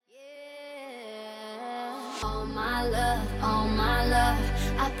All my love,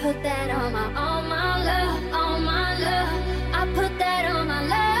 I put that on my all my love, I put that on my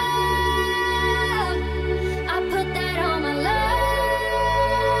love, I put that on my love.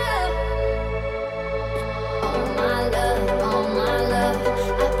 All my love, I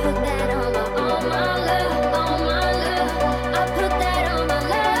put that on my all my love, I put that on my love, I put that on my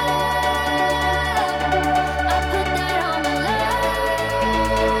love.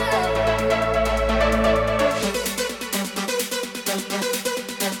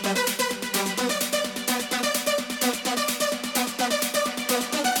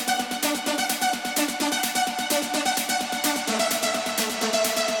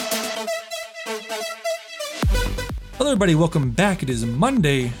 Hello everybody, welcome back. It is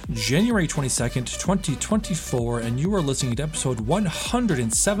Monday, January 22nd, 2024, and you are listening to episode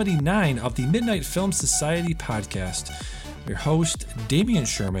 179 of the Midnight Film Society podcast. Your host, Damian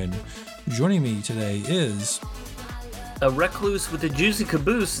Sherman. Joining me today is... a recluse with a juicy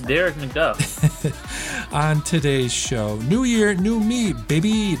caboose, Derek McDuff. On today's show, new year, new me,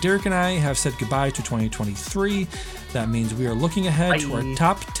 baby. Derek and I have said goodbye to 2023. That means we are looking ahead to our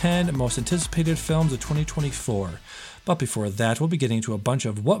top 10 most anticipated films of 2024. But before that, we'll be getting into a bunch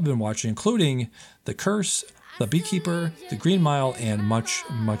of what we've been watching, including The Curse, The Beekeeper, The Green Mile, and much,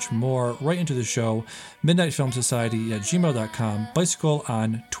 much more. Right into the show, midnightfilmsociety@gmail.com, Bicycle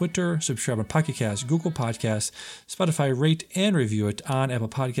on Twitter, subscribe on Pocket Cast, Google Podcasts, Spotify, rate and review it on Apple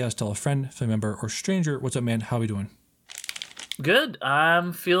Podcasts. Tell a friend, family member, or stranger. What's up, man? How are we doing? Good.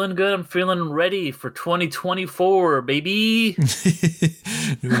 I'm feeling good. I'm feeling ready for 2024, baby.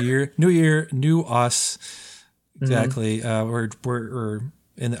 New year, new us. Exactly. We're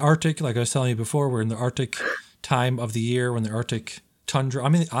in the Arctic, like I was telling you before. We're in the Arctic time of the year when the Arctic tundra.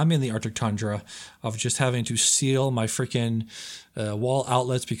 I'm in the Arctic tundra of just having to seal my freaking wall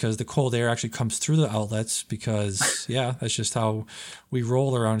outlets because the cold air actually comes through the outlets. Because that's just how we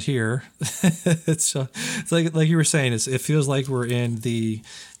roll around here. it's like you were saying. It feels like we're in the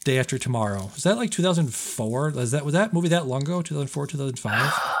Day After Tomorrow. Was that like 2004? Was that movie that long ago? 2004,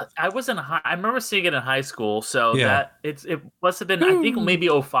 2005? I was in I remember seeing it in high school, so Yeah. it must have been, I think maybe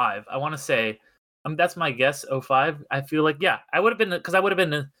 05. I want to say, that's my guess, 05. I feel like, I would have been, because I would have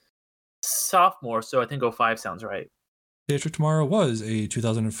been a sophomore, so I think 05 sounds right. Day After Tomorrow was a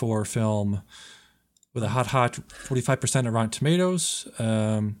 2004 film with a hot 45% of Rotten Tomatoes.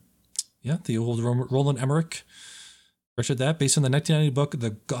 The old Roland Emmerich directed that, based on the 1990 book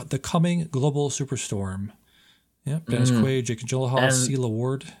The Coming Global Superstorm. Yeah, Dennis Quaid, Jake Gyllenhaal, And- Celia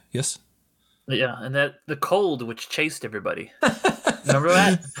Ward. Yes. Yeah, and that the cold which chased everybody. Remember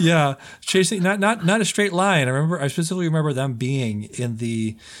that? Yeah, chasing not a straight line. I specifically remember them being in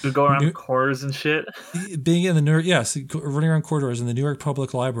the We go around corners and shit. being in the New York, running around corridors in the New York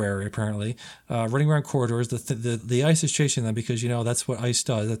Public Library. Apparently, running around corridors. The ice is chasing them because that's what ice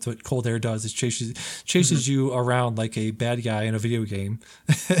does. That's what cold air does. It chases you around like a bad guy in a video game,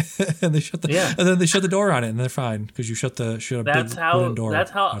 and they shut the door on it, and they're fine because you shut a That's big how wooden door.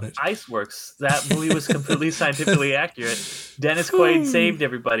 that's how on it. ice works. That movie was completely scientifically accurate. Dennis Quaid saved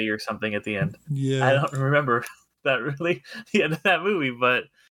everybody or something at the end. Yeah, I don't remember that really the end of that movie, but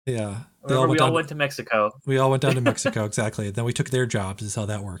yeah. we all went to Mexico. We all went down to Mexico, exactly. Then we took their jobs. Is how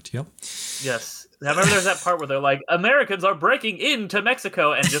that worked. Yep. Yes. I remember there's that part where they're like, Americans are breaking into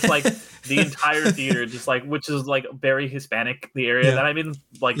Mexico, and just like the entire theater, just like, which is like very Hispanic, the area that I'm in,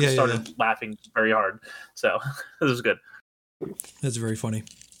 like started laughing very hard. So this was good. That's very funny.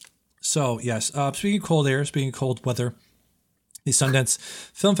 So yes, speaking of cold air, speaking of cold weather, the Sundance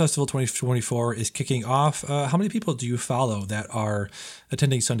Film Festival 2024 is kicking off. How many people do you follow that are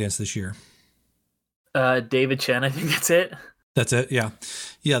attending Sundance this year? David Chen, I think that's it. That's it. Yeah.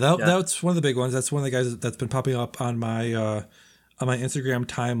 That's one of the big ones. That's one of the guys that's been popping up on my Instagram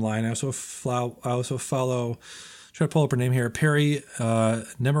timeline. I also follow. Trying to pull up her name here. Perry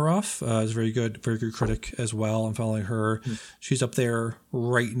Nemiroff is a very good critic as well. I'm following her. She's up there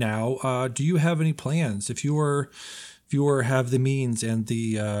right now. Do you have any plans if you have the means and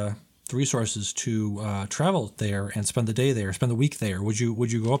the resources to travel there and spend the day there, spend the week there? Would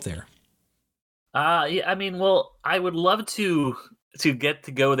you go up there? I mean, well, I would love to get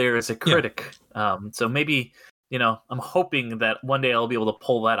to go there as a critic. So maybe, I'm hoping that one day I'll be able to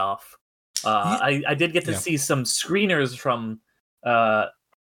pull that off. I did get to see some screeners from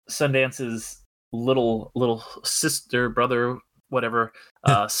Sundance's little sister, brother, whatever,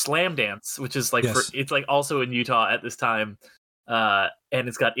 Slam Dance, which is like it's like also in Utah at this time, and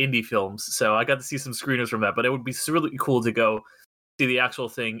it's got indie films. So I got to see some screeners from that, but it would be really cool to go see the actual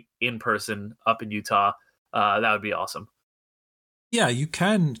thing in person up in Utah. That would be awesome. Yeah, you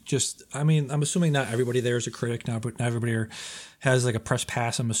can just. I mean, I'm assuming not everybody there is a critic now, but not everybody has like a press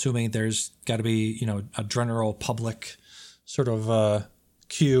pass. I'm assuming there's got to be a general public sort of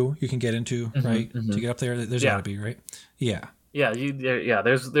queue you can get into, right, to get up there. There's got to be, right? Yeah. Yeah,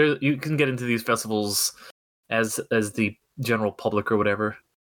 there's you can get into these festivals as the general public or whatever.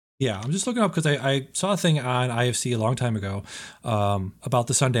 Yeah, I'm just looking up because I saw a thing on IFC a long time ago about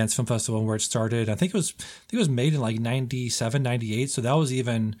the Sundance Film Festival and where it started. I think it was made in like 97, 98. So that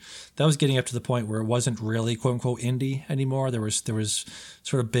was getting up to the point where it wasn't really quote unquote indie anymore. There was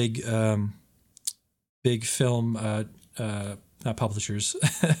sort of big film not publishers,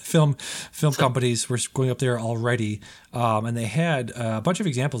 film companies were going up there already, and they had a bunch of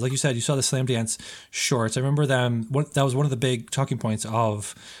examples. Like you said, you saw the Slam Dance shorts. I remember them. That was one of the big talking points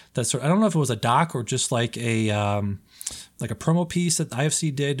of that sort. I don't know if it was a doc or just like a promo piece that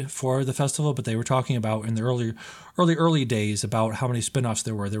IFC did for the festival, but they were talking about in the early days about how many spinoffs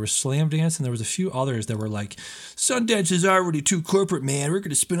there were. There was Slam Dance, and there was a few others that were like, Sundance is already too corporate, man. We're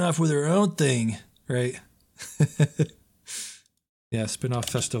going to spin off with our own thing, right? Yeah, spin-off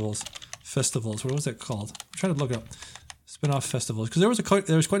festivals. What was that called? I'm trying to look up spin-off festivals because there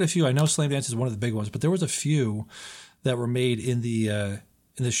was quite a few. I know Slam Dance is one of the big ones, but there was a few that were made in the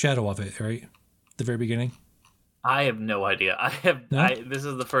shadow of it, right? The very beginning. I have no idea. This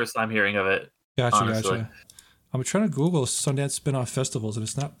is the first I'm hearing of it. Gotcha. I'm trying to Google Sundance spin-off festivals and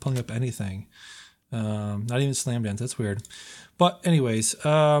it's not pulling up anything. Not even Slam Dance. That's weird. But anyways,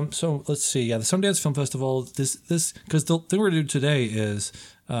 so let's see. Yeah, the Sundance Film Festival. This because the thing we're going to do today is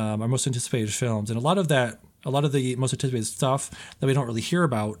our most anticipated films, and a lot of the most anticipated stuff that we don't really hear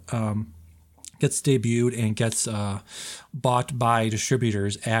about gets debuted and gets bought by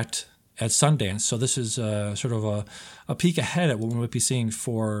distributors at Sundance. So this is sort of a peek ahead at what we might be seeing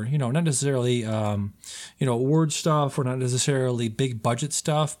for, not necessarily, award stuff or not necessarily big budget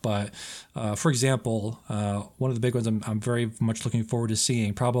stuff. But for example, one of the big ones I'm very much looking forward to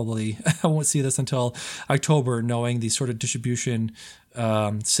seeing, probably I won't see this until October, knowing the sort of distribution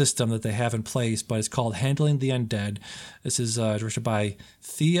system that they have in place, but it's called Handling the Undead. This is directed by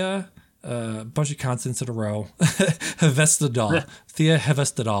Thea, a bunch of consonants in a row. Hevestadal. Thea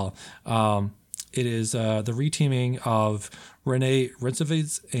Hevestadal. It is the reteaming of Renee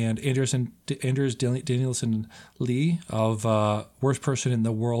Rentsovitz and Anders Danielson Lee of Worst Person in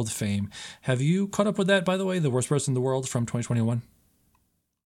the World fame. Have you caught up with that, by the way? The Worst Person in the World from 2021?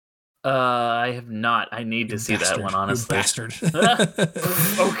 I have not. I need to see that one, honestly. You bastard.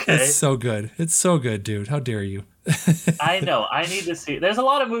 Okay. It's so good. It's so good, dude. How dare you? I know. I need to see. There's a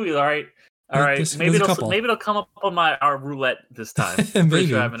lot of movies, all right? All right, maybe it'll come up on our roulette this time. I'm pretty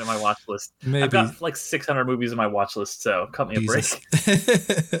sure I have it in my watch list. Maybe. I've got like 600 movies in my watch list, so cut me a break.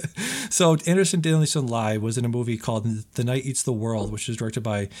 So Anderson Danielson Lee was in a movie called The Night Eats the World, which was directed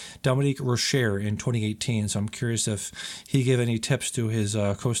by Dominique Rocher in 2018. So I'm curious if he gave any tips to his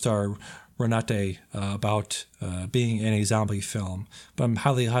co-star Renate about being in a zombie film. But I'm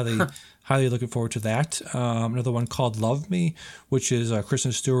highly looking forward to that. Another one called Love Me, which is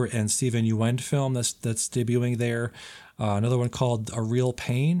Kristen Stewart and Stephen Yeun film that's debuting there. Another one called A Real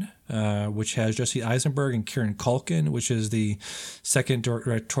Pain, which has Jesse Eisenberg and Kieran Culkin, which is the second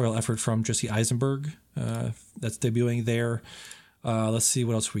directorial effort from Jesse Eisenberg that's debuting there. Let's see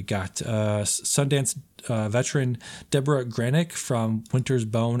what else we got. Sundance veteran Deborah Granick from Winter's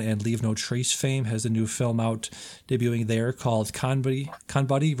Bone and Leave No Trace fame has a new film out debuting there called Con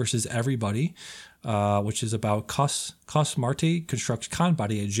Buddy versus Everybody, which is about Cos Marte constructs Con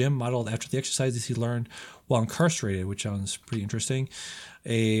Buddy, a gym modeled after the exercises he learned while incarcerated, which sounds pretty interesting.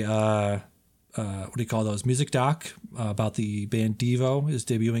 What do you call those? Music doc about the band Devo is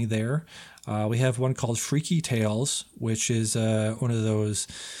debuting there. We have one called Freaky Tales, which is one of those.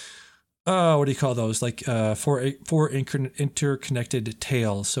 What do you call those? Like four interconnected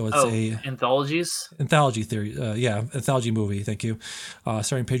tales. So it's anthology theory. Anthology movie. Thank you.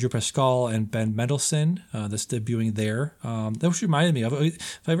 Starring Pedro Pascal and Ben Mendelsohn. That's debuting there. That which reminded me of,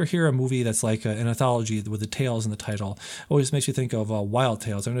 if I ever hear a movie that's like an anthology with the tales in the title, it always makes you think of Wild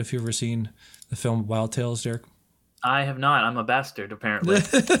Tales. I don't know if you've ever seen the film Wild Tales, Derek. I have not. I'm a bastard, apparently.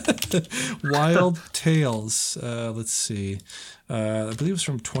 Wild Tales. Let's see. I believe it was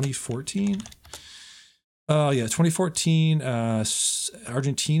from 2014. 2014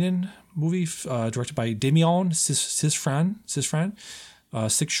 Argentinian movie directed by Damian Cisfran.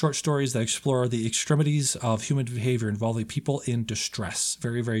 6 short stories that explore the extremities of human behavior involving people in distress.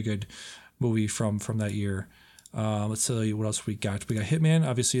 Very, very good movie from that year. Let's tell you what else we got. We got Hitman,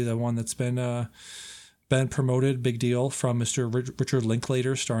 obviously the one that's been promoted, big deal, from Mr. Richard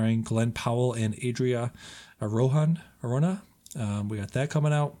Linklater, starring Glenn Powell and Adria Arona. We got that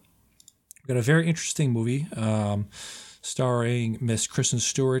coming out. We got a very interesting movie starring Miss Kristen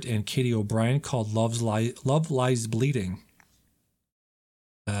Stewart and Katie O'Brien called Love Lies Bleeding.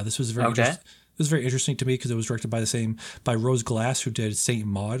 This was very interesting. It was very interesting to me because it was directed by Rose Glass, who did Saint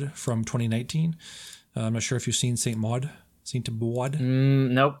Maud from 2019. I'm not sure if you've seen Saint Maud. Saint Maud?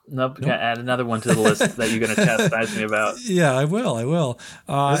 Nope. Gotta add another one to the list that you're gonna chastise me about. Yeah, I will.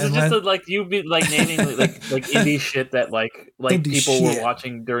 This is just you be like naming like indie shit that like people were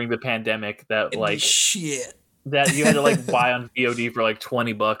watching during the pandemic that shit that you had to like buy on VOD for like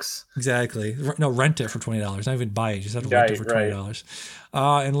 $20. Exactly. No, rent it for $20. Not even buy it. You just have to rent it for $20.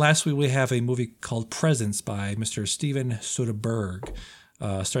 And lastly, we have a movie called Presence by Mr. Steven Soderbergh,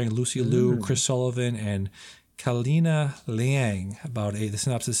 starring Lucy Liu, Chris Sullivan, and Kalina Liang. The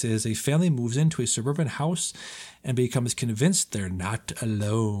synopsis is a family moves into a suburban house and becomes convinced they're not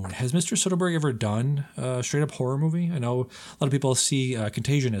alone. Has Mr. Soderbergh ever done a straight up horror movie? I know a lot of people see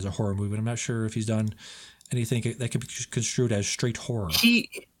Contagion as a horror movie, but I'm not sure if he's done anything that could be construed as straight horror. He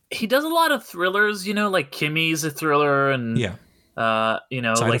does a lot of thrillers, like Kimmy's a thriller, and Side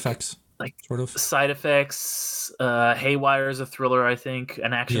Effects, like sort of Side Effects. Haywire is a thriller, I think,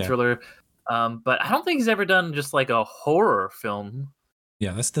 an action thriller. But I don't think he's ever done just like a horror film.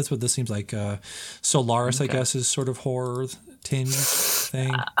 Yeah, that's what this seems like. Solaris, I guess, is sort of horror tinged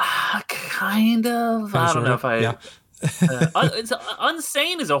thing. Kind of. I don't know if I. Yeah. It's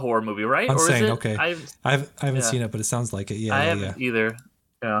Unsane is a horror movie, right? Unsane, or is it? Okay. I haven't seen it, but it sounds like it. Yeah, I haven't either.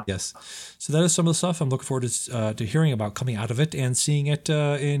 Yeah. Yes. So that is some of the stuff I'm looking forward to hearing about coming out of it and seeing it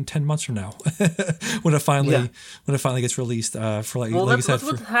in 10 months from now when it finally gets released. That's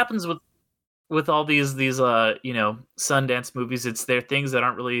what happens with all these Sundance movies. It's they're things that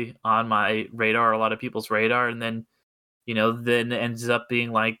aren't really on my radar, a lot of people's radar, and then then ends up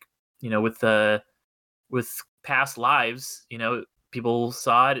being like with Past Lives, people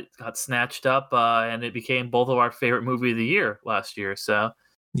saw it got snatched up, and it became both of our favorite movie of the year last year. So,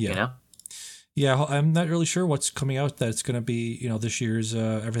 Yeah, I'm not really sure what's coming out that's going to be, this year's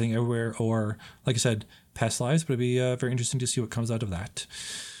Everything Everywhere or, like I said, Past Lives, but it'd be very interesting to see what comes out of that.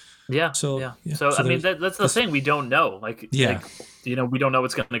 Yeah. So I mean, that's the thing. We don't know. We don't know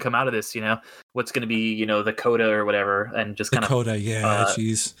what's going to come out of this. What's going to be, the coda or whatever, and just kind of coda. Yeah,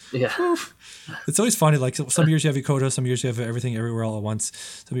 jeez. Yeah. It's always funny. Like some years you have a coda, some years you have Everything Everywhere All at Once.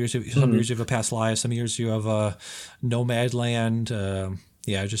 Some years you have a Past Lives. Some years you have Nomadland.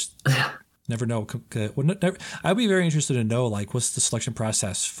 Just never know. I'd be very interested to know what's the selection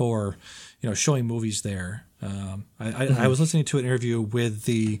process for showing movies there. I was listening to an interview with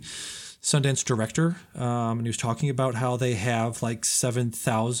the Sundance director, and he was talking about how they have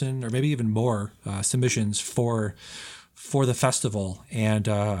 7,000 or maybe even more submissions for the festival, and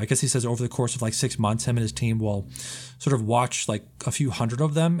I guess he says over the course of 6 months, him and his team will sort of watch a few hundred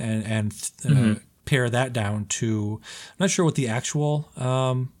of them and pare that down to, I'm not sure what the actual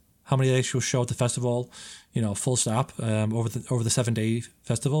how many they actually show at the festival, full stop over the 7-day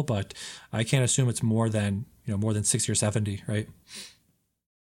festival, but I can't assume it's more than 60 or 70, right?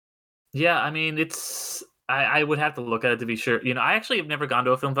 Yeah, I mean, it's I would have to look at it to be sure. I actually have never gone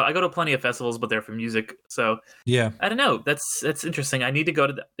to a film festival. I go to plenty of festivals, but they're for music, so yeah, I don't know. That's interesting. I need to go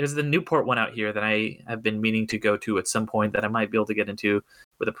to. There's the Newport one out here that I have been meaning to go to at some point that I might be able to get into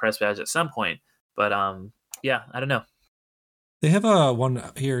with a press badge at some point. But yeah, I don't know. They have one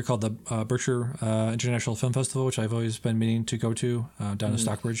here called the Berkshire International Film Festival, which I've always been meaning to go to down in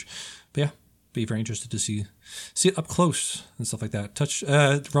Stockbridge. But yeah, be very interested to see it up close and stuff like that. Touch,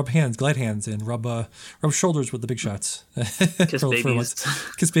 rub hands, glad hands, and rub shoulders with the big shots. Kiss babies.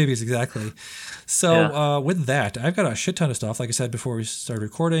 Kiss babies, exactly. So with that, I've got a shit ton of stuff. Like I said before we started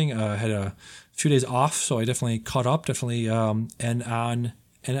recording, I had a few days off, so I definitely caught up.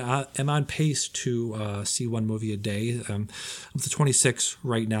 And I'm on pace to see one movie a day. I'm up to 26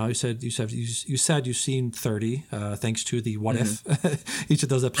 right now. You said you've seen 30, thanks to the What If each of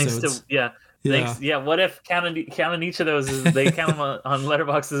those episodes. Thanks. Yeah. What If counting each of those they count them on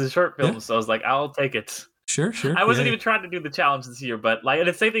Letterboxd as a short film. Yeah. So I was like, I'll take it. Sure. I wasn't even trying to do the challenge this year, but and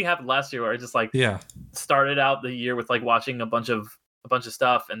the same thing happened last year where I just started out the year with watching a bunch of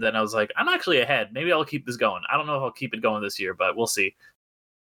stuff, and then I was like, I'm actually ahead. Maybe I'll keep this going. I don't know if I'll keep it going this year, but we'll see.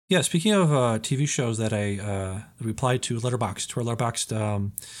 Yeah, speaking of TV shows that I replied to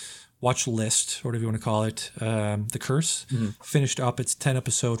Letterboxd watch list, or whatever you want to call it, The Curse finished up its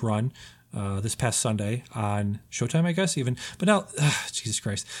 10-episode run this past Sunday on Showtime, I guess, even. But now, Jesus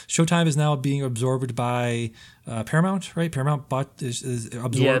Christ, Showtime is now being absorbed by Paramount, right? Paramount is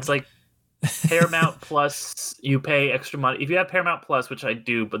absorbed. Yeah, it's like Paramount Plus, you pay extra money. If you have Paramount Plus, which I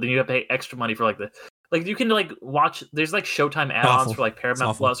do, but then you have to pay extra money for the like you can like watch. There's like Showtime add-ons Awful. for like It's Paramount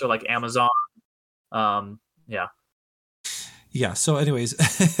awful. Plus or like Amazon. Yeah. Yeah. So, anyways,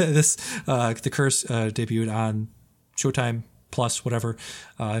 this The Curse debuted on Showtime Plus, whatever.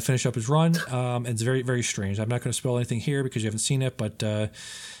 I finished up his run. And it's very, very strange. I'm not going to spoil anything here because you haven't seen it, but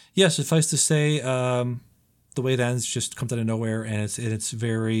yes, suffice to say, the way it ends just comes out of nowhere, and it's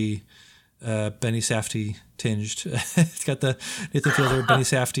very Benny Safdie tinged. It's got the Nathan Fielder, Benny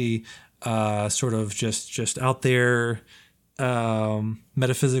Safdie, sort of just out there,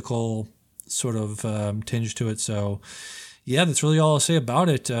 metaphysical sort of tinge to it. So. Yeah, that's really all I'll say about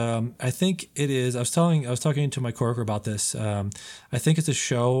it. I think it is. I was talking to my coworker about this. I think it's a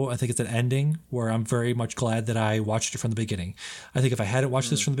show. I think it's an ending where I'm very much glad that I watched it from the beginning. I think if I hadn't watched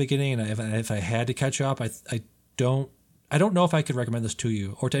this from the beginning, and if I had to catch up, I don't know if I could recommend this to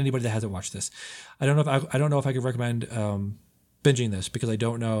you or to anybody that hasn't watched this. I don't know if I could recommend binging this because I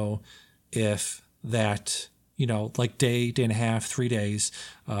don't know if that. Like day and a half, 3 days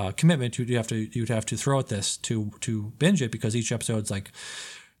commitment you'd have to throw at this to binge it because each episode's like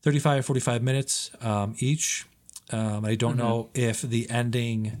 35, 45 minutes each. I don't know if the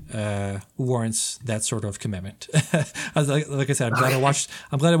ending warrants that sort of commitment. like I said, I'm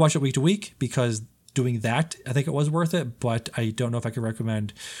glad I watched it week to week because doing that, I think it was worth it. But I don't know if I could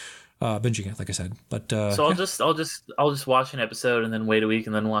recommend binging it, like I said. But so I'll just watch an episode and then wait a week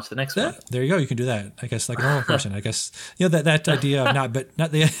and then watch the next one. There you go. You can do that. I guess like a normal person. I guess that idea of not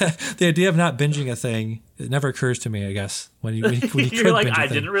the idea of not binging a thing. It never occurs to me. I guess when you you're like I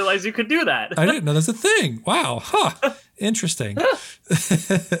didn't realize you could do that. I didn't know that's a thing. Wow. Huh. Interesting.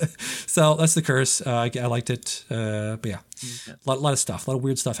 So that's The Curse. I liked it. But yeah, a lot of stuff. A lot of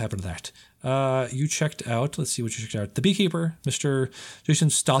weird stuff happened to that. You checked out. Let's see what you checked out. The Beekeeper, Mr. Jason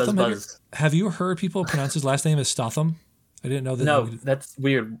Statham. Have you heard people pronounce his last name as Statham? I didn't know that. No, that's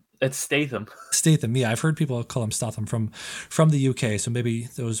weird. It's Statham. Statham, yeah, I've heard people call him Statham from the UK. So maybe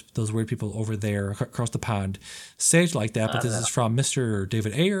those weird people over there across the pond say it like that. But this is from Mr.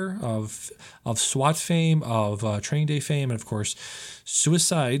 David Ayer of SWAT fame, of Training Day fame, and of course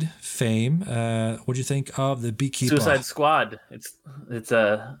Suicide fame. What do you think of The Beekeeper? Suicide Squad. It's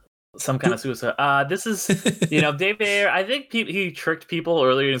some kind of suicide. This is David Ayer. I think he tricked people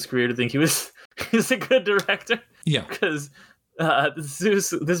earlier in his career to think he was a good director. Yeah, because.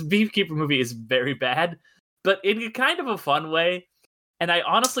 This Beekeeper movie is very bad, but in kind of a fun way. And I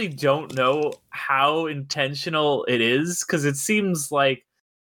honestly don't know how intentional it is because it seems like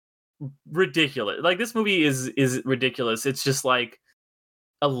ridiculous. Like this movie is ridiculous. It's just like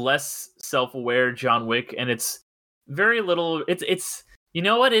a less self-aware John Wick, and it's very little. It's you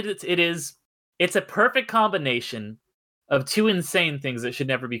know what it is. It's a perfect combination of two insane things that should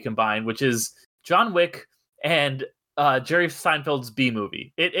never be combined, which is John Wick and Jerry Seinfeld's B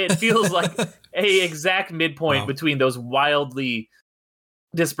movie. It feels like a exact midpoint between those wildly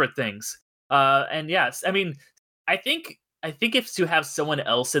disparate things. And yes, I mean, I think if to have someone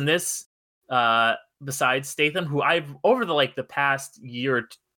else in this besides Statham, who I've over the past year or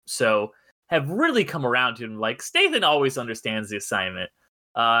so have really come around to, like Statham always understands the assignment.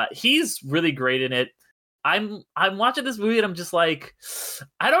 He's really great in it. I'm watching this movie and I'm just like,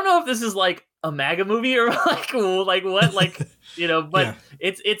 I don't know if this is like a MAGA movie or like what, like, but yeah.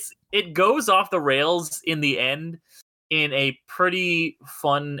 It goes off the rails in the end in a pretty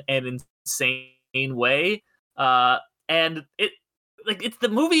fun and insane way. And it's the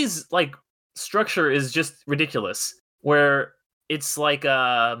movie's like structure is just ridiculous, where it's like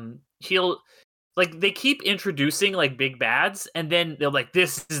they keep introducing like big bads, and then they're like,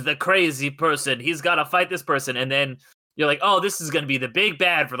 this is the crazy person, he's got to fight this person, and then you're like, oh, this is going to be the big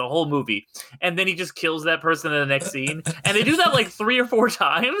bad for the whole movie. And then he just kills that person in the next scene. And they do that like 3 or 4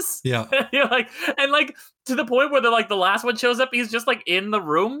 times. Yeah. You're like, and like to the point where the last one shows up, he's just like in the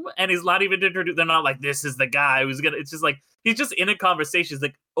room and he's not even introduced. They're not like, this is the guy who's going to, it's just like, he's just in a conversation. He's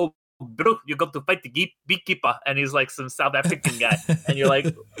like, oh, bro, you got to fight the beekeeper. And he's like some South African guy. And you're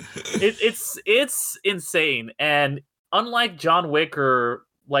like, it's insane. And unlike John Wick or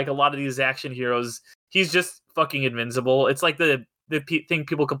like a lot of these action heroes, he's just fucking invincible. It's like the thing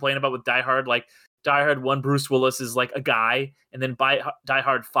people complain about with Die Hard. Like Die Hard 1, Bruce Willis is like a guy, and then by Die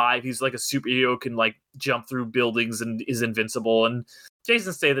Hard 5, he's like a superhero, can like jump through buildings and is invincible. And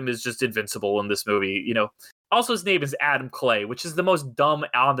Jason Statham is just invincible in this movie. Also, his name is Adam Clay, which is the most dumb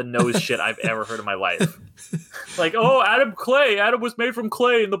on the nose shit I've ever heard in my life. Like, oh, Adam Clay. Adam was made from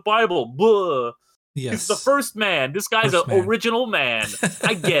clay in the Bible. Blah. Yes. He's the first man. This guy's an original man.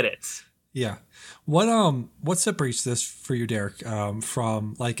 I get it. Yeah. What separates this for you, Derek,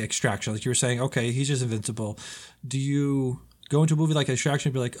 from like Extraction? Like you were saying, okay, he's just invincible. Do you go into a movie like Extraction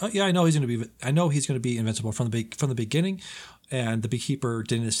and be like, oh yeah, I know he's going to be invincible from the beginning, and the Beekeeper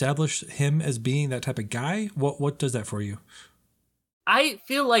didn't establish him as being that type of guy? What does that for you? I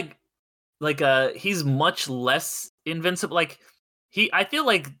feel like he's much less invincible. I feel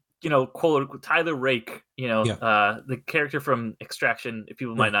like, quote Tyler Rake, Yeah. the character from Extraction, if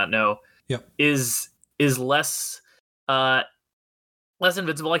people Right. might not know, Yeah. is less less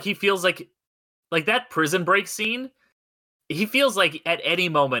invincible. Like, he feels like that prison break scene, he feels like at any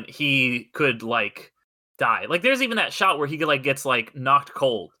moment he could like die. Like, there's even that shot where he like gets like knocked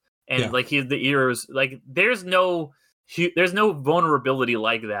cold, and like the ears, like there's no vulnerability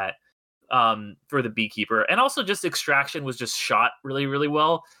like that for the Beekeeper. And also, just Extraction was just shot really, really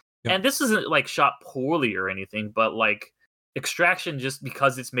well. Yep. And this isn't like shot poorly or anything, but like Extraction, just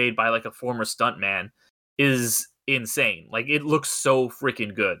because it's made by like a former stuntman, is insane. Like, it looks so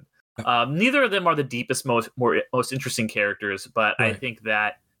freaking good. Neither of them are the deepest, most interesting characters, but right. I think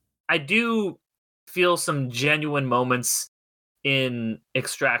that I do feel some genuine moments in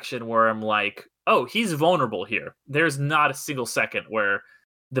Extraction where I'm like, oh, he's vulnerable here. There's not a single second where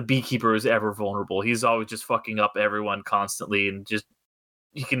the Beekeeper is ever vulnerable. He's always just fucking up everyone constantly, and just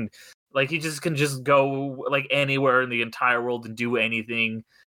he can just go like anywhere in the entire world and do anything.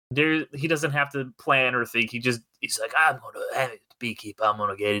 He doesn't have to plan or think. He's like, I'm gonna have it, Beekeeper. I'm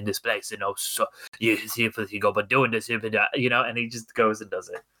gonna get in this place, so you see if you go, but doing this, and he just goes and does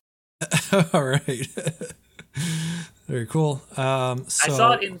it. All right. Very cool. I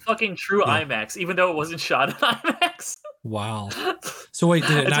saw it in fucking true IMAX, even though it wasn't shot in IMAX. Wow. So wait,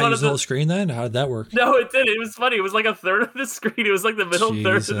 did it not use the whole screen then? How did that work? No, it didn't. It was funny. It was like a third of the screen. It was like the middle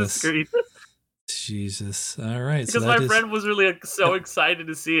third of the screen. Jesus. All right. Because my friend was really so excited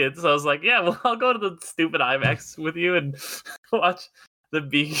to see it. So I was like, yeah, well, I'll go to the stupid IMAX with you and watch the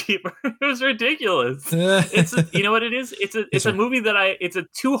Beekeeper. It was ridiculous. You know what it is? It's a movie it's a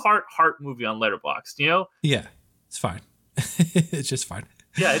 2-heart movie on Letterboxd, Yeah. It's fine. It's just fine.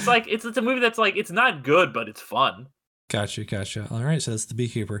 Yeah, it's like it's a movie that's like, it's not good, but it's fun. Gotcha. All right, so that's the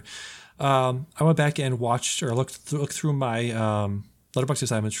Beekeeper. I went back and watched or looked through my Letterboxd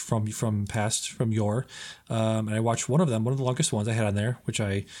assignments from your, and I watched one of them, one of the longest ones I had on there, which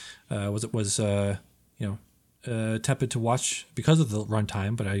I was tempted to watch because of the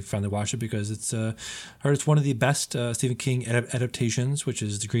runtime, but I finally watched it because it's heard it's one of the best Stephen King adaptations, which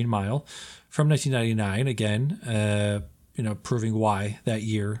is The Green Mile from 1999. Again, proving why that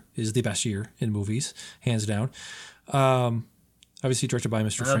year is the best year in movies, hands down. Obviously directed by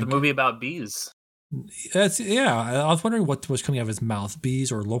Mr. Frank. The movie about bees. I was wondering what was coming out of his mouth,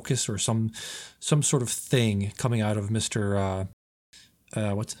 bees or locusts or some sort of thing coming out of Mr.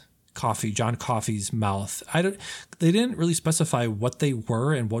 John Coffey's mouth. They didn't really specify what they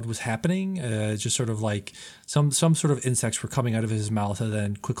were and what was happening. Just sort of like some sort of insects were coming out of his mouth and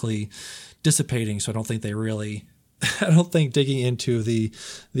then quickly dissipating. So I don't think digging into the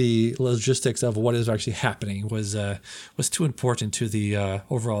logistics of what is actually happening was too important to the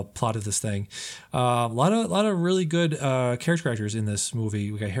overall plot of this thing. A lot of really good character actors in this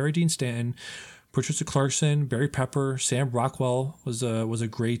movie. We got Harry Dean Stanton, Patricia Clarkson, Barry Pepper, Sam Rockwell was a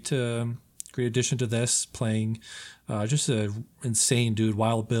great addition to this, playing just an insane dude,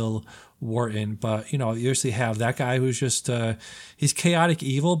 Wild Bill Wharton. But you usually have that guy who's just he's chaotic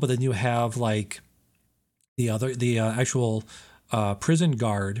evil, but then you have like the actual prison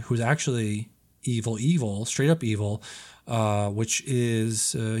guard who's actually evil, straight up evil, which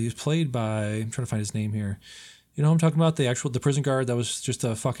is he's played by, I'm trying to find his name here. You know what I'm talking about? The prison guard that was just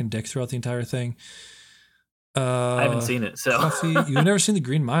a fucking dick throughout the entire thing. I haven't seen it, so You've never seen The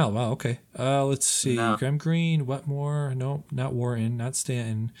Green Mile? Wow, okay. Let's see. No. Graham Greene, Wetmore, no, not Wharton, not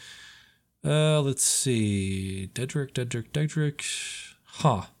Stanton. Let's see. Dedrick.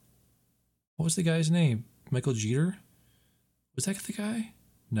 Huh. What was the guy's name? Michael Jeter? Was that the guy?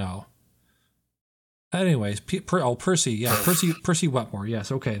 No. Anyways, Percy. Yeah, Percy Wetmore.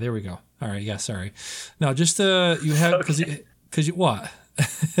 Yes. Okay. There we go. All right. Yeah. Sorry. No, just you have because you what?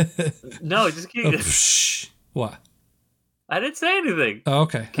 No, just keep. What? I didn't say anything. Oh,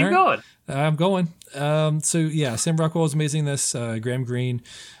 okay. Keep going. I'm going. So yeah, Sam Rockwell was amazing in this. Graham Greene,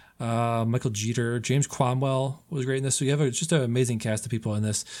 Michael Jeter, James Cromwell was great in this. So you have just an amazing cast of people in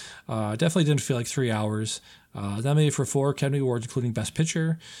this. Definitely didn't feel like 3 hours. Nominated for 4 Academy Awards, including Best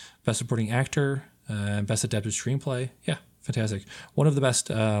Picture, Best Supporting Actor, and Best Adapted Screenplay. Yeah, fantastic. One of the best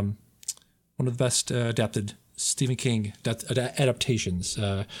adapted Stephen King adaptations.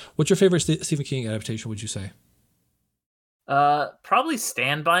 What's your favorite Stephen King adaptation, would you say? Probably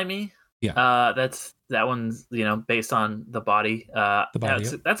Stand By Me. Yeah. That one's, based on The Body. The Body.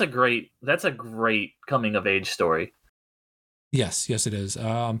 That's a great coming of age story. Yes, yes, it is.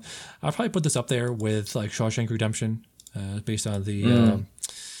 I'll probably put this up there with like Shawshank Redemption, based on the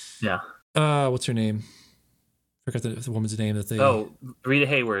Yeah. what's her name? Forgot the woman's name that they. Oh, Rita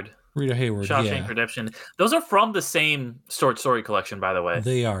Hayworth. Rita Hayworth. Shawshank Yeah, Redemption. Those are from the same short story collection, by the way.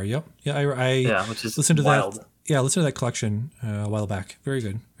 they are. Yep. Yeah, I Yeah, which is listened to wild. that. Yeah, I listened to that collection a while back. Very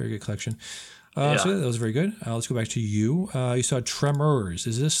good collection. Yeah. So yeah, that was very good. Let's go back to you. You saw Tremors.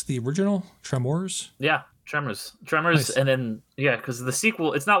 Is this the original Tremors? Yeah, Tremors, Nice. and then because the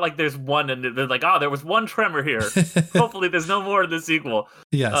sequel, it's not like there's one and they're like, oh, there was one Tremor here. Hopefully, there's no more in the sequel.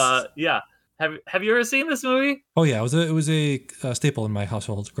 Yes. Yeah. Have you ever seen this movie? Oh yeah, it was a staple in my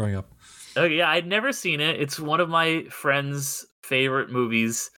household growing up. Oh yeah, I'd never seen it. It's one of my friend's favorite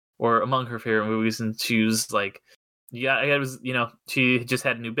movies, or among her favorite movies, and she was like, yeah, I was, she just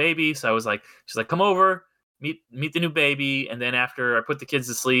had a new baby, so I was like, she's like, come over, meet the new baby, and then after I put the kids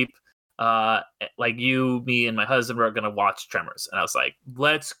to sleep, like you, me, and my husband are gonna watch Tremors, and I was like,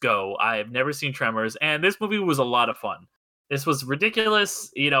 let's go. I have never seen Tremors, and this movie was a lot of fun. This was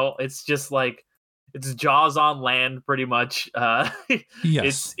ridiculous. It's just like it's Jaws on land, pretty much.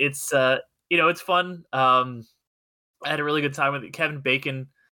 Yes. It's fun. I had a really good time with it. Kevin Bacon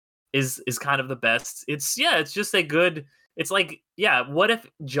is kind of the best. It's just a good. It's like what if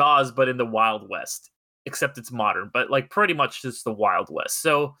Jaws but in the Wild West, except it's modern, but like pretty much just the Wild West.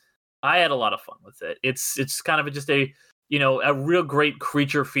 So I had a lot of fun with it. It's kind of just a real great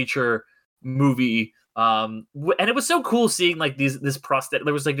creature feature movie. And it was so cool seeing like this prosthetic.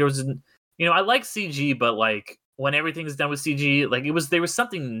 There was I like CG, but like when everything's done with CG, like there was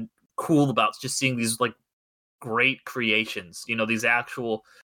something cool about just seeing these like great creations. These actual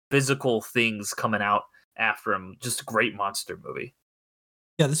physical things coming out after him. Just a great monster movie.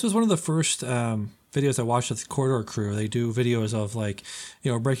 Yeah, this was one of the first videos I watched with the Corridor Crew. They do videos of like,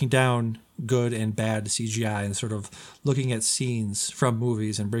 breaking down good and bad CGI and sort of looking at scenes from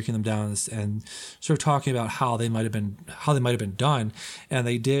movies and breaking them down and sort of talking about how they might have been done. And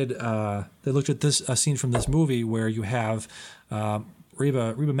they did. They looked at a scene from this movie where you have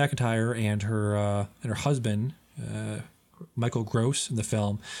Reba McEntire and her husband Michael Gross in the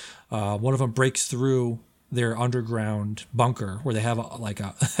film. One of them breaks through their underground bunker where they have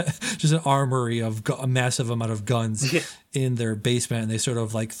just an armory of a massive amount of guns in their basement, and they sort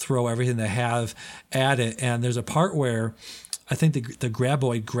of like throw everything they have at it. And there's a part where I think the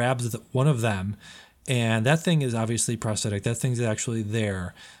graboid grabs one of them, and that thing is obviously prosthetic. That thing's actually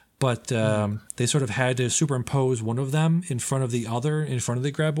there. But they sort of had to superimpose one of them in front of the other, in front of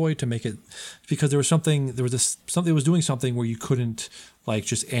the graboid, to make it, because there was something was doing something where you couldn't like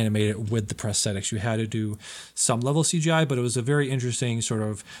just animate it with the prosthetics. You had to do some level of CGI, but it was a very interesting sort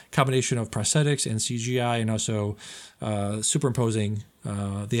of combination of prosthetics and CGI, and also superimposing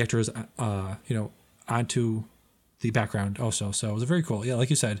the actors, onto the background also. So it was a very cool, like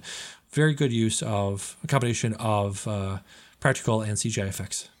you said, very good use of a combination of practical and CGI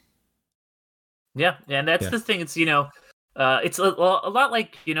effects. Yeah, and that's the thing. It's it's a lot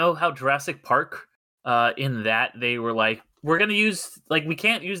like how Jurassic Park, in that they were like, we're gonna use we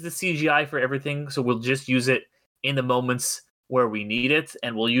can't use the CGI for everything, so we'll just use it in the moments where we need it,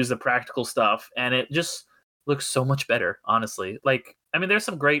 and we'll use the practical stuff, and it just looks so much better. Honestly, there's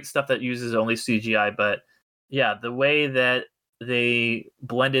some great stuff that uses only CGI, but yeah, the way that they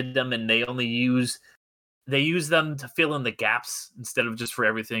blended them and they use them to fill in the gaps instead of just for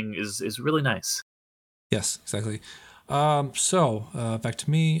everything is really nice. Yes, exactly. So back to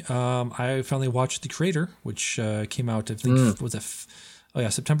me. I finally watched The Creator, which came out, I think,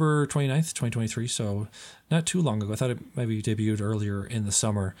 September 29th, 2023. So not too long ago. I thought it maybe debuted earlier in the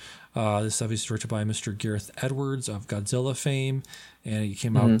summer. This is obviously directed by Mr. Gareth Edwards of Godzilla fame, and he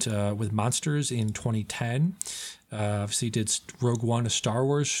came out with Monsters in 2010. Obviously, he did Rogue One, a Star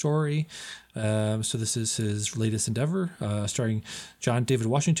Wars story. So this is his latest endeavor, starring John David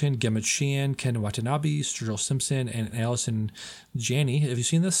Washington, Gemma Chan, Ken Watanabe, Sturgill Simpson, and Allison Janney. Have you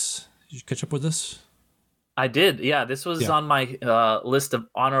seen this? Did you catch up with this? I did. Yeah, this was on my list of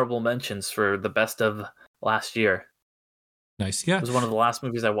honorable mentions for the best of last year. Nice. Yeah, it was one of the last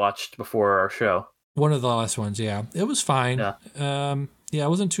movies I watched before our show. One of the last ones. Yeah, it was fine. Yeah. I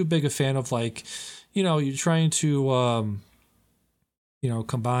wasn't too big a fan of you're trying to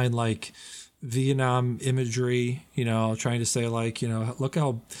combine Vietnam imagery, trying to say like, look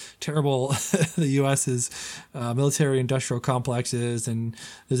how terrible the U.S.'s military industrial complex is, and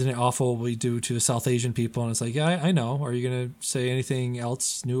isn't it awful what we do to South Asian people? And it's like, yeah, I know. Are you going to say anything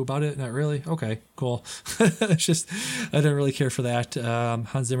else new about it? Not really. Okay, cool. It's just, I didn't really care for that.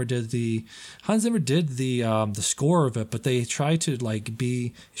 Hans Zimmer did the score of it, but they tried to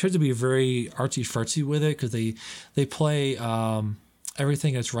be very artsy fartsy with it, because they play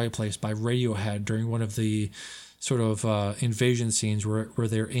Everything That's Right Place by Radiohead during one of the sort of invasion scenes where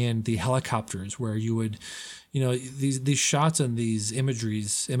they're in the helicopters, where you would, these shots and these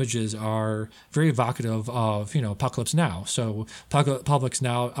images are very evocative of, Apocalypse Now. So Apocalypse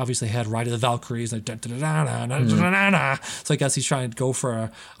Now obviously had Ride of the Valkyries, like so I guess he's trying to go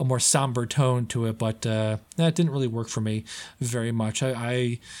for a more somber tone to it, but that didn't really work for me very much.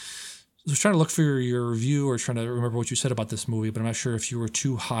 I was trying to look for your review or trying to remember what you said about this movie, but I'm not sure if you were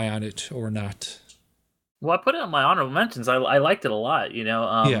too high on it or not. Well, I put it on my honorable mentions. I liked it a lot,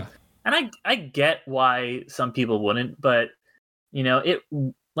 Yeah. And I get why some people wouldn't, but it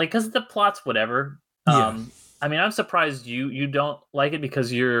because the plot's whatever. Yeah. I mean, I'm surprised you don't like it,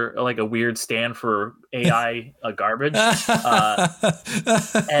 because you're like a weird stand for AI garbage,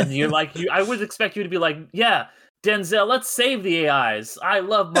 and you're like I would expect you to be like, yeah, Denzel, let's save the AIs. I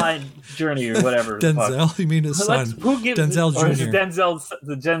love my journey, or whatever. Denzel, you mean his son? Denzel Jr.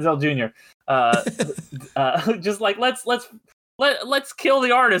 Denzel Jr. Just like let's kill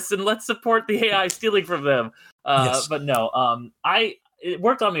the artists and let's support the AI stealing from them. Yes. But no, it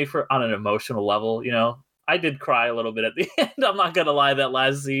worked on me on an emotional level. I did cry a little bit at the end. I'm not gonna lie, that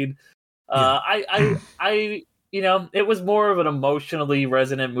last scene. I it was more of an emotionally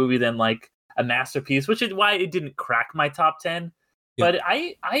resonant movie than like a masterpiece, which is why it didn't crack my top 10. Yeah. But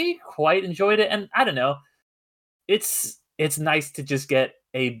I quite enjoyed it, and I don't know, it's nice to just get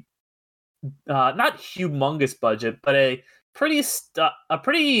a not humongous budget, but a pretty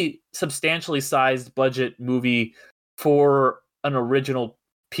substantially sized budget movie for an original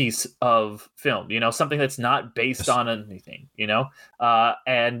piece of film, something that's not based on anything,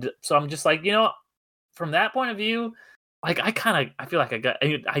 and so I'm just like, from that point of view, like I feel like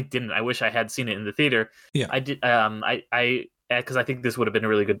I wish I had seen it in the theater. Yeah, I did. Because I think this would have been a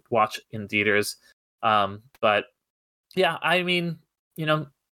really good watch in theaters. But yeah, I mean,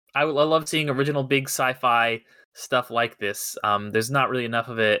 I love seeing original big sci-fi stuff like this. There's not really enough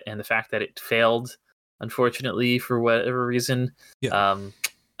of it, and the fact that it failed, unfortunately, for whatever reason,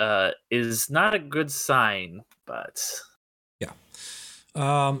 is not a good sign. But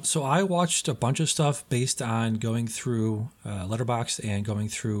so I watched a bunch of stuff based on going through Letterboxd and going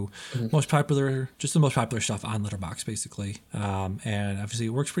through the most popular stuff on Letterboxd, basically. And obviously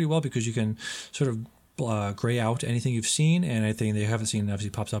it works pretty well, because you can sort of gray out anything you've seen, and anything that you haven't seen obviously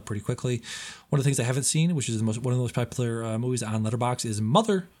pops up pretty quickly. One of the things I haven't seen, which is one of the most popular movies on Letterboxd, is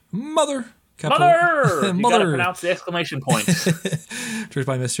Mother. You gotta pronounce the exclamation point. Directed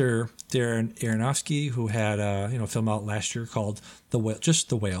by Mr. Darren Aronofsky, who had a film out last year called The Whale, just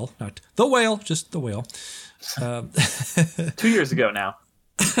The Whale, not The Whale, just The Whale. 2 years ago now.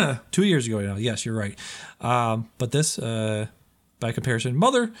 2 years ago now. Yes, you're right. But this, by comparison,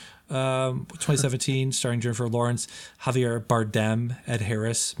 Mother, 2017, starring Jennifer Lawrence, Javier Bardem, Ed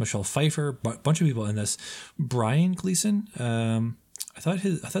Harris, Michelle Pfeiffer, a bunch of people in this. Brian Gleason. I thought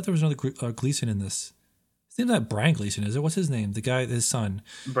there was another Gleason in this. His name's not Brian Gleason, is it? What's his name? The guy, his son.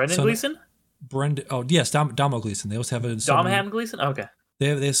 Gleason? Brendan. Oh, yes, Domo Gleason. They also have a Domham Gleason? Okay. They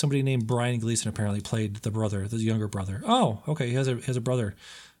have somebody named Brian Gleason, apparently played the younger brother. Oh, okay. He has a brother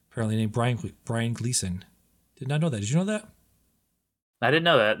apparently named Brian Gleason. Did not know that. Did you know that? I didn't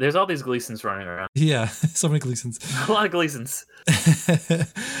know that. There's all these Gleasons running around. Yeah, so many Gleasons. A lot of Gleasons.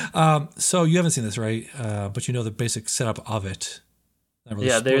 So you haven't seen this, right? But you know the basic setup of it.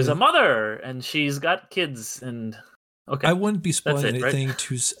 Really there's a mother, and she's got kids, and okay. I wouldn't be spoiling anything.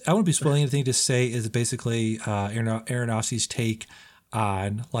 Right? I wouldn't be spoiling anything to say is basically Aronofsky's take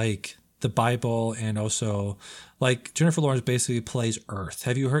on like the Bible, and also like Jennifer Lawrence basically plays Earth.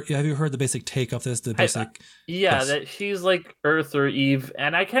 Have you heard the basic take of this? The basic, yes. That she's like Earth or Eve,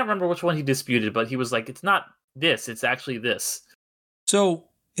 and I can't remember which one he disputed, but he was like, it's not this, it's actually this. So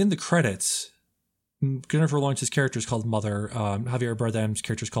in the credits, Jennifer Lawrence's character is called Mother. Javier Bardem's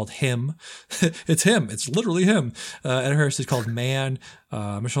character is called Him. It's him. It's literally him. Ed Harris is called Man.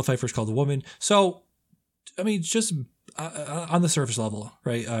 Michelle Pfeiffer is called Woman. So, I mean, just on the surface level,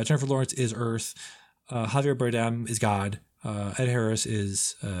 right? Jennifer Lawrence is Earth. Javier Bardem is God. Ed Harris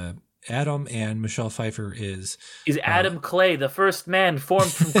is Adam, and Michelle Pfeiffer is Adam Clay, the first man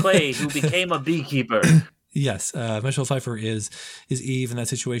formed from clay who became a beekeeper. Yes, Michelle Pfeiffer is Eve in that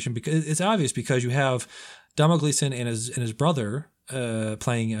situation because it's obvious because you have Domhnall Gleeson and his brother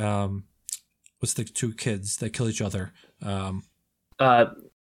playing what's the two kids that kill each other? Cain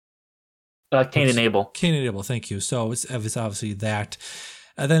and Abel. Cain and Abel, thank you. So it's obviously that.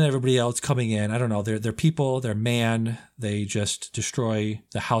 And then everybody else coming in, I don't know, they're people, they're man, they just destroy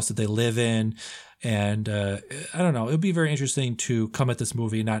the house that they live in. And I don't know, it would be very interesting to come at this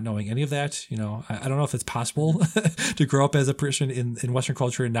movie not knowing any of that. You know, I don't know if it's possible to grow up as a person in Western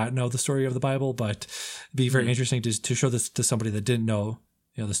culture and not know the story of the Bible, but it'd be very interesting to show this to somebody that didn't know,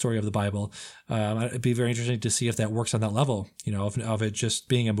 you know, the story of the Bible. It'd be very interesting to see if that works on that level, you know, of it just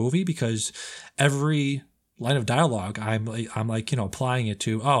being a movie, because every line of dialogue, I'm like, you know, applying it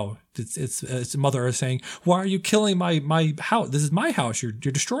to, oh, it's Mother Earth saying, why are you killing my house? This is my house. You're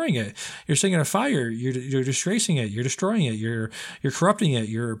destroying it. You're setting a fire. You're disgracing it. You're destroying it. You're corrupting it.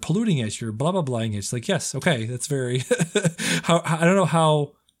 You're polluting it. You're blah blah blahing it. It's like, yes, okay, that's very. I don't know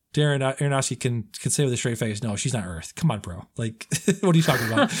how Darren Aronofsky can say with a straight face, no, she's not Earth. Come on, bro. Like, what are you talking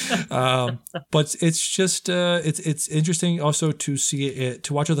about? But it's just it's interesting also to see it,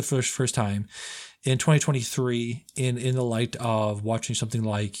 to watch it the first time in 2023 in the light of watching something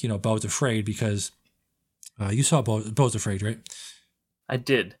like, you know, Beau's Afraid, because you saw Beau's Afraid, right? I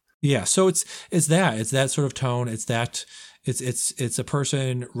did. Yeah, so it's that sort of tone. It's a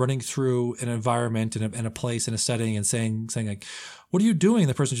person running through an environment and a place and a setting and saying like, what are you doing?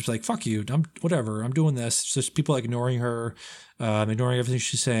 The person's just like, fuck you, I'm doing this. It's just people ignoring her, ignoring everything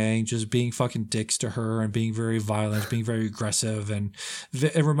she's saying, just being fucking dicks to her and being very violent, being very aggressive. And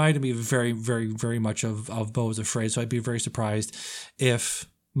it reminded me very, very, very much of Beau's Afraid. So I'd be very surprised if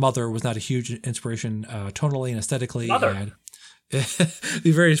Mother was not a huge inspiration tonally and aesthetically. And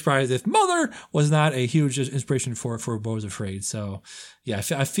be very surprised if Mother was not a huge inspiration for Beau's Afraid. So, yeah,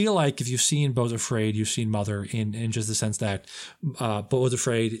 I feel like if you've seen Beau's Afraid, you've seen Mother in just the sense that Beau's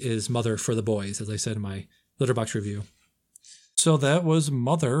Afraid is Mother for the boys, as I said in my Letterboxd review. So that was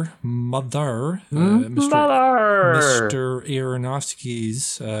Mother, Mr.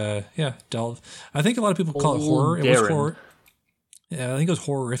 Aronofsky's, delve. I think a lot of people call it horror. It was horror. Yeah, I think it was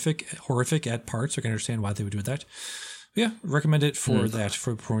horrific at parts. I can understand why they would do that. Yeah, recommend it for that,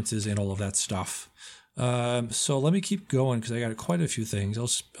 for performances and all of that stuff. So let me keep going because I got quite a few things. I'll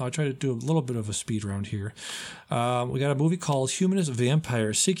try to do a little bit of a speed round here. We got a movie called Humanist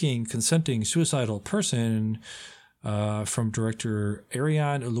Vampire Seeking Consenting Suicidal Person from director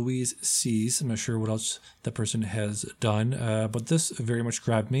Ariane Louise Sees. I'm not sure what else that person has done, but this very much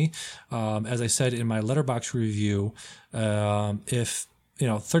grabbed me. As I said in my Letterboxd review, if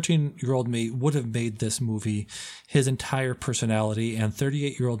 13-year-old me would have made this movie his entire personality, and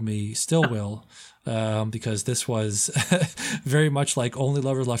 38-year-old me still will, because this was very much like Only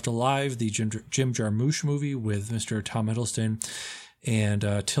Lovers Left Alive, the Jim Jarmusch movie with Mr. Tom Hiddleston and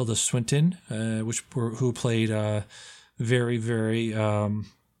Tilda Swinton, who played very, very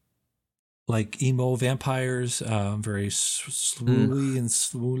like emo vampires, very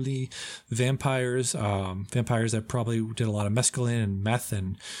slowly vampires, vampires that probably did a lot of mescaline and meth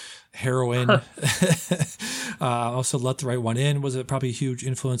and heroin. Also, Let the Right One In was probably a huge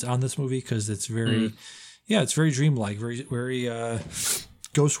influence on this movie because it's very, it's very dreamlike, very, very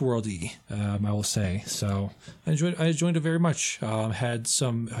ghost worldy, I will say. So I enjoyed it very much. Had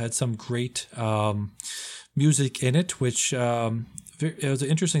some great music in it, which it was an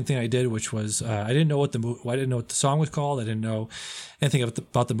interesting thing I did, which was I didn't know what the song was called. I didn't know anything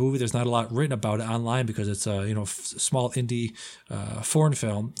about the movie. There's not a lot written about it online because it's a small indie foreign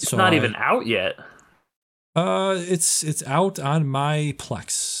film. It's not even out yet. It's out on my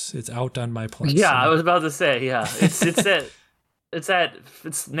Plex. It's out on my Plex. Yeah, I was about to say, yeah.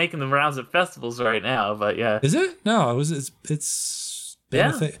 It's making the rounds at festivals right now, but yeah. Is it? No, it's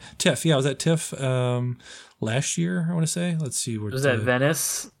TIFF. Yeah, I was at TIFF last year, I want to say. Let's see. Was that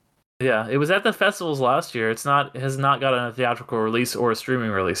Venice? Yeah, it was at the festivals last year. It has not gotten a theatrical release or a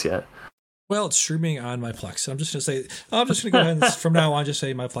streaming release yet. Well, it's streaming on my Plex. I'm just gonna go ahead and from now on just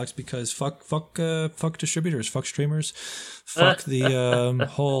say my Plex because fuck distributors, fuck streamers, fuck the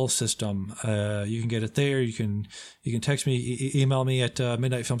whole system. You can get it there. You can text me, email me at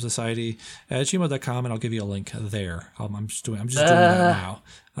midnightfilmsociety@gmail.com, and I'll give you a link there. I'm just doing that now.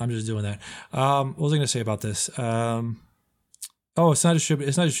 I'm just doing that. What was I gonna say about this? It's not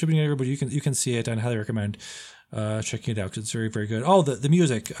distributing anywhere, but you can see it, and I highly recommend checking it out because it's very, very good. Oh, the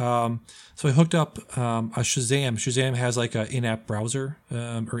music. So I hooked up a Shazam. Shazam has like an in-app browser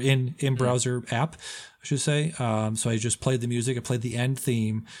or in-browser app, I should say. So I just played the music. I played the end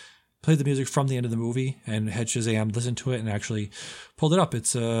theme, played the music from the end of the movie, and had Shazam listen to it and actually pulled it up.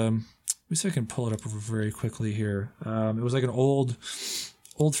 It's me see if I can pull it up very quickly here. It was like an old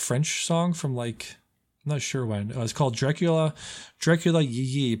French song from like, I'm not sure when. It's called Dracula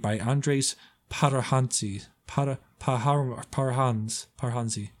Yee by Andres Parahanzi. Parhanzi,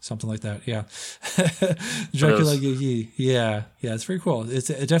 something like that. Yeah. Dracula Yee. Yeah. Yeah, it's very cool. It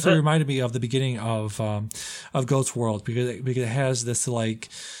definitely reminded me of the beginning of Ghost World because it has this like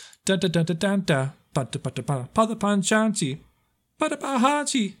dun dun dun dun dun dun that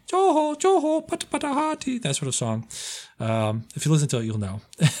sort of song. If you listen to it, you'll know.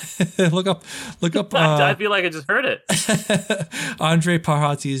 look up. I feel like I just heard it. Andre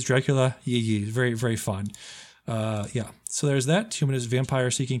Parhanzi's Dracula Yee. Very, very fun. Yeah. So there's that. Humanist vampire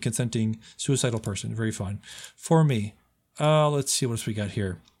seeking consenting suicidal person. Very fun. For me. Let's see what else we got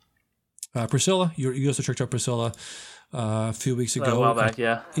here. Priscilla. You also checked out Priscilla a few weeks ago. A while back,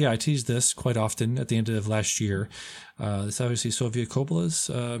 yeah. Yeah, I teased this quite often at the end of last year. It's obviously Sofia Coppola's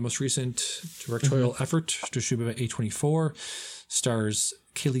most recent directorial effort, distributed by A24. Stars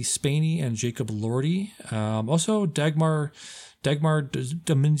Kaylee Spaney and Jacob Lordy. Also Dagmar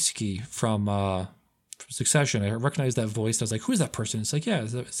Dominski from Succession. I recognized that voice. I was like, who is that person? It's like, yeah,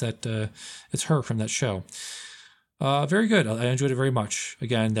 it's her from that show. Very good. I enjoyed it very much.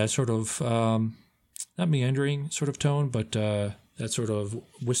 Again, that sort of not meandering sort of tone, but that sort of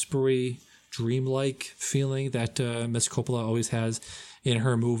whispery, dreamlike feeling that Miss Coppola always has in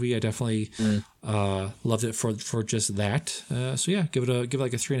her movie. I definitely loved it for just that. So yeah, give it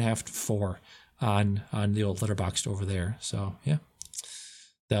like a 3.5 to 4 on the old Letterboxd over there. So yeah.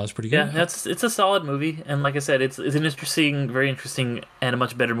 That was pretty good. Yeah, it's a solid movie, and like I said, it's an very interesting, and a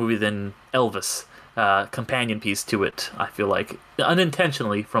much better movie than Elvis. Companion piece to it, I feel like,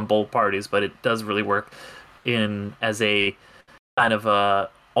 unintentionally from both parties, but it does really work in as a kind of a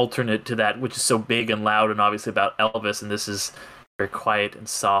alternate to that, which is so big and loud and obviously about Elvis, and this is very quiet and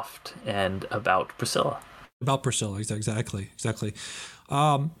soft and about Priscilla. About Priscilla, exactly.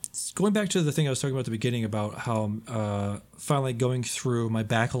 Going back to the thing I was talking about at the beginning about how finally going through my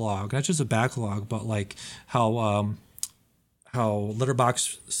backlog, not just a backlog, but like how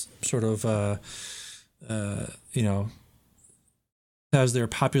Letterboxd sort of has their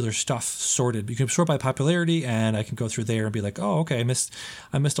popular stuff sorted. You can sort by popularity, and I can go through there and be like, oh, okay, I missed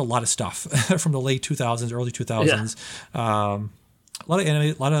a lot of stuff from the late 2000s, early 2000s. Yeah. A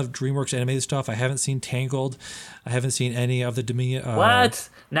lot of DreamWorks animated stuff. I haven't seen Tangled. I haven't seen any of the Dominion. What?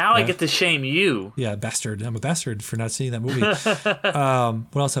 Now I get to shame you. Yeah, bastard. I'm a bastard for not seeing that movie.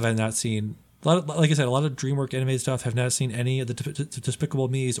 What else have I not seen? Like I said, a lot of DreamWorks animated stuff. Have not seen any of the Despicable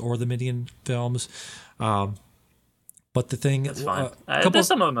Me's or the Minion films. But the thing... That's fine.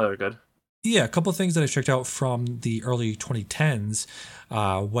 Some of them are good. Yeah, a couple of things that I checked out from the early 2010s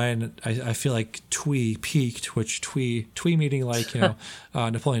when I feel like Twee peaked, which Twee meaning like,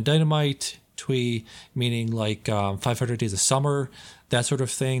 Napoleon Dynamite, Twee meaning like 500 Days of Summer, that sort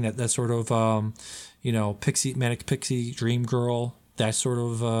of thing, that sort of, manic pixie dream girl, that sort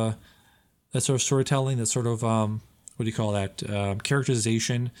of storytelling, that sort of, what do you call that,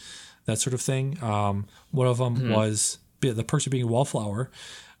 characterization, that sort of thing. One of them was The Perks of Being a Wallflower,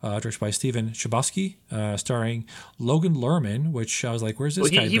 directed by Steven Chbosky, starring Logan Lerman, which I was like, where's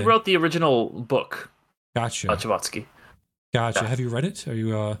this guy? He wrote the original book. Gotcha. Chbosky. Gotcha. Yeah. Have you read it? Are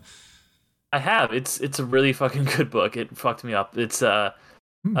you... I have. It's a really fucking good book. It fucked me up. It's I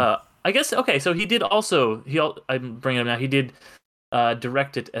guess, okay, so he did also, I'm bringing it up now, he did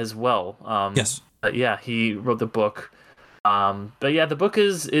direct it as well. Yes. Yeah, he wrote the book. But yeah, the book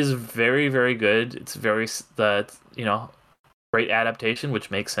is very, very good. It's very, great adaptation, which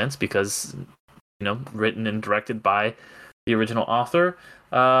makes sense because, written and directed by the original author.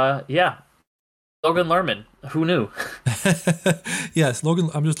 Yeah. Logan Lerman. Who knew? Yes, Logan.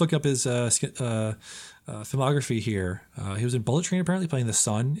 I'm just looking up his filmography here. He was in Bullet Train, apparently, playing the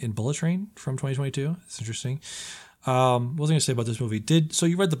son in Bullet Train from 2022. It's interesting. What was I going to say about this movie? So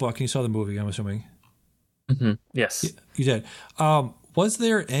you read the book and you saw the movie, I'm assuming? Mm-hmm. Yes. You did. Was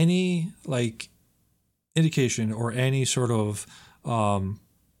there any, indication or any sort of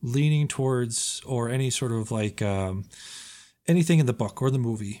leaning towards or any sort of anything in the book or the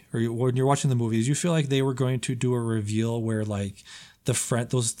movie or when you're watching the movies, you feel like they were going to do a reveal where the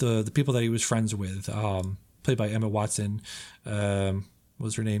people that he was friends with, played by Emma Watson, what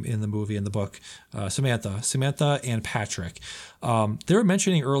was her name in the movie, in the book, Samantha and Patrick, they were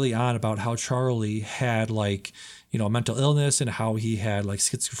mentioning early on about how Charlie had mental illness and how he had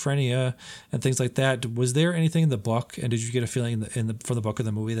schizophrenia and things like that. Was there anything in the book, and did you get a feeling from the book of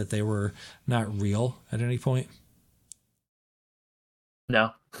the movie that they were not real at any point?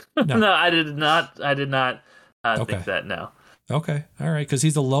 No, no, I did not think that. No. Okay, all right, because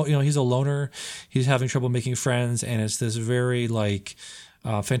he's he's a loner. He's having trouble making friends, and it's this very like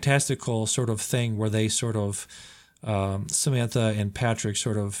fantastical sort of thing where they sort of Samantha and Patrick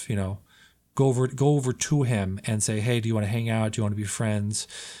sort of go over to him and say, hey, do you want to hang out? Do you want to be friends?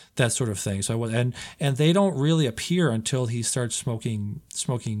 That sort of thing. So and they don't really appear until he starts smoking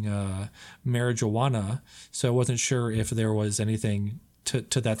marijuana. So I wasn't sure if there was anything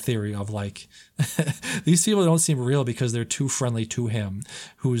to that theory of like these people don't seem real because they're too friendly to him,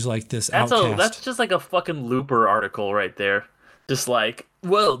 who's like this outcast. That's just like a fucking Looper article right there. Just like,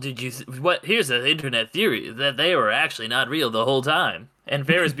 well, here's an internet theory that they were actually not real the whole time. And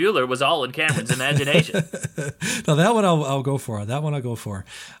Ferris Bueller was all in Cameron's imagination. No, that one I'll go for. That one I'll go for.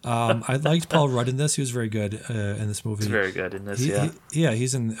 I liked Paul Rudd in this. He was very good in this movie. He's very good in this,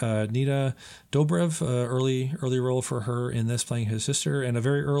 He's in Nina Dobrev, early role for her in this, playing his sister, and a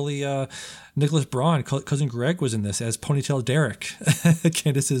very early Nicholas Braun, cousin Greg, was in this as Ponytail Derek,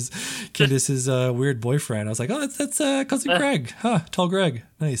 Candace's weird boyfriend. I was like, oh, that's cousin Greg, tall Greg,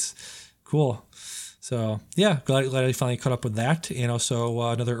 nice, cool. So yeah, glad I finally caught up with that, and also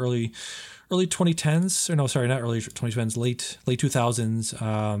another early 2010s, or no, sorry, not early 2010s, late 2000s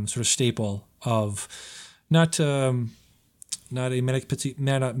sort of staple of not a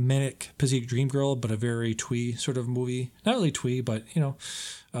manic physique dream girl, but a very twee sort of movie. Not really twee, but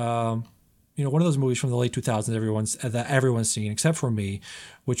one of those movies from the late 2000s everyone's seen except for me,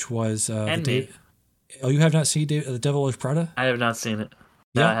 which was me. Oh, you have not seen The Devil Wears Prada? I have not seen it.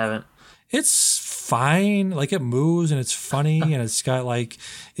 No, I haven't. It's fine. Like, it moves and it's funny and it's got like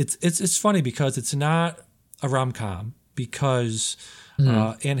it's funny because it's not a rom-com, because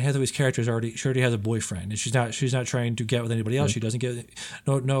Anne Hathaway's character she already has a boyfriend, and she's not trying to get with anybody else. She doesn't get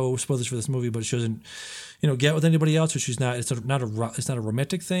no spoilers for this movie, but she doesn't get with anybody else. So she's not. It's not a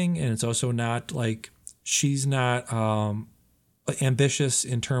romantic thing, and it's also not like she's not ambitious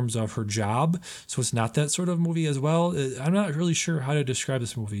in terms of her job, so it's not that sort of movie as well. I'm not really sure how to describe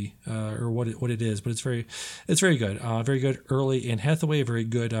this movie or what it is, but it's very good. Very good early Anne Hathaway. Very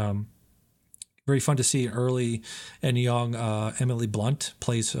good. Very fun to see early and young Emily Blunt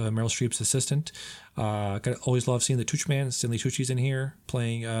plays Meryl Streep's assistant. Always love seeing the Tooch Man. Stanley Tucci's in here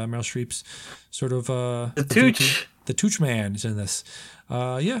playing Meryl Streep's sort of the Tooch. The Tooch Man is in this.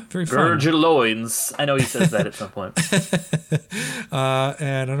 Very fun. Virgil Loins. I know he says that at some point. And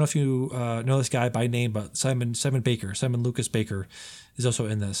I don't know if you know this guy by name, but Simon Lucas Baker is also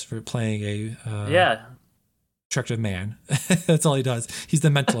in this for playing a attractive man. That's all he does. He's the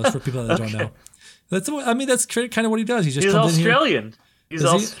mentalist for people that don't know. That's kind of what he does. He's Australian. He's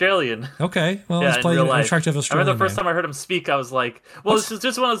Australian. Okay. Well, he's playing an attractive Australian. I remember the first time I heard him speak, I was like, well, this is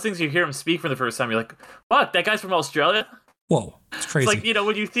just one of those things you hear him speak for the first time. You're like, what? That guy's from Australia? Whoa, it's crazy. It's like,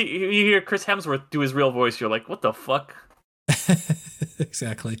 when you hear Chris Hemsworth do his real voice, you're like, what the fuck?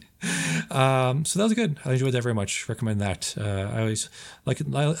 Exactly. So that was good. I enjoyed that very much. Recommend that. I always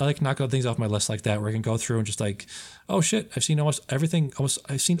like knocking things off my list like that, where I can go through and just like, oh shit, I've seen almost everything.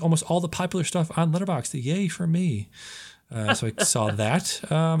 I've seen almost all the popular stuff on Letterboxd. Yay for me. So I saw that.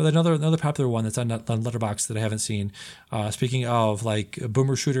 Another popular one that's on Letterboxd that I haven't seen. Speaking of like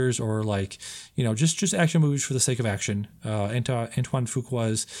boomer shooters or like just action movies for the sake of action. Antoine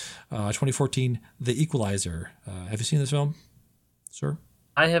Fuqua's 2014 The Equalizer. Have you seen this film, sir?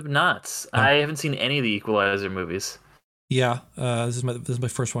 I have not. I haven't seen any of the Equalizer movies. Yeah, this is my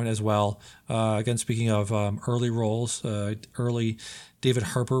first one as well. Again, speaking of early roles, early David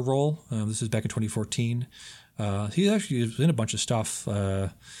Harbour role. This is back in 2014. He actually was in a bunch of stuff.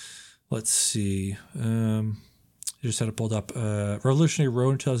 Let's see. I just had it pulled up. Revolutionary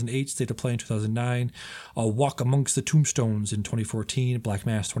Road in 2008, State of Play in 2009, A Walk Amongst the Tombstones in 2014, Black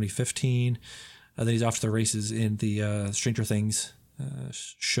Mass 2015. Then he's off to the races in the Stranger Things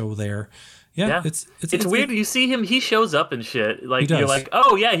show there. Yeah. It's weird. You see him, he shows up and shit. Like, you're like,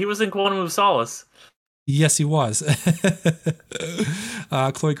 oh yeah, he was in Quantum of Solace. Yes, he was.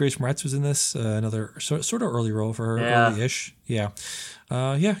 Chloe Grace Moretz was in this. Another sort of early role for her, early-ish. Yeah.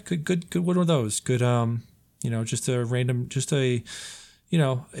 Good one of those. Good, just an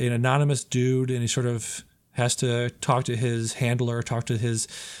anonymous dude, and he sort of has to talk to his handler, talk to his,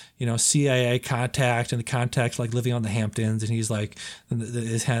 CIA contact, and the contact's like living on the Hamptons, and he's like,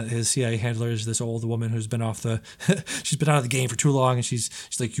 his CIA handler is this old woman who's been she's been out of the game for too long, and she's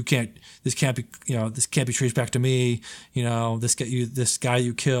like, this can't be traced back to me, this guy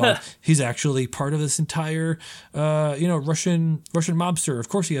you killed, he's actually part of this entire, Russian mobster. Of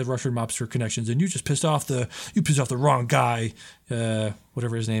course he has Russian mobster connections, and you just pissed off the wrong guy,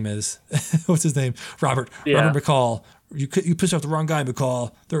 whatever his name is. What's his name? Robert McCall. You pissed off the wrong guy,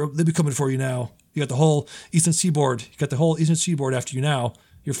 McCall. They'll be coming for you now. You got the whole Eastern Seaboard. You got the whole Eastern Seaboard after you now.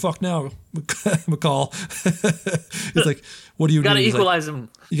 You're fucked now, McCall. He's like, what do you gotta need? Equalize him.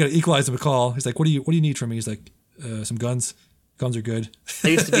 You gotta equalize him, McCall. He's like, what do you need from me? He's like, some guns. Guns are good. I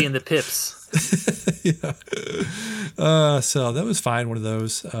used to be in the Pips. Yeah. So that was fine. One of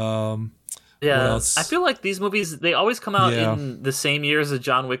those. Yeah, I feel like these movies, they always come out in the same year as a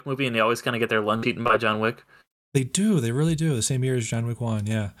John Wick movie, and they always kind of get their lunch eaten by John Wick. They do. They really do. The same year as John Wick 1.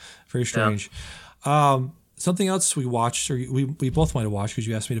 Yeah. Very strange. Yeah. Something else we watched, or we both might have watched, because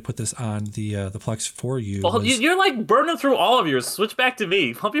you asked me to put this on the Plex for you. Well, you're like burning through all of yours. Switch back to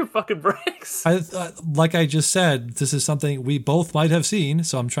me. Pump your fucking brakes. Like I just said, this is something we both might have seen,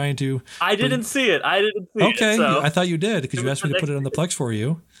 so I'm trying to... I didn't see it. Okay, so. I thought you did, because you asked me to put it on the Plex for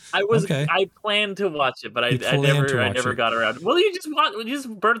you. I planned to watch it, but I never got around. Well, you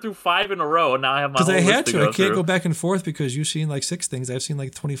just burned through 5 in a row, and now I have my whole list to go through. Because I had to. I can't go back and forth because you've seen like 6 things. I've seen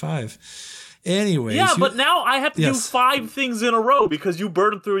like 25. Anyways. Yeah, but now I have to do 5 things in a row because you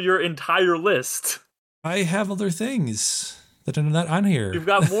burned through your entire list. I have other things that are not on here. You've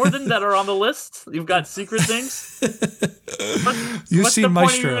got more than that are on the list? You've got secret things? What's seen the Maestro.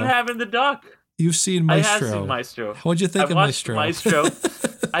 point of even having the doc? You've seen Maestro. I have seen Maestro. What'd you think of Maestro? I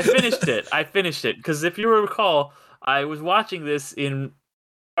finished it. Because if you recall, I was starting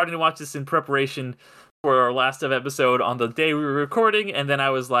to watch this in preparation for our last episode on the day we were recording, and then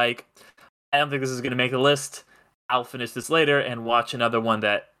I was like, I don't think this is going to make the list. I'll finish this later and watch another one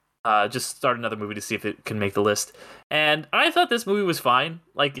that just start another movie to see if it can make the list. And I thought this movie was fine.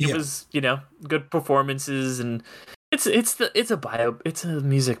 Like it was, good performances, and it's a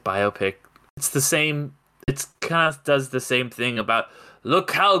music biopic. It's the same. It kind of does the same thing about,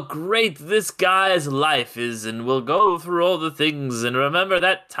 look how great this guy's life is, and we'll go through all the things, and remember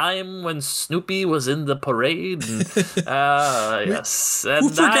that time when Snoopy was in the parade? And, yes. And who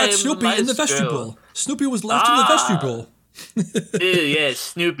forgot Snoopy in the vestibule? Snoopy was left in the vestibule. Yeah,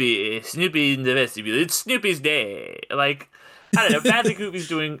 Snoopy in the vestibule. It's Snoopy's day. Like, I don't know, Bradley Cooper's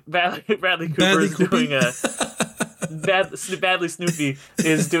doing... Bradley Cooper's doing a... Badly Snoopy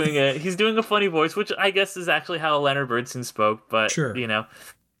is doing a funny voice, which I guess is actually how Leonard Bernstein spoke, but sure.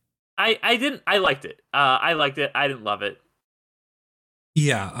 I liked it. I liked it. I didn't love it.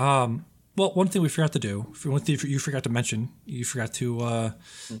 Yeah. Well, one thing we forgot to do, one thing you forgot to mention, you forgot to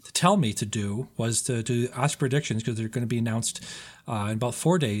tell me to do, was to do Oscar predictions, because they're going to be announced in about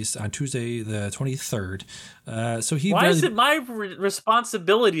 4 days on Tuesday the 23rd. Why is it my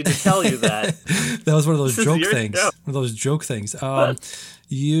responsibility to tell you that? That was one of those joke things. One of those joke things.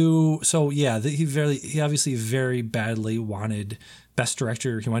 He obviously very badly wanted Best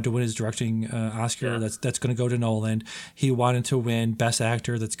Director. He wanted to win his directing Oscar. Yeah. That's going to go to Nolan. He wanted to win Best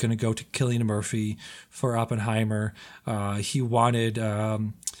Actor. That's going to go to Cillian Murphy for Oppenheimer. He wanted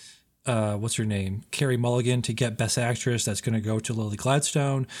what's her name, Carey Mulligan, to get Best Actress. That's going to go to Lily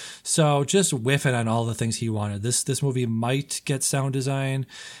Gladstone. So just whiffing on all the things he wanted. This movie might get sound design.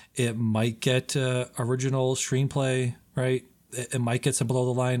 It might get original screenplay. Right. It might get some below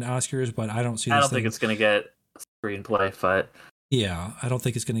the line Oscars, but I don't see. I don't think it's going to get screenplay, but. Yeah, I don't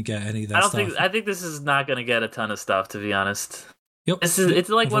think it's going to get any of that stuff. I think this is not going to get a ton of stuff, to be honest. Yep. It's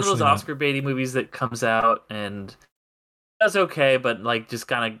like one of those Oscar baity movies that comes out and does okay, but like just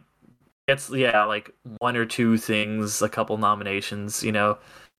kind of gets like 1 or 2 things, a couple nominations, Yeah.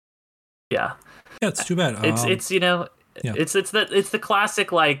 Yeah, it's too bad. It's the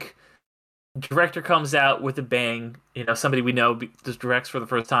classic like director comes out with a bang, somebody we know just directs for the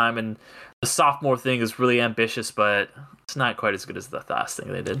first time, and the sophomore thing is really ambitious, but it's not quite as good as the last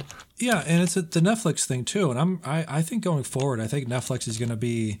thing they did. Yeah, and it's the Netflix thing too. And I think going forward, I think Netflix is going to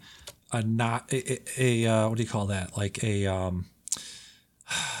be what do you call that? Like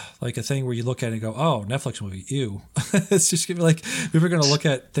a thing where you look at it and go, oh, Netflix movie, ew. It's just gonna be like, people are going to look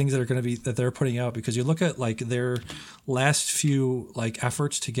at things that they're putting out, because you look at like their last few like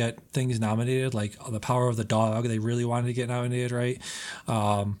efforts to get things nominated, like The Power of the Dog, they really wanted to get nominated, right?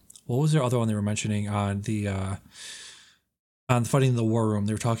 What was their other one they were mentioning on Fighting in the War Room?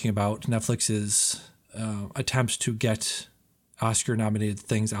 They were talking about Netflix's attempts to get Oscar nominated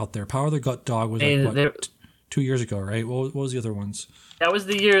things out there. Power of the Dog was 2 years ago, right? What was the other ones? That was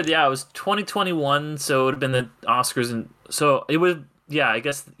the year. Yeah, it was 2021. So it would have been the Oscars, and so it would. Yeah, I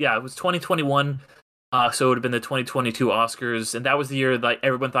guess. Yeah, it was 2021. So it would have been the 2022 Oscars, and that was the year like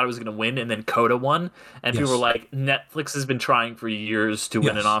everyone thought it was going to win, and then Coda won, and people were like, Netflix has been trying for years to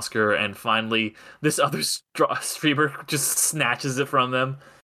win an Oscar, and finally this other streamer just snatches it from them.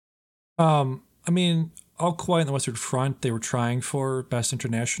 I mean, All Quiet on the Western Front, they were trying for Best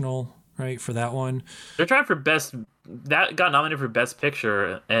International, right, for that one. They're trying for Best that got nominated for Best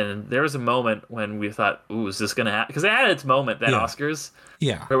Picture, and there was a moment when we thought, "Ooh, is this gonna happen?" Because it had its moment, that Yeah. Oscars,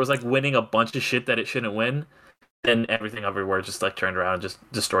 Yeah. where it was like winning a bunch of shit that it shouldn't win, and everything everywhere just like turned around and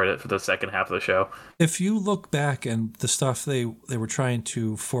just destroyed it for the second half of the show. If you look back and the stuff they were trying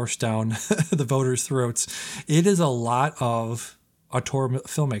to force down the voters' throats, it is a lot of auteur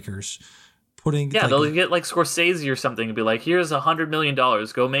filmmakers putting Yeah, like they'll get like Scorsese or something and be like, "Here's $100 million.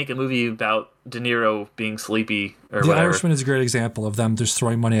 Go make a movie about De Niro being sleepy or The whatever." Irishman is a great example of them just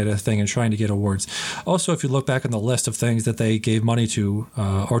throwing money at a thing and trying to get awards. Also, if you look back on the list of things that they gave money to,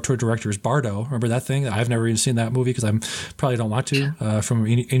 auteur directors, Bardo, remember that thing? I've never even seen that movie because I probably don't want to. From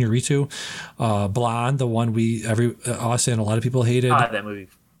Inarritu, Blonde, the one us and a lot of people hated. That movie.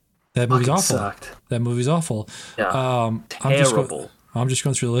 That movie's fucking awful. sucked. That movie's awful. Yeah. Terrible. Terrible. I'm just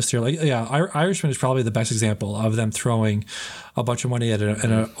going through the list here. Like, yeah, Irishman is probably the best example of them throwing a bunch of money at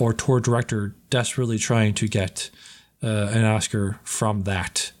an auteur director desperately trying to get an Oscar from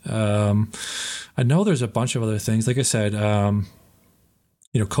that. I know there's a bunch of other things. Like I said,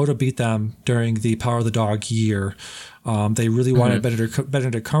 Coda beat them during the Power of the Dog year. They really wanted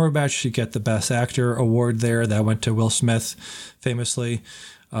Benedict Cumberbatch to get the Best Actor award there. That went to Will Smith, famously.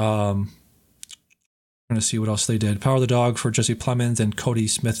 Going to see what else they did. Power of the Dog for Jesse Plemons and Cody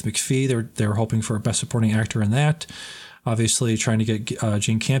Smith McPhee. They were hoping for a Best Supporting Actor in that. Obviously, trying to get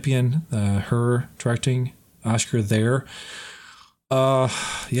Jane Campion, her directing Oscar there.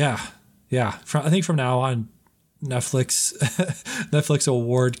 Yeah. I think from now on, Netflix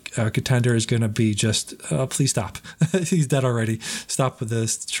award contender is going to be just please stop. He's dead already. Stop with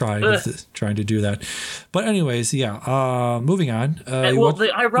this trying to do that. But anyways, yeah. Moving on.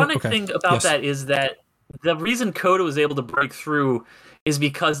 The ironic thing about that is that the reason Coda was able to break through is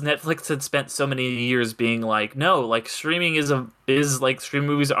because Netflix had spent so many years being like, no, like streaming is like streaming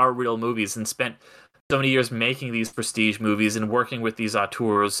movies are real movies, and spent so many years making these prestige movies and working with these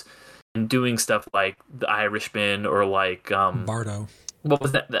auteurs and doing stuff like The Irishman or like Bardo. What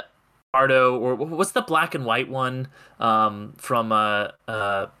was that? Bardo, or what's the black and white one from oh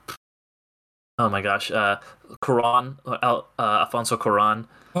my gosh, Cuarón, Alfonso Cuarón.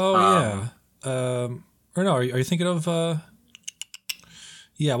 Oh yeah. Or no? Are you thinking of?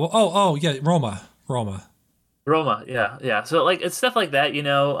 Yeah. Well. Yeah. Roma. Yeah. So like it's stuff like that,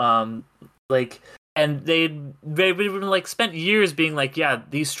 like. And they've been like spent years being like, yeah,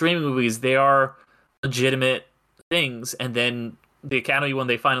 these streaming movies, they are legitimate things. And then the Academy, when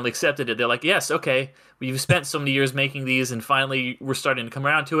they finally accepted it, they're like, yes, okay, we've spent so many years making these, and finally we're starting to come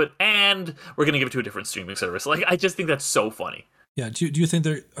around to it, and we're going to give it to a different streaming service. Like, I just think that's so funny. Yeah. Do you think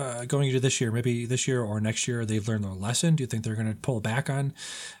they're going into this year, maybe this year or next year, they've learned their lesson? Do you think they're going to pull back on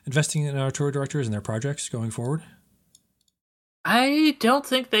investing in auteur directors and their projects going forward? I don't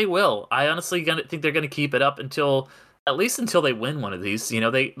think they will. I honestly think they're going to keep it up at least until they win one of these.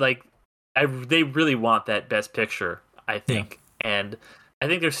 They really want that Best Picture, I think. Yeah. And I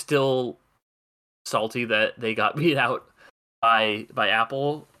think they're still salty that they got beat out by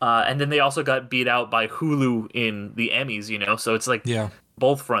Apple. And then they also got beat out by Hulu in the Emmys, so it's like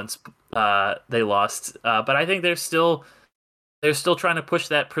both fronts they lost. But I think they're still trying to push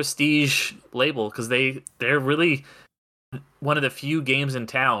that prestige label, because they're really one of the few games in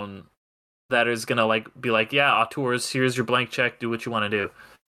town that is gonna be like, yeah, auteurs, here's your blank check, do what you want to do.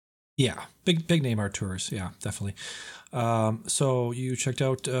 Yeah, big name auteurs, yeah, definitely. So you checked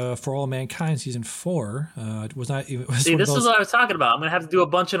out For All Mankind season 4. It was not even. See, this is what I was talking about. I'm gonna have to do a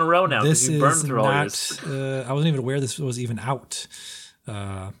bunch in a row now because you burned through all this. I wasn't even aware this was even out.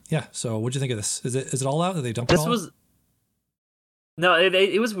 Yeah. So what'd you think of this? Is it all out? Did they dump it all? No,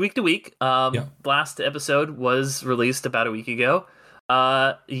 it was week to week. Last episode was released about a week ago.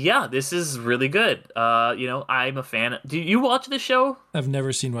 This is really good. I'm a fan. Do you watch this show? I've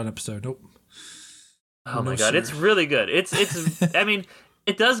never seen one episode. Nope. Oh my god, it's really good. It's I mean,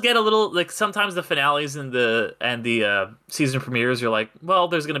 it does get a little like sometimes the finales and the season premieres, you're like, well,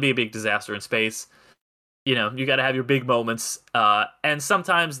 there's going to be a big disaster in space. You got to have your big moments. And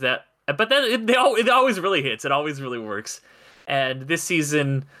sometimes that, but then it always really hits. It always really works. And this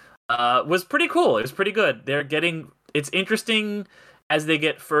season was pretty cool. It was pretty good. It's interesting as they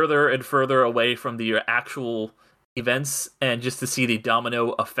get further and further away from the actual events, and just to see the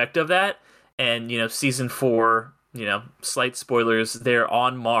domino effect of that. And, season 4, slight spoilers, they're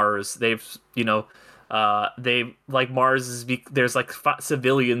on Mars. They've, Mars there's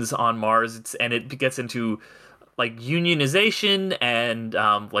civilians on Mars. And it gets into unionization and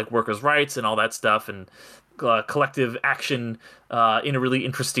workers' rights and all that stuff, and collective action in a really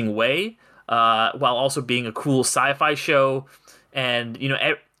interesting way, while also being a cool sci-fi show. And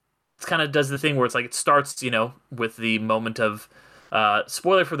kind of does the thing where it's like it starts, with the moment of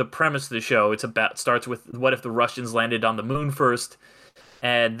spoiler for the premise of the show. Starts with what if the Russians landed on the moon first,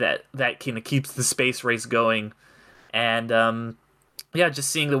 and that kind of keeps the space race going, and yeah, just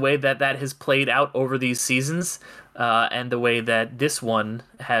seeing the way that has played out over these seasons, and the way that this one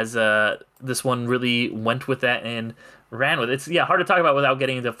really went with that and ran with it. It's hard to talk about without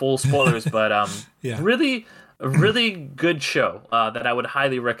getting into full spoilers, but Yeah. really a really good show that I would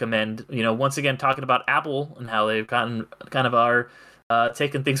highly recommend. Once again, talking about Apple and how they've gotten kind of are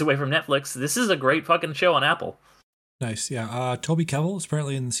taking things away from Netflix. This is a great fucking show on Apple. Nice. Yeah. Toby Kebbell is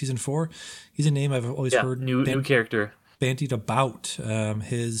apparently in season 4. He's a name I've always heard. New character. Bandied about.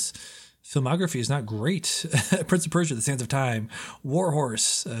 His filmography is not great. Prince of Persia, The Sands of Time,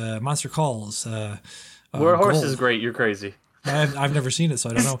 Warhorse, Monster Calls. Warhorse Gold. is great. You're crazy. I've never seen it, so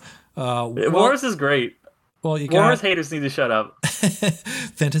I don't know. Warhorse is great. Well, you Warhorse got haters need to shut up.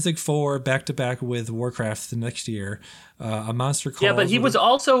 Fantastic Four back to back with Warcraft the next year. A Monster Calls. Yeah, but he was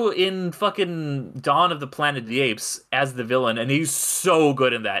also in fucking Dawn of the Planet of the Apes as the villain, and he's so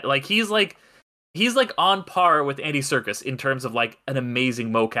good in that. Like he's like on par with Andy Serkis in terms of like an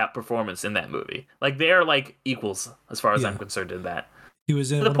amazing mocap performance in that movie. Like they're like equals as far as I'm concerned in that. He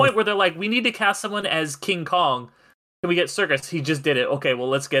was in to the point where they're like, we need to cast someone as King Kong. Can we get Serkis? He just did it. Okay, well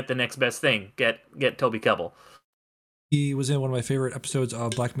let's get the next best thing. Get Toby Kebbell. He was in one of my favorite episodes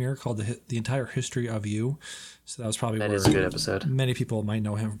of Black Mirror called the Entire History of You. So that was probably that where is a good episode. Many people might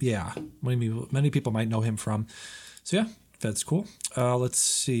know him. Yeah, many people might know him from. So yeah, that's cool. Let's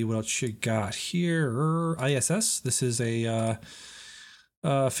see what else you got here. ISS. This is a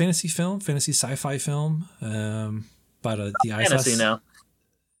fantasy sci-fi film. About the ISS. Fantasy now.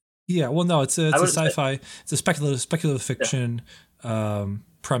 Yeah, well, no, it's a sci-fi. It's a speculative fiction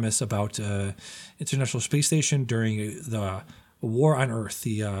premise about International Space Station during the war on Earth.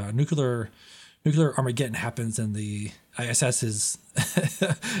 The nuclear Armageddon happens, and the ISS is.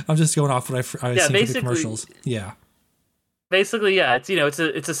 I'm just going off what I see for the commercials. Yeah. Basically, yeah, it's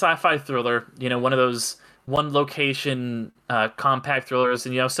it's a sci-fi thriller. One of those one location compact thrillers,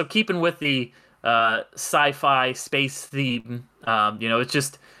 and so keeping with the sci-fi space theme, it's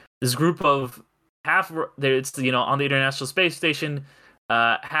just this group of it's on the International Space Station,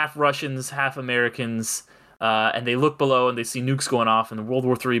 half Russians, half Americans, and they look below and they see nukes going off, and the World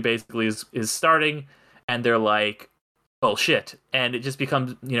War III basically is starting, and they're like, oh shit, and it just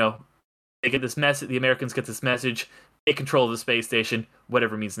becomes they get this message. The Americans get this message. Take control of the space station,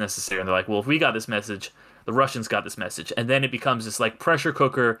 whatever means necessary. And they're like, well, if we got this message, the Russians got this message, and then it becomes this like pressure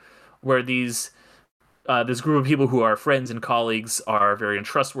cooker where this group of people who are friends and colleagues are very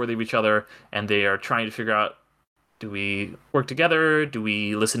untrustworthy of each other, and they are trying to figure out, do we work together? Do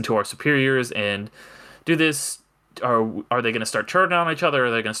we listen to our superiors and do this? Are they going to start turning on each other? Are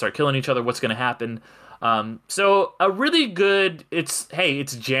they going to start killing each other? What's going to happen? So a really good, it's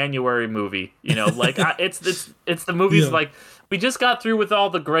January movie, it's the movies like we just got through with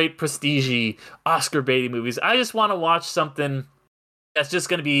all the great prestige Oscar baity movies. I just want to watch something that's just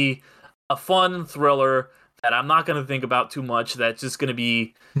going to be a fun thriller that I'm not going to think about too much. That's just going to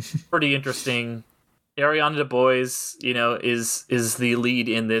be pretty interesting. Ariana DeBose, is the lead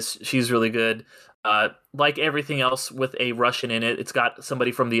in this. She's really good. Like everything else with a Russian in it, it's got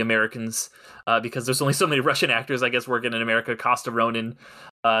somebody from the Americans, because there's only so many Russian actors, I guess, working in America. Costa Ronin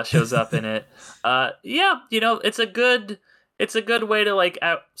shows up in it. It's a good way to like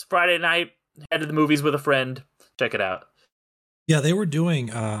Friday night, head to the movies with a friend. Check it out. Yeah, they were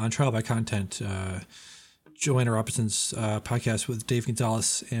doing on Trial by Content, Joanna Robinson's podcast with Dave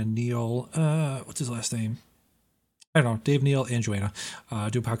Gonzalez and Neil. What's his last name? I don't know. Dave, Neil, and Joanna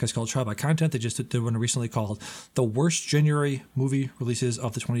do a podcast called Trial by Content. They just did one recently called The Worst January Movie Releases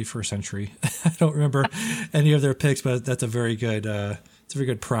of the 21st Century. I don't remember any of their picks, but that's a very good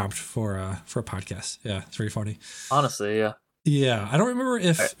prompt for a podcast. Yeah, it's very funny. Honestly, yeah. Yeah, I don't remember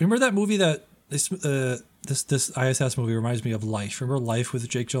remember that movie that this ISS movie reminds me of Life. Remember Life with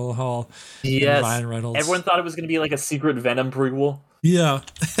Jake Gyllenhaal? Yes. And Ryan Reynolds. Everyone thought it was going to be like a secret Venom prequel. Yeah.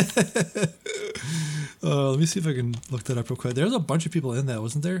 Let me see if I can look that up real quick. There's a bunch of people in that,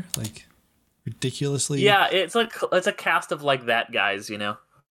 wasn't there? Like ridiculously. Yeah, it's a cast of like that guys,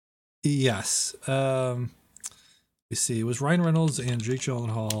 Yes. Let me see. It was Ryan Reynolds and Jake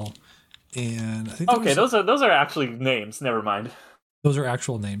Gyllenhaal, and I think those are actually names. Never mind. Those are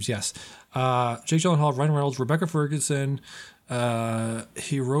actual names. Yes. Jake Gyllenhaal, Ryan Reynolds, Rebecca Ferguson,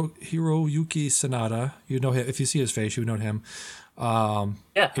 Hiroyuki Sanada. You know him if you see his face. You know him. I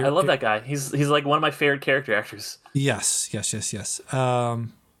love that guy. He's like one of my favorite character actors. Yes.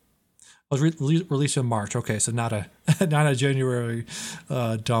 was released in March. Okay, so not a not a January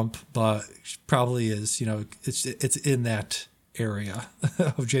dump, but probably is. It's in that area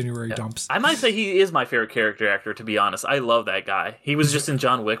of January dumps. I might say he is my favorite character actor. To be honest, I love that guy. He was just in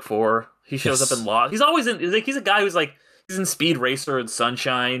John Wick 4. He shows up in Lost. He's always in. Like, he's a guy who's like he's in Speed Racer and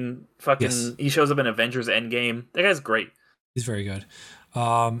Sunshine. Fucking, he shows up in Avengers Endgame. That guy's great. He's very good.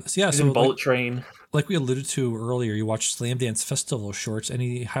 He's in Bullet Train. Like we alluded to earlier, you watched Slam Dance Festival shorts.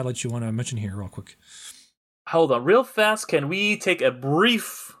 Any highlights you want to mention here real quick? Hold on, real fast. Can we take a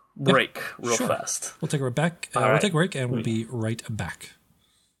brief break fast? We'll take a break. We'll take a break and we'll be right back.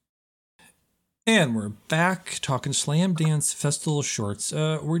 And we're back talking Slam Dance Festival shorts.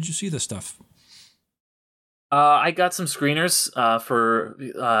 Where'd you see this stuff? I got some screeners for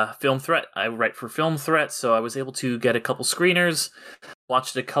Film Threat. I write for Film Threat, so I was able to get a couple screeners.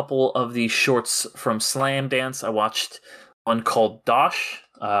 Watched a couple of the shorts from Slam Dance. I watched one called Dosh,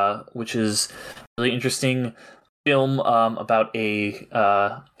 which is a really interesting film about a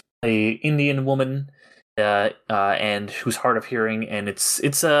Indian woman and who's hard of hearing, and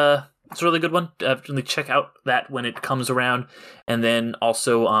it's a really good one. Definitely check out that when it comes around. And then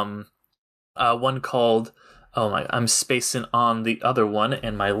also one called I'm spacing on the other one,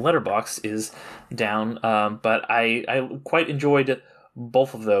 and my letterbox is down. But I quite enjoyed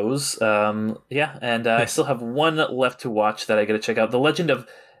both of those. I still have one left to watch that I got to check out. The Legend of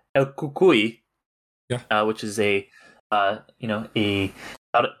El Kukui, which is about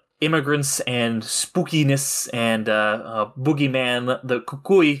immigrants and spookiness and boogeyman, the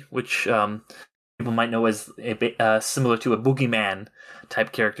Kukui, which people might know as similar to a boogeyman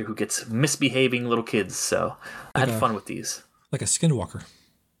type character who gets misbehaving little kids. So I had fun with these. Like a skinwalker.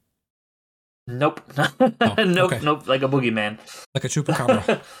 Nope. Okay. Nope. Like a boogeyman. Like a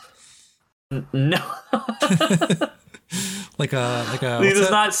chupacabra. No. like a. He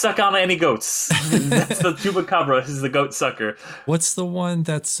does not suck on any goats. That's the chupacabra. Is the goat sucker. What's the one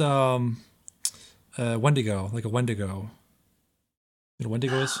that's Wendigo? Like a Wendigo. You know what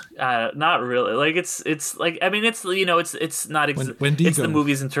Wendigo is? Not really. Like it's like, I mean, it's it's not Wendigo. It's the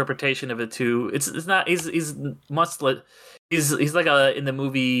movie's interpretation of it too. It's not. He's like in the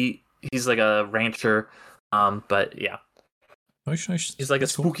movie. He's like a rancher. But yeah. Nice. He's like a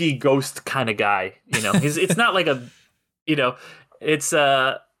spooky ghost kind of guy. It's not like a. It's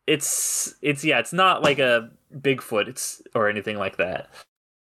not like a Bigfoot. Or anything like that.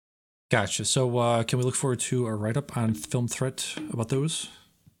 Gotcha. So can we look forward to a write-up on Film Threat about those?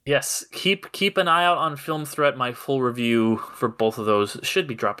 Yes. Keep an eye out on Film Threat. My full review for both of those should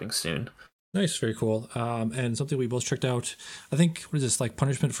be dropping soon. Nice. Very cool. And something we both checked out, I think, what is this, like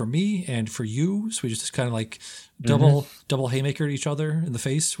punishment for me and for you? So we just kind of like double haymakered each other in the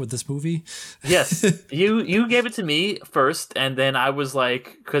face with this movie. Yes. You gave it to me first, and then I was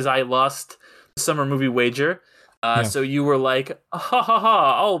like, because I lost the summer movie wager. So you were like, ha ha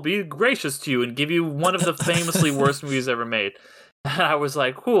ha, I'll be gracious to you and give you one of the famously worst movies ever made. And I was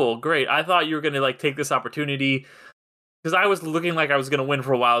like, cool, great. I thought you were going to like take this opportunity, because I was looking like I was going to win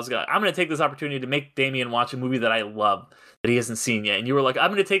for a while. I was like, I'm going to take this opportunity to make Damien watch a movie that I love that he hasn't seen yet. And you were like,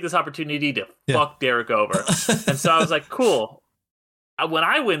 I'm going to take this opportunity to fuck Derek over. And so I was like, cool. When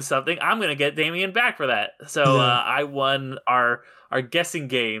I win something, I'm going to get Damien back for that. So I won our guessing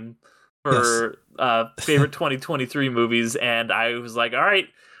game for favorite 2023 movies, and I was like, all right,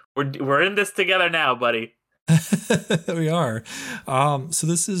 we're in this together now, buddy. We are. So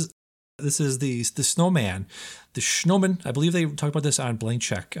this is the Snowman, the Snowman. I believe they talked about this on Blank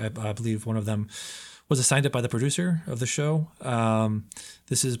Check. I believe one of them was assigned it by the producer of the show.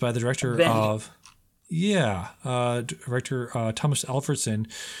 This is by the director Thomas Alfredson,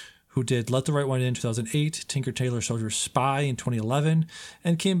 who did Let the Right One In 2008, Tinker Tailor Soldier Spy in 2011,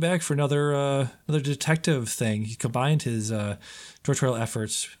 and came back for another detective thing. He combined his directorial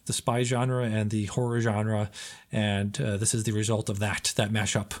efforts, the spy genre and the horror genre, and this is the result of that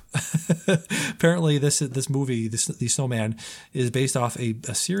mashup. Apparently, this movie, The Snowman, is based off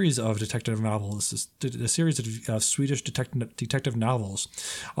a series of detective novels, a series of Swedish detective novels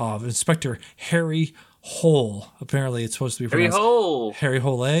of Inspector Harry Hole. Apparently, it's supposed to be pronounced Harry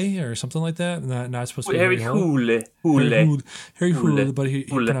Hole or something like that. Not supposed to be Harry Hole. Harry Hole, but he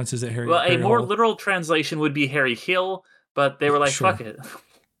pronounces it Harry. Well, Harry a more Hole. literal translation would be Harry Hill, but they were like, fuck it.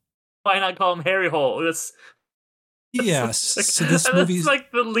 Why not call him Harry Hole? Yes. So this movie is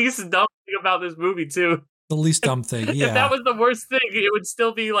like the least dumb thing about this movie too. The least dumb thing. Yeah. If that was the worst thing, it would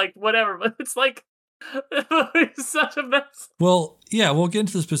still be like whatever. But it's like it's such a mess. Well, yeah, we'll get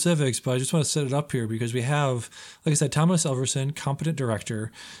into the specifics, but I just want to set it up here because we have, like I said, Thomas Alfredson, competent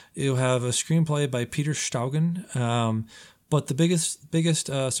director. You have a screenplay by Peter Staugen, But the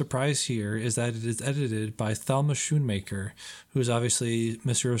biggest surprise here is that it is edited by Thelma Schoonmaker, who is obviously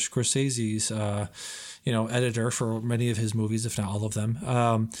Mr. Scorsese's editor for many of his movies, if not all of them.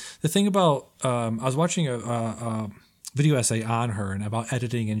 The thing about I was watching a video essay on her and about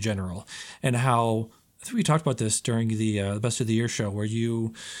editing in general, and how I think we talked about this during the Best of the Year show, where if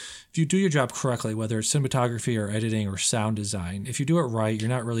you do your job correctly, whether it's cinematography or editing or sound design, if you do it right, you're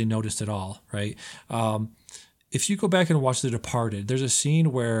not really noticed at all, right? If you go back and watch The Departed, there's a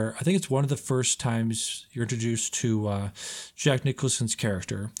scene where I think it's one of the first times you're introduced to Jack Nicholson's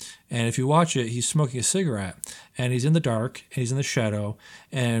character. And if you watch it, he's smoking a cigarette and he's in the dark and he's in the shadow.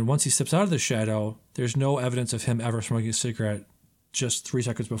 And once he steps out of the shadow, there's no evidence of him ever smoking a cigarette just 3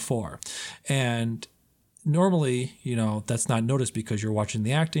 seconds before. And normally, that's not noticed because you're watching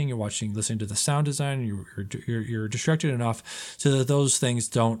the acting, listening to the sound design, you're distracted enough so that those things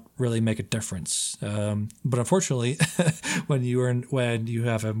don't really make a difference. But unfortunately, when you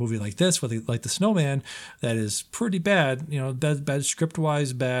have a movie like this, like the Snowman, that is pretty bad, bad script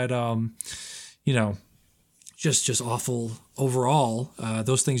wise, bad, just awful overall,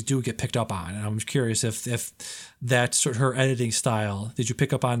 those things do get picked up on. And I'm curious if that's sort of her editing style. Did you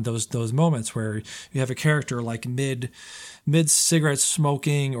pick up on those moments where you have a character like mid cigarette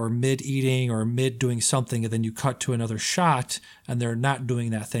smoking or mid eating or mid doing something, and then you cut to another shot and they're not doing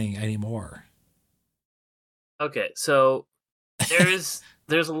that thing anymore? Okay, so there's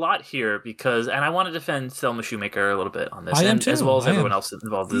a lot here because, and I want to defend Thelma Schoonmaker a little bit on this, I am too. As well as everyone else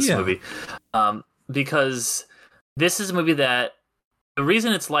involved in this movie, because this is a movie that the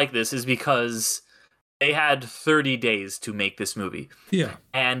reason it's like this is because they had 30 days to make this movie. Yeah.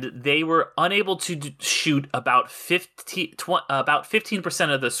 And they were unable to shoot about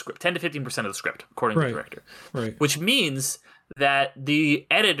 15% of the script, 10 to 15% of the script, according to the director. Right. Which means that the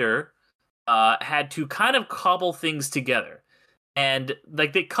editor had to kind of cobble things together. And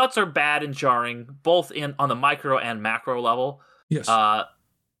like the cuts are bad and jarring, both on the micro and macro level. Yes. But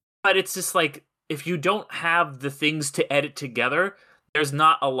it's just like, if you don't have the things to edit together, there's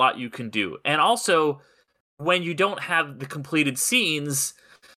not a lot you can do. And also, when you don't have the completed scenes,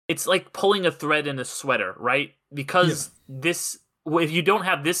 it's like pulling a thread in a sweater, right? Because if you don't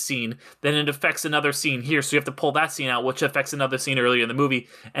have this scene, then it affects another scene here, so you have to pull that scene out, which affects another scene earlier in the movie,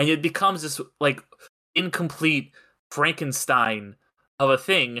 and it becomes this like incomplete Frankenstein of a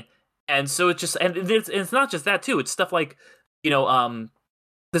thing. And so it's not just that too. It's stuff like,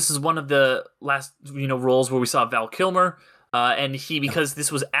 this is one of the last, roles where we saw Val Kilmer, and because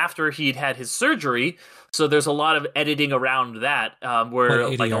this was after he'd had his surgery, so there's a lot of editing around that,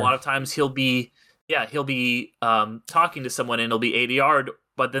 where like a lot of times he'll be talking to someone and it'll be ADR'd,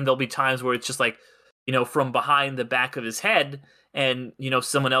 but then there'll be times where it's just like, from behind the back of his head, and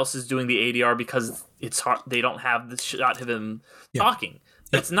someone else is doing the ADR because it's hard, they don't have the shot of him talking.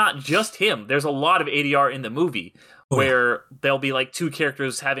 It's not just him. There's a lot of ADR in the movie where there'll be like two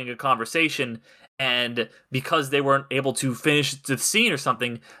characters having a conversation, and because they weren't able to finish the scene or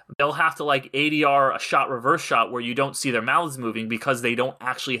something, they'll have to like ADR a shot, reverse shot, where you don't see their mouths moving because they don't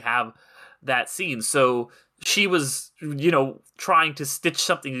actually have that scene. So she was, trying to stitch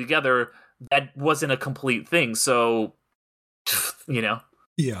something together that wasn't a complete thing. So, Yeah.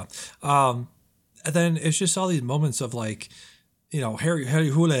 And then it's just all these moments of like, Harry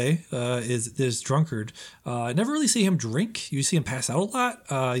Hule is this drunkard. I never really see him drink. You see him pass out a lot.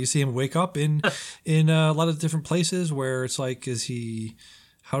 You see him wake up in a lot of different places where it's like,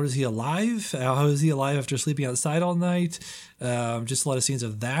 how is he alive? How is he alive after sleeping outside all night? Just a lot of scenes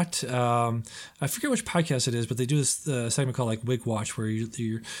of that. I forget which podcast it is, but they do this segment called like Wig Watch, where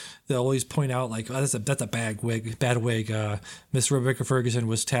they'll always point out like, oh, that's a bad wig. Miss Rebecca Ferguson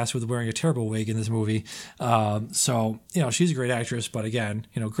was tasked with wearing a terrible wig in this movie. So she's a great actress, but again,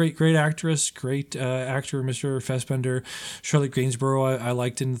 great actress, great actor, Mr. Fassbender. Charlotte Gainsborough, I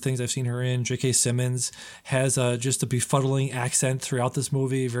liked in the things I've seen her in. J.K. Simmons has just a befuddling accent throughout this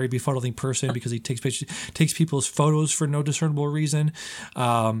movie. Very befuddling person because he takes people's photos for no discernible reason.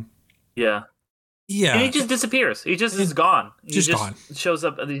 Yeah. And he just disappears. He just is gone. He just gone. Shows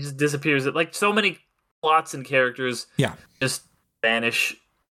up and he just disappears. Like so many plots and characters just vanish.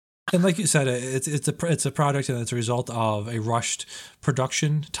 And like you said, it's a product and it's a result of a rushed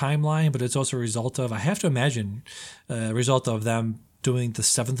production timeline, but it's also a result of, I have to imagine, a result of them doing the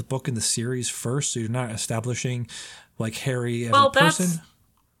 7th book in the series first, so you're not establishing like Harry as a person.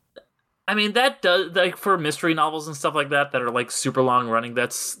 That does, like, for mystery novels and stuff like that are like super long running,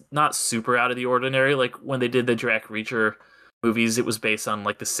 that's not super out of the ordinary. Like when they did the Jack Reacher movies, it was based on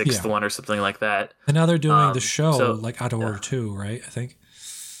like the 6th one or something like that. And now they're doing the show like out of order too, right? I think.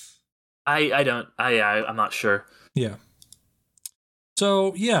 I'm not sure. Yeah.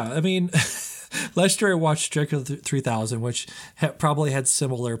 So yeah, I mean, last year I watched Dracula 3000, which probably had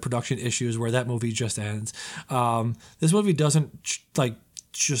similar production issues where that movie just ends. This movie doesn't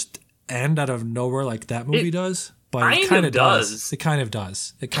just end out of nowhere like that movie does, but it kind of does. It kind of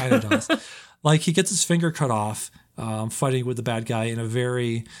does. It kind of does. Like he gets his finger cut off, fighting with the bad guy in a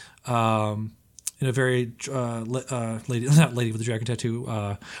very lady, not lady with the dragon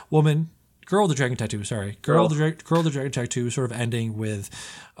tattoo, girl with the dragon tattoo. Sorry, girl with the dragon tattoo. Sort of ending with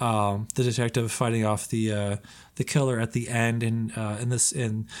the detective fighting off the killer at the end. In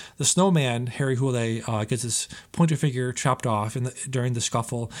the Snowman, Harry Houlet gets his pointer finger chopped off during the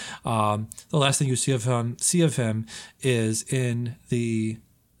scuffle. The last thing you see of him is in the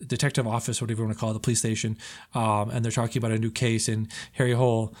detective office, whatever you want to call it, the police station, and they're talking about a new case, and Harry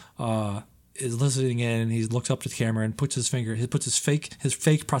Hole is listening in, and he looks up to the camera and puts his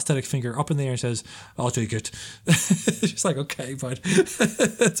fake prosthetic finger up in the air and says, "I'll take it." She's like, "Okay, bud."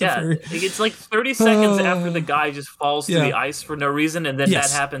 It's like 30 seconds after the guy just falls to the ice for no reason, and then that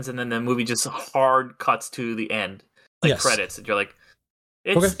happens, and then the movie just hard cuts to the end, credits, and you're like,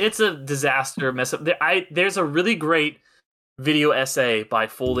 it's a disaster mess up. There's a really great video essay by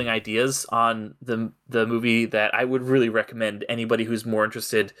Folding Ideas on the movie that I would really recommend anybody who's more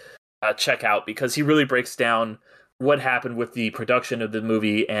interested check out, because he really breaks down what happened with the production of the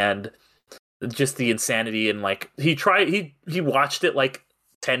movie and just the insanity, and he watched it like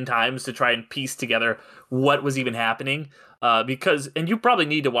 10 times to try and piece together what was even happening, and you probably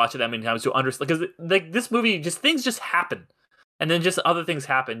need to watch it that many times to understand, because this movie, just things just happen, and then just other things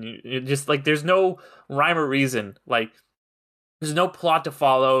happen. You just there's no rhyme or reason, there's no plot to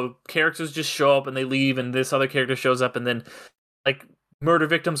follow. Characters just show up and they leave, and this other character shows up, and then murder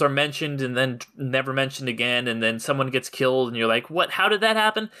victims are mentioned and then never mentioned again, and then someone gets killed, and you're like, what? How did that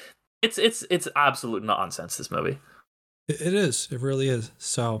happen? It's absolute nonsense, this movie. It is. It really is.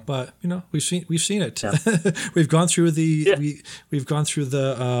 So, but we've seen it. Yeah. We've gone through we've gone through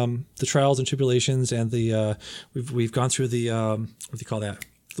the trials and tribulations, and we've gone through the what do you call that?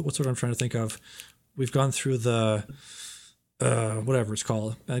 What's what I'm trying to think of? We've gone through the whatever it's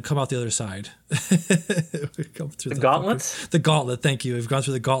called, and come out the other side. We've come through the gauntlet. The gauntlet. Thank you. We've gone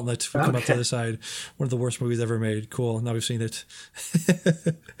through the gauntlet. We've come out the other side. One of the worst movies ever made. Cool. Now we've seen it.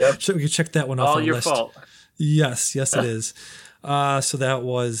 Yep. So we can check that one off on the list. All your fault. Yes, it is. So that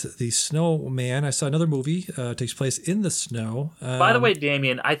was The Snowman. I saw another movie takes place in the snow. By the way,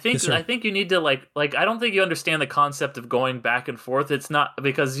 Damien, I think you need to I don't think you understand the concept of going back and forth. It's not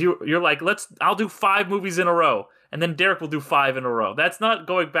because you're like, I'll do 5 movies in a row, and then Derek will do 5 in a row. That's not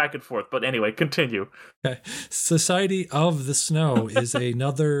going back and forth. But anyway, continue. Okay. Society of the Snow is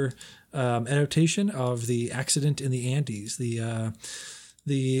another adaptation of The Accident in the Andes. I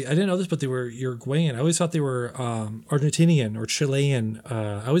didn't know this, but they were Uruguayan. I always thought they were Argentinian or Chilean.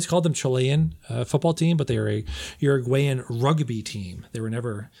 I always called them Chilean football team, but they were a Uruguayan rugby team. They were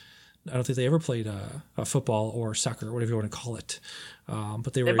never. I don't think they ever played football or soccer, whatever you want to call it.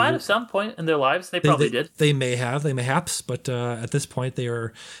 But they might have some point in their lives. They probably did. They may have. They mayhaps. But at this point, they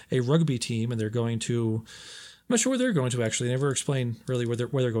are a rugby team, and they're going to. I'm not sure where they're going to actually. They never explain really where they're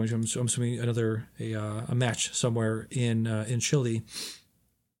going to. I'm assuming a match somewhere in Chile.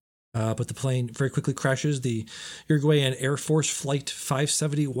 But the plane very quickly crashes. The Uruguayan Air Force Flight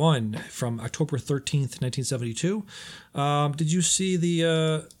 571 from October 13th, 1972. Did you see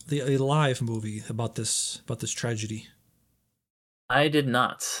the live movie about this tragedy? I did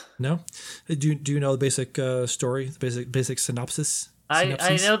not. No? Do you know the basic story, the basic synopsis?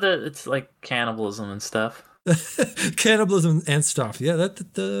 I know that it's like cannibalism and stuff. Cannibalism and stuff. Yeah,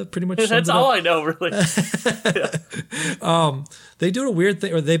 that pretty much. That's all I know, really. They do a weird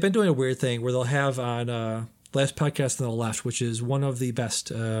thing, or they've been doing a weird thing where they'll have on Last Podcast on the Left, which is one of the best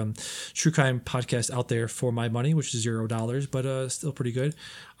true crime podcasts out there for my money, which is $0, but still pretty good.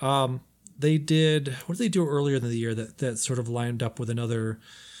 They did. What did they do earlier in the year that sort of lined up with another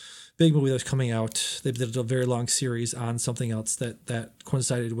big movie that was coming out? They did a very long series on something else that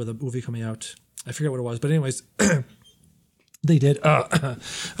coincided with a movie coming out. I forget what it was, but anyways, they did a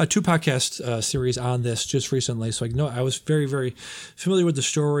 2 podcast series on this just recently. So I was very, very familiar with the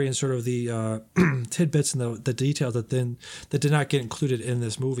story and sort of the tidbits and the details that did not get included in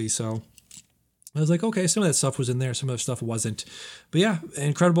this movie. So I was like, okay, some of that stuff was in there, some of that stuff wasn't. But yeah,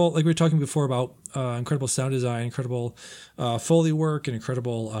 incredible. Like we were talking before about incredible sound design, incredible Foley work, and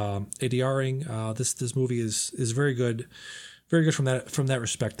incredible ADRing. This movie is very good. Very good from that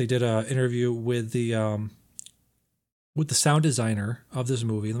respect. They did an interview with the sound designer of this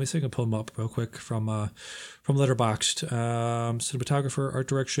movie. Let me see if I can pull him up real quick from Letterboxd. Cinematographer, art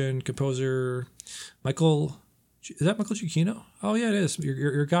direction, composer, Michael Is that Michael Giacchino? Oh yeah, it is.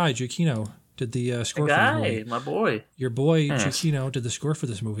 Your guy Giacchino did the score for this movie. My boy. Your boy Giacchino did the score for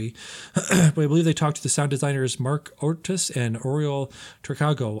this movie. But I believe they talked to the sound designers Mark Ortis and Oriol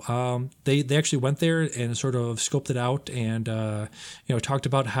Tricago. They actually went there and sort of scoped it out and talked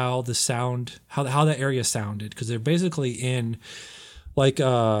about how the sound, how that area sounded, because they're basically in like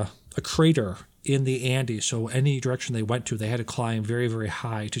a crater in the Andes. So any direction they went to, they had to climb very, very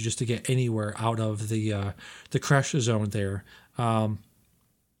high to get anywhere out of the crash zone there.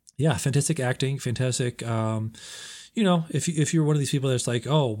 Yeah, fantastic acting, fantastic. If you're one of these people that's like,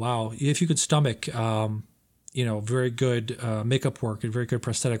 oh wow, if you could stomach, very good makeup work and very good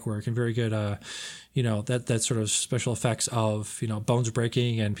prosthetic work and very good, that sort of special effects of bones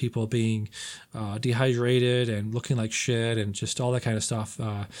breaking and people being dehydrated and looking like shit and just all that kind of stuff.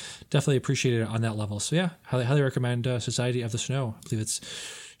 Definitely appreciate it on that level. So yeah, highly recommend Society of the Snow. I believe it's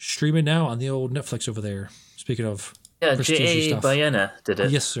streaming now on the old Netflix over there. Speaking of. Yeah, J.A. Baena did it.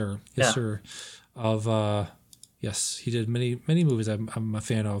 Yes, sir. Yes, sir. Yes, he did many movies I'm a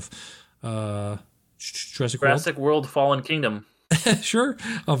fan of. Jurassic World Fallen Kingdom. Sure,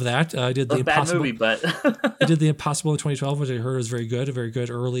 of that. I did the Impossible. Bad movie, but I did the Impossible in 2012, which I heard was very good. A very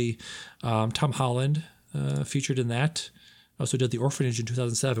good early Tom Holland featured in that. I also did The Orphanage in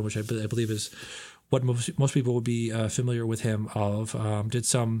 2007, which I believe is what most people would be familiar with him of. Did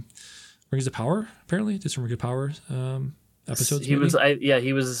some Rings of Power, apparently. Did some Rings of Power episodes. He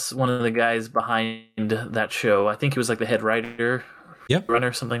was one of the guys behind that show. I think he was like the head writer,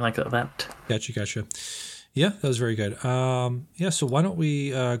 runner, something like that. Gotcha. Yeah, that was very good. So why don't we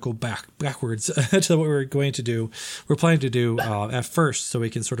go backwards to what we're going to do. We're planning to do at first, so we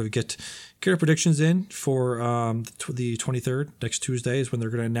can sort of get our predictions in for the 23rd, next Tuesday is when they're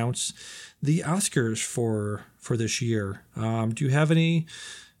going to announce the Oscars for this year. Do you have any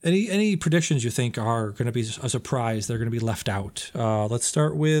predictions you think are going to be a surprise? They're going to be left out. Let's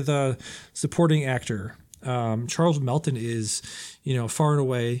start with supporting actor. Charles Melton is, far and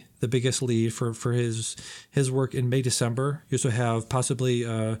away the biggest lead for his work in May, December. You also have possibly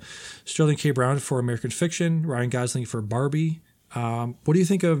Sterling K. Brown for American Fiction, Ryan Gosling for Barbie. What do you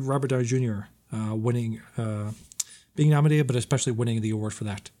think of Robert Downey Jr. Winning, being nominated, but especially winning the award for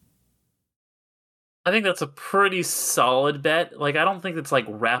that? I think that's a pretty solid bet. Like, I don't think it's like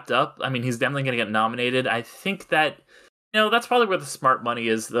wrapped up. I mean, he's definitely going to get nominated. I think that, that's probably where the smart money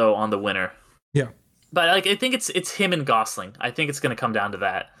is, though, on the winner. Yeah. But I think it's him and Gosling. I think it's going to come down to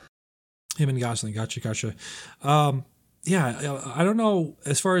that. Him and Gosling. Gotcha. I don't know.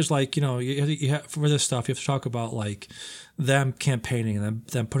 As far as like, you have, for this stuff, you have to talk about like them campaigning and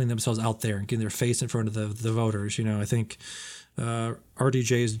them putting themselves out there and getting their face in front of the voters. I think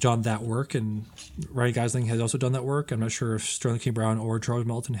RDJ has done that work, and Ryan Gosling has also done that work. I'm not sure if Sterling K. Brown or Charles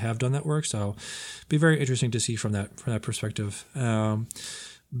Melton have done that work, so it'd be very interesting to see from that perspective.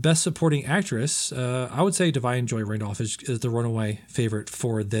 Best Supporting Actress, I would say Divine Joy Randolph is the runaway favorite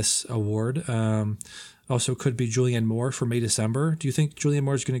for this award. Also could be Julianne Moore for May December. Do you think Julianne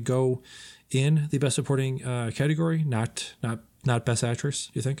Moore is going to go in the Best Supporting category, not Best Actress?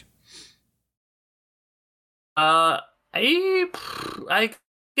 Do you think? I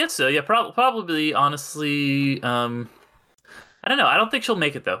guess so. Yeah, probably. Honestly, I don't know. I don't think she'll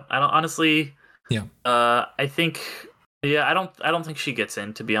make it though. I don't honestly. Yeah. I think. Yeah, I don't think she gets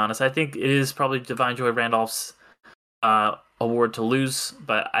in. To be honest, I think it is probably Divine Joy Randolph's award to lose.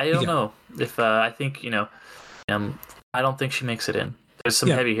 But I don't know if I think I don't think she makes it in. There's some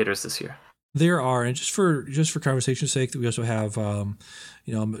heavy hitters this year. There are, and just for conversation's sake, we also have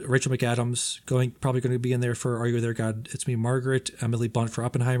Rachel McAdams probably going to be in there for Are You There, God? It's Me, Margaret. Emily Blunt for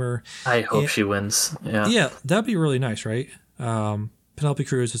Oppenheimer. I hope she wins. Yeah, that'd be really nice, right? Penelope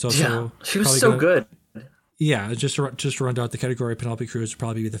Cruz is also. Yeah, she was so good. Yeah, just to run down the category, Penelope Cruz would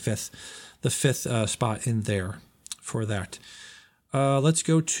probably be the fifth spot in there for that. Let's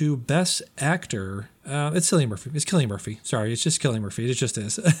go to Best Actor. It's Cillian Murphy. It's Cillian Murphy. Sorry, it's just Cillian Murphy. It just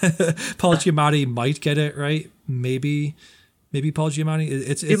is. Paul Giamatti might get it, right? Maybe Paul Giamatti.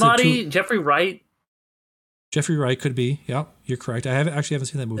 It's Giamatti, Jeffrey Wright. Jeffrey Wright could be. Yeah, you're correct. I haven't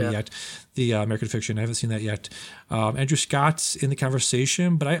seen that movie yet. The American Fiction. I haven't seen that yet. Andrew Scott's in the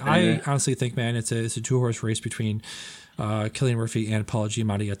conversation, but I honestly think, man, it's a 2-horse race between Cillian Murphy and Paul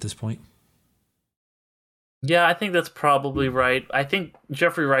Giamatti at this point. Yeah, I think that's probably right. I think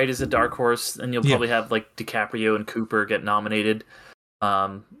Jeffrey Wright is a dark horse, and you'll probably have like DiCaprio and Cooper get nominated.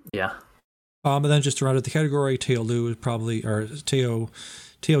 And then just to round out the category, Teo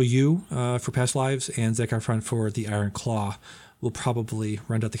Yu for Past Lives and Zac Efron for The Iron Claw will probably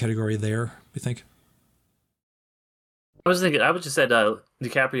round out the category there. You think? I would just said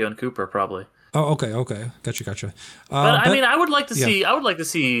DiCaprio and Cooper probably. Oh, okay. Gotcha. But I mean, I would like to yeah. see. I would like to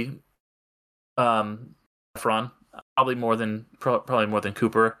see Efron probably probably more than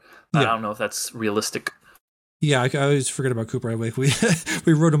Cooper. I Yeah. don't know if that's realistic. Yeah, I always forget about Cooper. Like we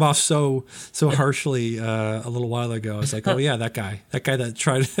we wrote him off so harshly a little while ago. It's like, oh yeah, that guy that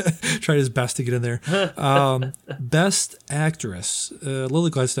tried tried his best to get in there. Best actress,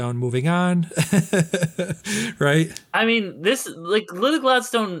 Lily Gladstone. Moving on, right? I mean, this like Lily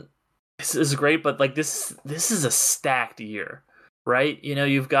Gladstone is great, but like this is a stacked year, right? You know,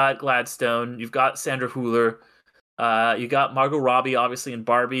 you've got Gladstone, you've got Sandra Hüller, you got Margot Robbie, obviously in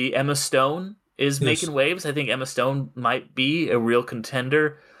Barbie. Emma Stone is making waves. I think Emma Stone might be a real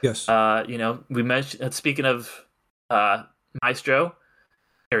contender. Yes. You know, we mentioned speaking of Maestro,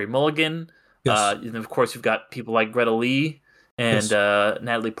 Carey Mulligan. Yes. And of course, you've got people like Greta Lee and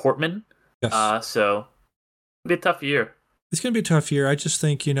Natalie Portman. Yes. So it'll be a tough year. It's going to be a tough year. I just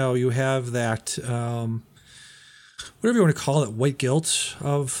think, you know, you have that, whatever you want to call it, white guilt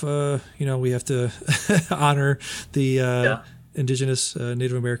of, you know, we have to honor the indigenous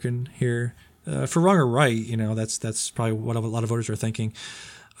Native American here. For wrong or right, you know, that's probably what a lot of voters are thinking.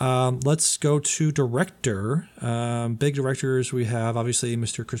 Let's go to director. Big directors, we have obviously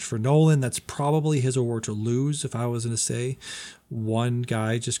Mr. Christopher Nolan. That's probably his award to lose, if I was going to say. One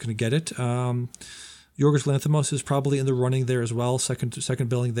guy just going to get it. Yorgos Lanthimos is probably in the running there as well. Second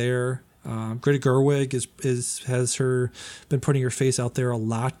billing there. Greta Gerwig has been putting her face out there a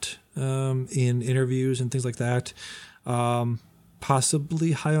lot in interviews and things like that.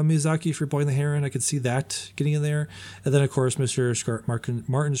 Possibly Hayao Miyazaki for Boy and the Heron. I could see that getting in there. And then, of course, Mr.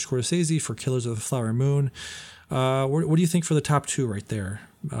 Martin Scorsese for Killers of the Flower Moon. What do you think for the top two right there?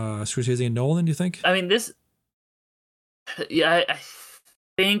 Scorsese and Nolan, do you think? I mean, I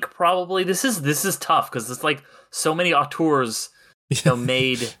think probably this is tough because it's like so many auteurs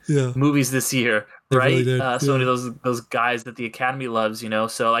made movies this year, right? Really so many of those guys that the Academy loves, you know.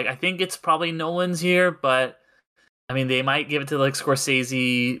 So like I think it's probably Nolan's year, but I mean they might give it to like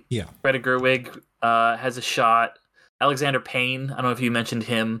Scorsese. Yeah, Greta Gerwig has a shot. Alexander Payne, I don't know if you mentioned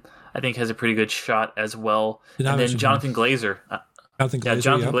him. I think has a pretty good shot as well. And then Jonathan Glazer. Jonathan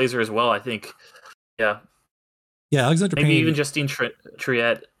Glazer as well. I think. Yeah. Yeah, Alexander Maybe Payne. Even Justine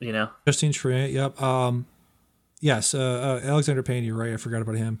Triet, you know. Justine Triet, yep. Yes, Alexander Payne, you're right. I forgot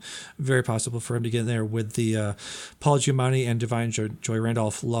about him. Very possible for him to get in there with the Paul Giamatti and Divine Joy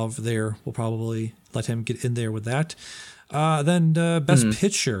Randolph love there. We'll probably let him get in there with that. Then Best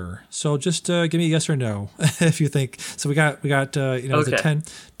Picture. So just give me a yes or no if you think. So we got it's a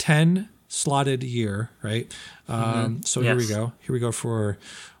 10 slotted year, right? So here we go. Here we go for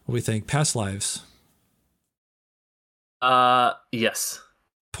what we think. Past Lives. Yes.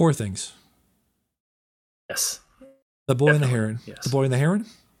 Poor Things. Yes. The Boy and the Heron. Yes. The Boy and the Heron?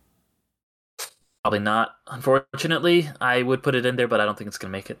 Probably not. Unfortunately, I would put it in there, but I don't think it's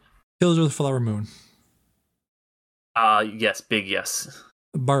gonna make it. Killers of the Flower Moon. Yes, big yes.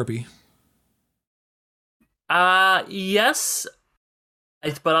 Barbie. Yes.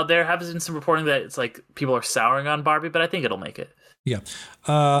 But there has been some reporting that it's like people are souring on Barbie, but I think it'll make it. Yeah.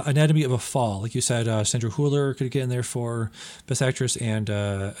 Anatomy of a Fall. Like you said, Sandra Hüller could get in there for Best Actress, and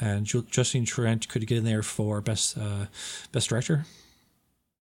Justine Triet could get in there for Best Director.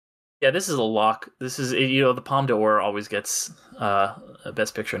 Yeah, this is a lock. This is, the Palme d'Or always gets a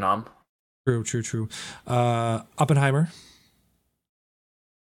Best Picture nom. True. Oppenheimer.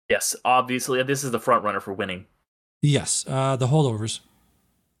 Yes, obviously. This is the front runner for winning. Yes. The Holdovers.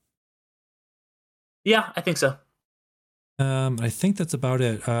 Yeah, I think so. I think that's about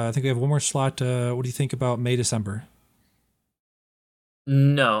it. I think we have one more slot. What do you think about May, December?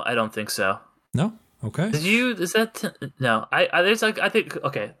 No, I don't think so. No? Okay. No. I think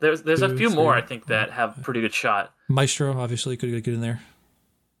okay. There's a few more I think that have pretty good shot. Maestro obviously could get in there.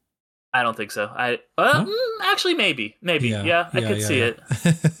 I don't think so. Actually maybe. Yeah, I could see it.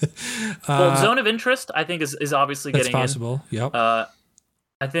 Well, Zone of Interest I think is obviously getting possible. in. Yep.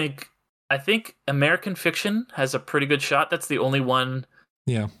 I think American Fiction has a pretty good shot. That's the only one.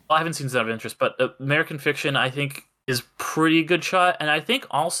 Yeah. Well, I haven't seen Zone of Interest, but American Fiction I think is pretty good shot, and I think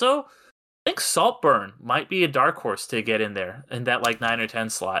Saltburn might be a dark horse to get in there in that like 9 or 10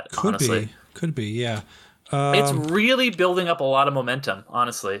 slot. Could be. Yeah. It's really building up a lot of momentum,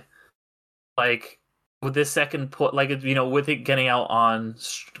 honestly. Like with this second with it coming out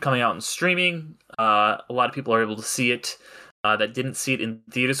and streaming, a lot of people are able to see it. That didn't see it in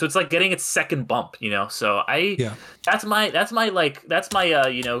theater, so it's like getting its second bump, So that's my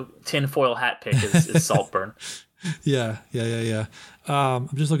tinfoil hat pick is Saltburn. Yeah. I'm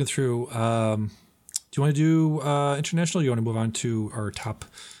just looking through. Do you want to do international? Or do you want to move on to our top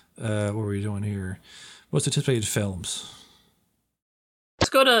What were we doing here? Most anticipated films. Let's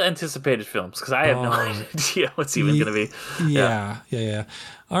go to anticipated films because I have no idea what's even going to be. Yeah.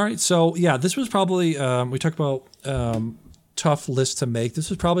 All right. So, yeah, this was probably, we talked about tough lists to make. This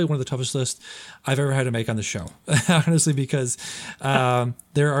was probably one of the toughest lists I've ever had to make on the show, honestly, because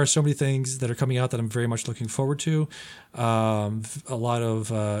there are so many things that are coming out that I'm very much looking forward to. A lot of,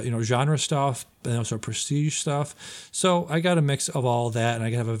 genre stuff and also prestige stuff. So I got a mix of all that, and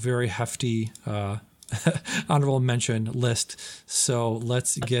I have a very hefty honorable mention list. So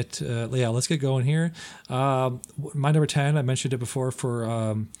let's get going here. My number 10, I mentioned it before for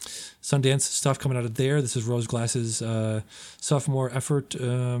Sundance stuff coming out of there. This is Rose Glass's sophomore effort,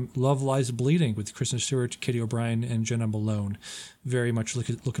 Love Lies Bleeding, with Kristen Stewart, Katie O'Brien, and Jenna Malone. Very much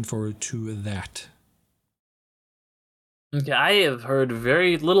looking forward to that. Okay, I have heard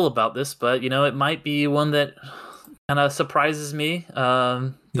very little about this, but it might be one that kind of surprises me.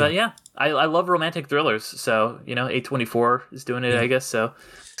 But yeah, I love romantic thrillers, so A24 is doing it, I guess. So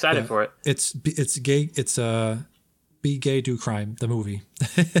excited for it. It's gay. It's Be Gay, Do Crime, the movie.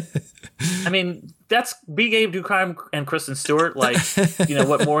 I mean, that's Be Gay, Do Crime, and Kristen Stewart. Like,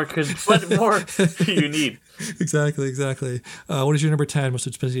 what more do you need? Exactly. What is your number 10 most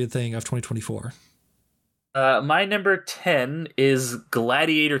anticipated thing of 2024? My number 10 is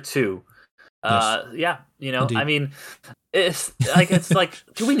Gladiator 2. Yes. Indeed. I mean, it's like,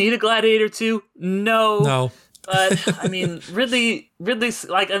 do we need a Gladiator 2? No. But I mean, Ridley,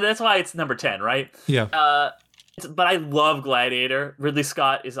 like, and that's why it's number 10, right? Yeah. But I love Gladiator. Ridley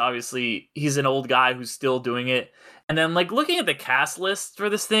Scott is obviously, he's an old guy who's still doing it. And then, like, looking at the cast list for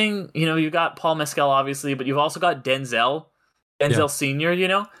this thing, you've got Paul Mescal, obviously, but you've also got Denzel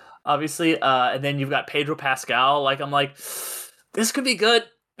Sr., obviously. And then you've got Pedro Pascal. Like, I'm like, this could be good.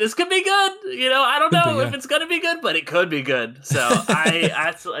 I don't know if it's gonna be good, but it could be good. So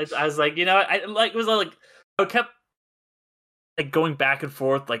I was like, I kept like going back and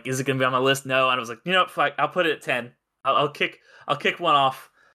forth. Like, is it gonna be on my list? No. And I was like, fuck, I'll put it at 10. I'll kick one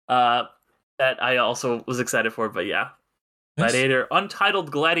off. That I also was excited for, but yeah. Nice. Gladiator,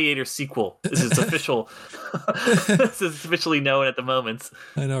 Untitled Gladiator sequel. This is official. This is officially known at the moment.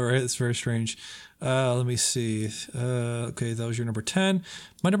 I know, right? It's very strange. Let me see. Okay, that was your number 10.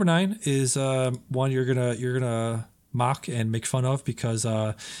 My number 9 is one you're gonna mock and make fun of because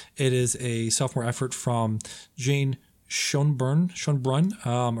it is a sophomore effort from Jane Schoenbrunn.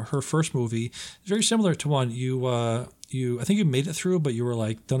 Her first movie is very similar to one I think you made it through, but you were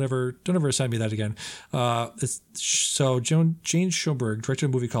like, don't ever assign me that again. Jane Schoenberg directed a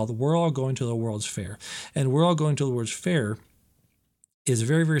movie called We're All Going to the World's Fair, and We're All Going to the World's Fair is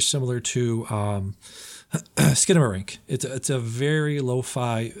very, very similar to Skinamarink. It's a very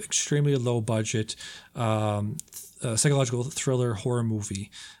lo-fi, extremely low budget psychological thriller horror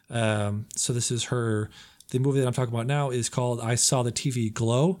movie. So this is the movie that I'm talking about now is called I Saw the TV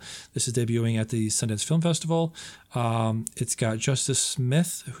Glow. This is debuting at the Sundance Film Festival. It's got Justice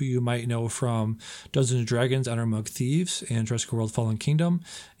Smith, who you might know from Dungeons and Dragons, Honor Among Thieves, and Jurassic World Fallen Kingdom,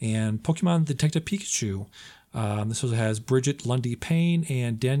 and Pokemon Detective Pikachu. This also has Bridget Lundy Payne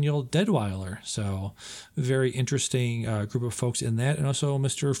and Daniel Deadweiler. So very interesting group of folks in that. And also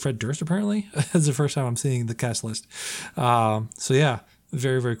Mr. Fred Durst, apparently. That's the first time I'm seeing the cast list. So yeah,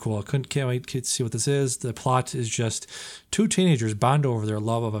 very, very cool. Can't wait to see what this is. The plot is just two teenagers bond over their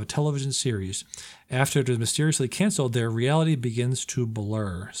love of a television series. After it is mysteriously canceled, their reality begins to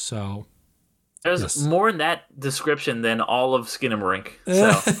blur. So there's more in that description than all of Skinamarink.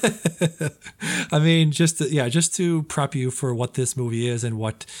 So I mean, just to prep you for what this movie is and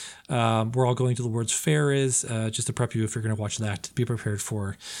what We're All Going to the World's Fair is, just to prep you if you're going to watch that, be prepared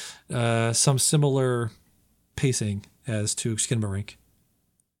for some similar pacing as to Skinamarink.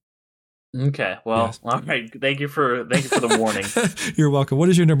 Okay, well, yes. All right. Thank you for the warning. You're welcome. What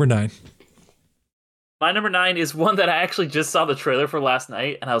is your number 9? My number 9 is one that I actually just saw the trailer for last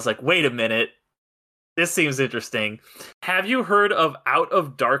night, and I was like, wait a minute. This seems interesting. Have you heard of Out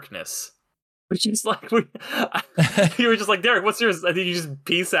of Darkness? Which is like, you were just like, Derek, what's yours? I think you just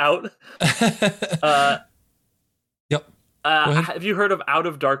peace out. Yep. Have you heard of Out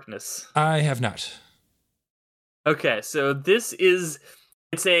of Darkness? I have not. Okay, so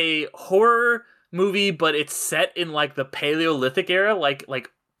it's a horror movie, but it's set in like the Paleolithic era, like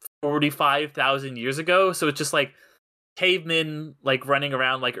 45,000 years ago. So it's just like cavemen like running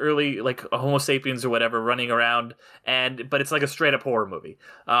around, like early like Homo sapiens or whatever running around, but it's like a straight up horror movie.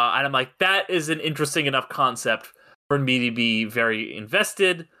 And I'm like, that is an interesting enough concept for me to be very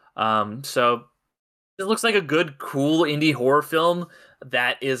invested. So it looks like a good, cool indie horror film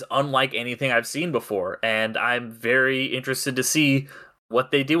that is unlike anything I've seen before, and I'm very interested to see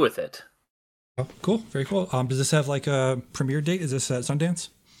what they do with it. Oh, cool. Very cool. Does this have like a premiere date? Is this at Sundance?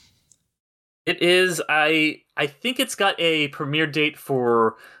 It is. I think it's got a premiere date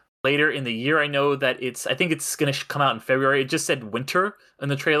for later in the year. I know that I think it's going to come out in February. It just said winter in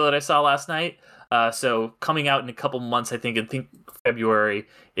the trailer that I saw last night. So coming out in a couple months, I think February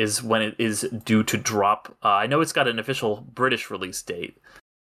is when it is due to drop. I know it's got an official British release date.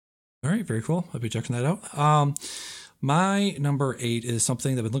 All right, very cool. I'll be checking that out. My number 8 is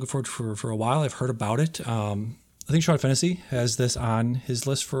something that I've been looking forward for a while. I've heard about it. I think Sean Fennessy has this on his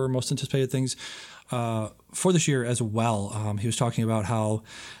list for most anticipated things for this year as well. He was talking about how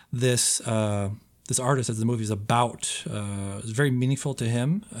this artist that the movie is about is very meaningful to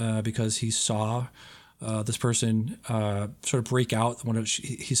him because he saw this person sort of break out.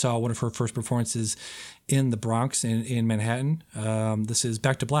 He saw one of her first performances in the Bronx in Manhattan. This is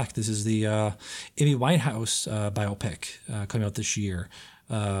Back to Black. This is the Amy Winehouse biopic coming out this year.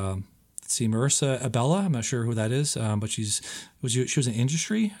 Let's see, Marissa Abella. I'm not sure who that is, but she was in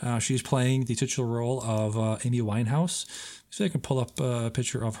Industry. She's playing the titular role of Amy Winehouse. See if I can pull up a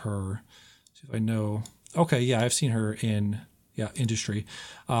picture of her. See if I know. Okay, yeah, I've seen her in Industry.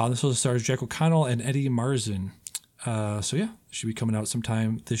 This also stars Jack O'Connell and Eddie Marsan. So yeah, should be coming out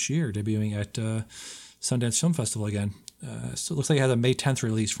sometime this year, debuting at Sundance Film Festival again. So it looks like it has a May 10th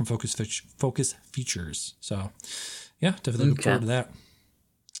release from Focus Features. So yeah, definitely looking forward to that.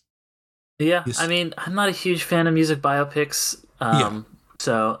 Yeah, Yes. I mean, I'm not a huge fan of music biopics,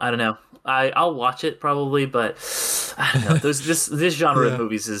 so I don't know. I'll watch it probably, but I don't know. This genre of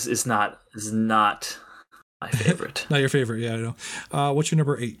movies is not my favorite. Not your favorite, yeah, I know. What's your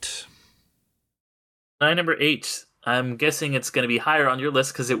number 8? My number 8. I'm guessing it's going to be higher on your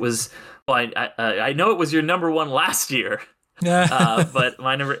list because it was. Well, I know it was your number 1 last year. Yeah. But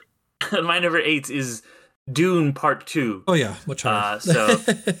my number 8 is Dune Part 2. Oh yeah, much higher. So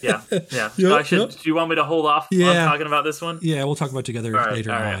yeah. Yep, Do you want me to hold off on talking about this one? Yeah, we'll talk about it together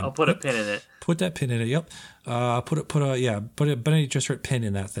later. All right, on. I'll put a pin in it. Put that pin in it. Yep. Put a Benny Gesserit pin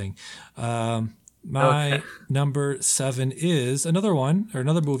in that thing. My number 7 is another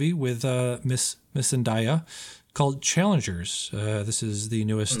movie with Miss Zendaya called Challengers. This is the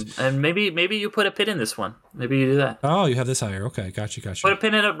newest. And maybe you put a pin in this one. Maybe you do that. Oh, you have this higher. Okay, gotcha. Put a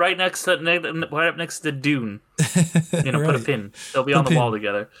pin in it right up next to Dune. Right. Put a pin. They'll be on the wall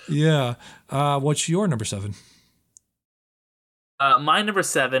together. Yeah. What's your number 7? My number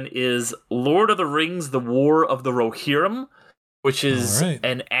 7 is Lord of the Rings: The War of the Rohirrim, which is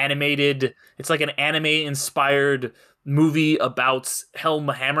an animated. It's like an anime-inspired movie about Helm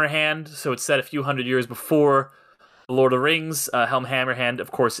Hammerhand. So it's set a few hundred years before Lord of the Rings. Helm Hammerhand,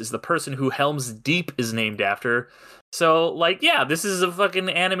 of course, is the person who Helm's Deep is named after. So, this is a fucking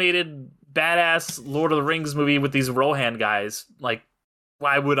animated, badass Lord of the Rings movie with these Rohan guys.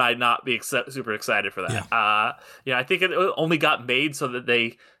 Why would I not be super excited for that? Yeah. I think it only got made so that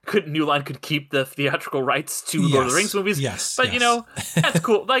New Line could keep the theatrical rights to Lord of the Rings movies. Yes. But, that's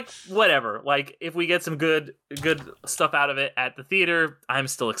cool. Whatever. If we get some good stuff out of it at the theater, I'm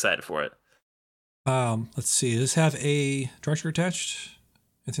still excited for it. Let's see. Does this have a director attached?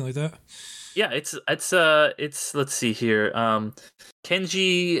 Anything like that? Yeah, it's let's see here.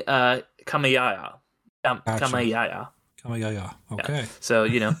 Kenji Kamayaya. Kamayaya. Okay.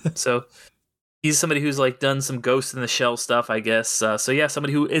 Yeah. So he's somebody who's done some Ghost in the Shell stuff, I guess.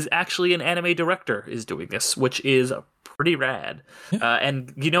 Somebody who is actually an anime director is doing this, which is pretty rad. Yeah.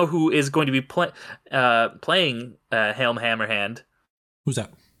 And you know who is going to be playing Helm Hammerhand? Who's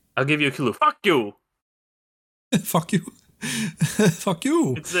that? I'll give you a clue. Fuck you. Fuck you. Fuck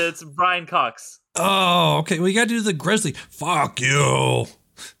you. It's Brian Cox. Oh, okay. Well, you got to do the Grizzly. Fuck you.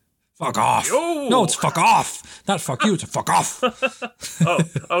 Fuck off. Yo. No, it's fuck off. Not fuck you. It's a fuck off. Oh,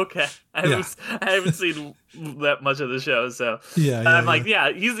 okay. I haven't seen that much of the show, so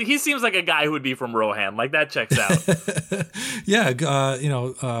he seems like a guy who would be from Rohan. That checks out. Yeah,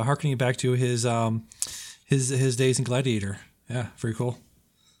 harkening back to his days in Gladiator. Yeah, very cool.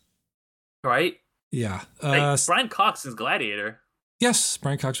 Right? Yeah. Brian Cox is Gladiator. Yes,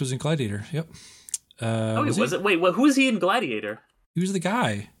 Brian Cox was in Gladiator. Yep. Was it? Wait, who is he in Gladiator? He was the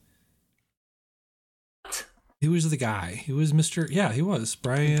guy. What? He was the guy. He was Mr. Yeah, he was.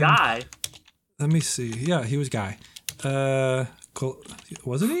 Brian. Guy? Let me see. Yeah, he was Guy.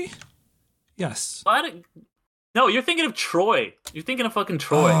 Wasn't he? Yes. What? No, you're thinking of Troy. You're thinking of fucking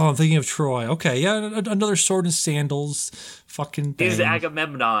Troy. Oh, I'm thinking of Troy. Okay, yeah, another sword and sandals fucking thing. He's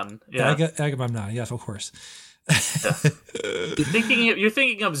Agamemnon. Yeah. Agamemnon, yes, of course. Yeah. You're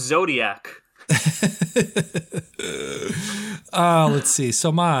thinking of Zodiac. Let's see.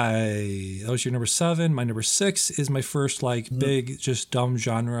 So that was your number 7. My number 6 is my first big, just dumb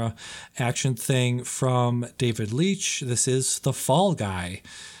genre action thing from David Leitch. This is The Fall Guy.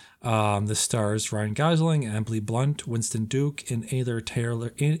 This stars Ryan Gosling, Emily Blunt, Winston Duke, and Aaron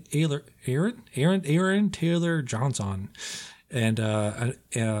Taylor Johnson. And Hannah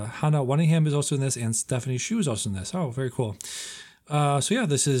Waddingham is also in this, and Stephanie Hsu is also in this. Oh, very cool.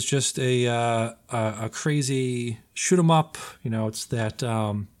 This is just a crazy shoot 'em up. It's that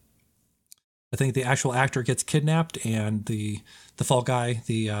I think the actual actor gets kidnapped, and the fall guy,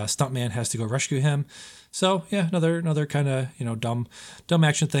 the stuntman, has to go rescue him. So yeah, another kind of dumb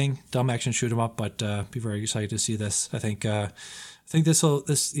action thing, dumb action shoot 'em up. But be very excited to see this. I think this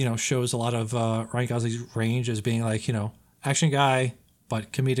shows a lot of Ryan Gosling's range as being action guy,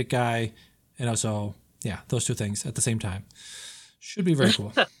 but comedic guy, and also those two things at the same time. Should be very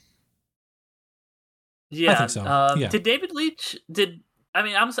cool. Yeah, I think so. Did David Leitch?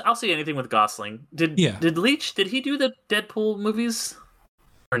 I'll see anything with Gosling. Did Leitch? Did he do the Deadpool movies?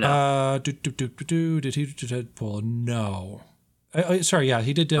 Or no? Did he do Deadpool? No. Sorry, yeah,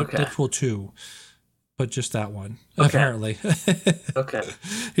 he did Deadpool 2, but just that one apparently. Okay.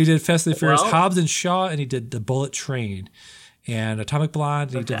 He did Fast and Furious, Hobbs and Shaw, and he did The Bullet Train, and Atomic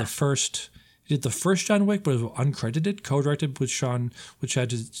Blonde. And he did the first. He did the first John Wick, but it was uncredited, co-directed with Chad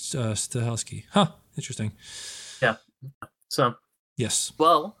Stahelski. Huh. Interesting. Yeah. So. Yes.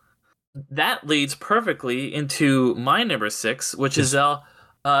 Well, that leads perfectly into my number 6, which is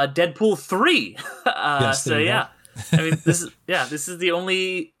Deadpool 3. Yes, so yeah, this is the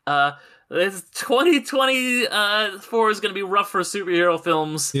only. 2024 is going to be rough for superhero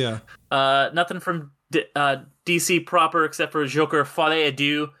films. Yeah. Nothing from DC proper except for Joker Folie à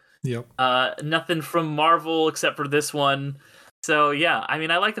Deux. Yep. Nothing from Marvel except for this one. So yeah, I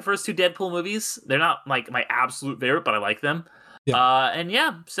like the first 2 Deadpool movies. They're not my absolute favorite, but I like them.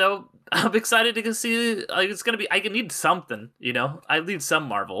 Yeah. So I'm excited to see. It's gonna be. I need something. I need some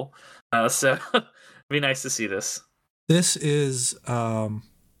Marvel. So it'd be nice to see this. This is, I'm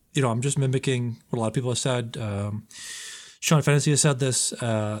just mimicking what a lot of people have said. Sean Fennessy has said this.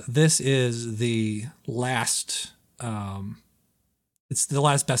 This is the last. It's the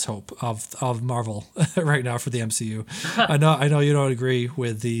last best hope of Marvel right now for the MCU. I know you don't agree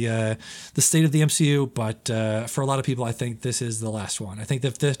with the state of the MCU, but for a lot of people, I think this is the last one. I think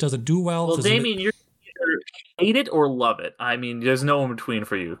if this doesn't do well, Damien, you're either hate it or love it. There's no in between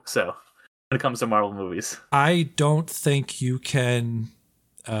for you. So when it comes to Marvel movies, I don't think you can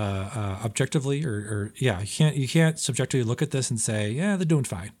objectively you can't subjectively look at this and say they're doing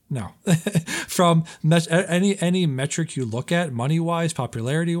fine. No. From any metric you look at, money wise,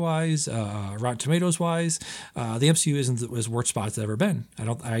 popularity wise, Rotten Tomatoes wise, the MCU isn't as worst spot it's ever been. I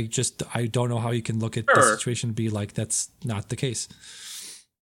don't know how you can look at the situation and be like that's not the case.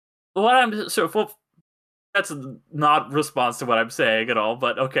 That's not response to what I'm saying at all,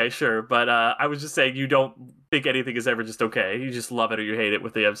 but okay, sure. But I was just saying you don't think anything is ever just okay. You just love it or you hate it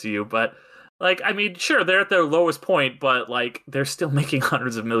with the MCU. But, sure, they're at their lowest point, but, they're still making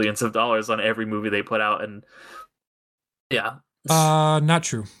hundreds of millions of dollars on every movie they put out. And, yeah. Not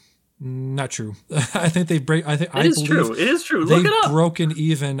true. Not true. I think they've It is true. Look it up. They've broken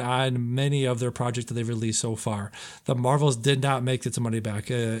even on many of their projects that they've released so far. The Marvels did not make its money back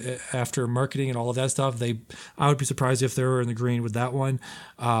after marketing and all of that stuff. I would be surprised if they were in the green with that one.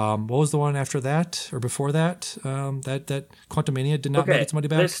 What was the one after that or before that? That Quantumania did not make its money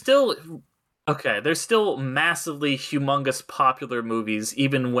back. There's still massively humongous popular movies,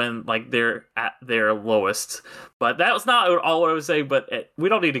 even when they're at their lowest. But that was not all what I was saying. But we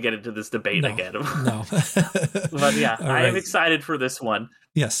don't need to get into this debate again. No. But yeah, I am excited for this one.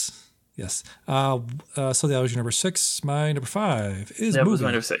 Yes. So that was your number 6. My number 5 is a movie. Was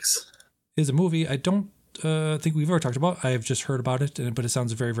my number 6. Is a movie I don't think we've ever talked about. I've just heard about it, but it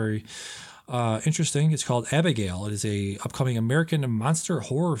sounds very, very interesting. It's called Abigail. It is a upcoming American monster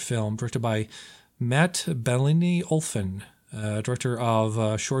horror film directed by Matt Bellini-Olfen, director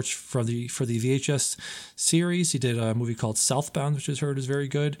of shorts for the VHS series. He did a movie called Southbound, which is heard is very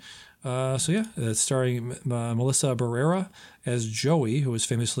good. It's starring Melissa Barrera as Joey, who was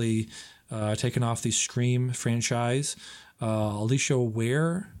famously taken off the Scream franchise. Alicia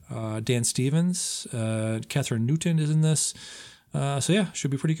Ware, Dan Stevens, Catherine Newton is in this.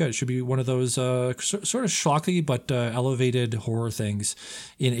 Should be pretty good. It should be one of those sort of schlocky but elevated horror things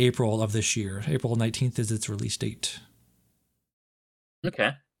in April of this year. April 19th is its release date.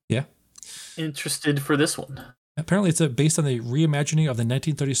 Okay. Yeah. Interested for this one. Apparently it's based on the reimagining of the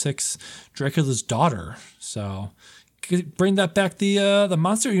 1936 Dracula's Daughter. So bring that back, the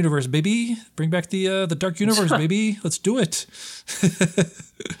monster universe, baby. Bring back the dark universe, baby. Let's do it.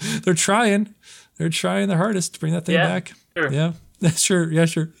 They're trying their hardest to bring that thing back. Sure. Yeah, sure. Yeah,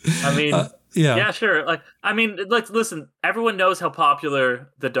 sure. I mean, yeah, sure. Like, I mean, like, listen, everyone knows how popular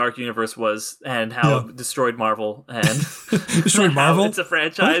the Dark Universe was and how it destroyed Marvel and destroyed Marvel. It's a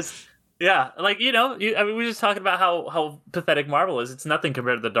franchise. What? Yeah, like, I mean, we were just talking about how pathetic Marvel is. It's nothing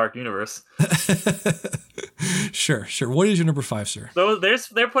compared to the Dark Universe. Sure. What is your number 5, sir? So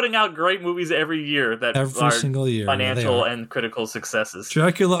they're putting out great movies every year that every single year, financial and critical successes.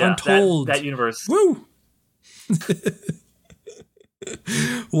 Dracula Untold. That universe. Woo!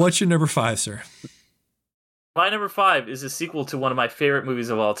 What's your number 5, sir? My number 5 is a sequel to one of my favorite movies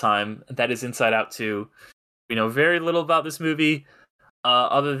of all time. That is Inside Out 2. We know very little about this movie,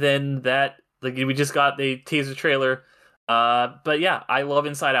 other than that, like, we just got the teaser trailer. But yeah, I love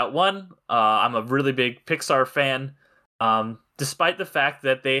Inside Out 1. I'm a really big Pixar fan. Despite the fact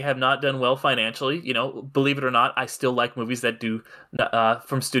that they have not done well financially, believe it or not, I still like movies that do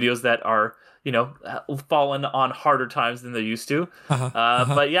from studios that are, fallen on harder times than they used to.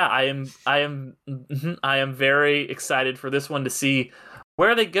 But yeah, I am very excited for this one to see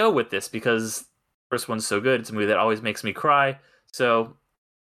where they go with this, because the first one's so good. It's a movie that always makes me cry. So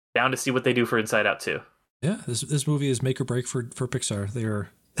down to see what they do for Inside Out 2. Yeah, this movie is make or break for Pixar. They are.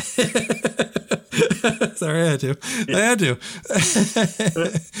 Sorry, I had to.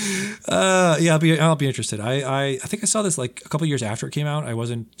 Yeah, I'll be interested. I think I saw this like a couple years after it came out. I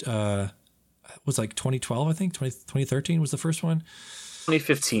wasn't. It was like 2012, I think. 2013 was the first one.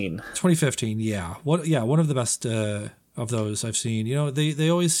 2015. Yeah. One of the best of those I've seen. They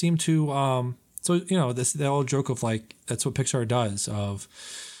always seem to. So the old joke of like that's what Pixar does. Of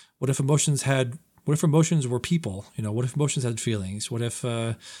what if emotions were people? What if emotions had feelings? What if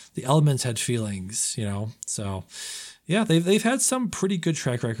the elements had feelings? So yeah, they've had some pretty good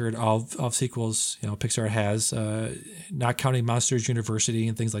track record of sequels. Pixar has, not counting Monsters University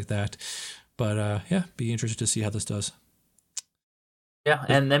and things like that. But yeah, be interested to see how this does. Yeah,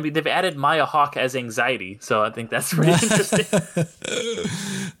 and then they've added Maya Hawke as anxiety, so I think that's pretty interesting.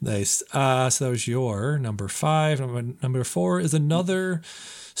 Nice. So that was your number 5. Number 4 is another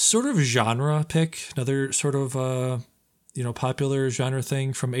sort of genre pick, another sort of popular genre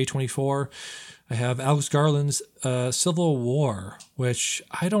thing from A24. I have Alex Garland's Civil War, which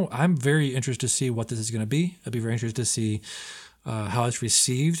I'm very interested to see what this is going to be. I'd be very interested to see how it's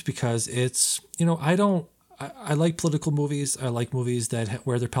received, because it's, I like political movies. I like movies that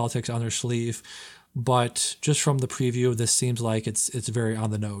wear their politics on their sleeve. But just from the preview, this seems like it's very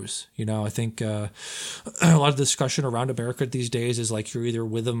on the nose. I think a lot of discussion around America these days is like you're either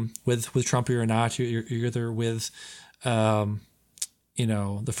with them with Trump or you're not. You're either with the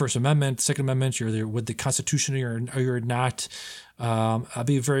First Amendment, Second Amendment. You're either with the Constitution or you're not. I'd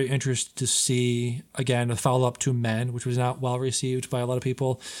be very interested to see again a follow up to Men, which was not well received by a lot of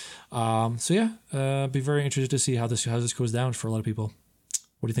people. So yeah, I'd be very interested to see how this goes down for a lot of people.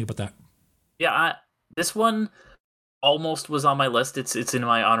 What do you think about that? Yeah, this one almost was on my list. It's in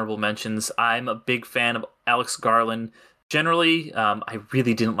my honorable mentions. I'm a big fan of Alex Garland. Generally, I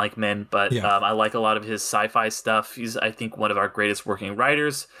really didn't like Men, but I like a lot of his sci-fi stuff. He's, I think, one of our greatest working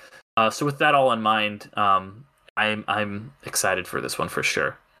writers. So with that all in mind, I'm excited for this one for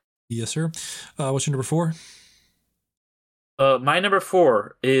sure. Yes, sir. What's your number 4? My number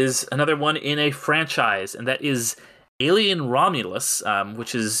 4 is another one in a franchise, and that is Alien Romulus,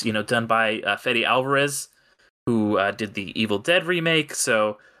 which is done by Fede Alvarez, who did the Evil Dead remake.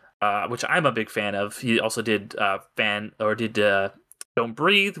 So, which I'm a big fan of. He also did Don't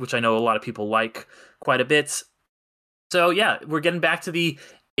Breathe, which I know a lot of people like quite a bit. So yeah, we're getting back to the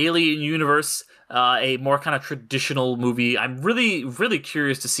Alien universe, a more kind of traditional movie. I'm really, really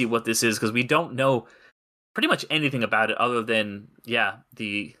curious to see what this is, because we don't know pretty much anything about it other than,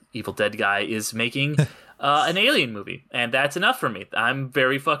 the Evil Dead guy is making an Alien movie, and that's enough for me. I'm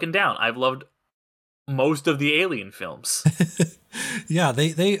very fucking down. I've loved most of the Alien films. Yeah,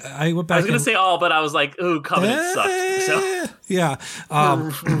 I went back. I was gonna say all, but I was like, ooh, Covenant sucked. So yeah.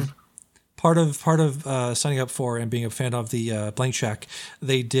 Part of signing up for and being a fan of the Blank Check,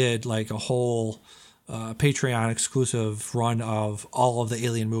 they did like a whole Patreon exclusive run of all of the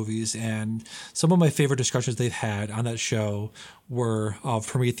Alien movies, and some of my favorite discussions they've had on that show were of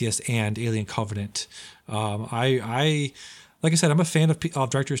Prometheus and Alien Covenant. I like I said, I'm a fan of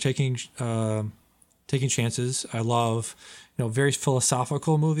directors taking chances. I love very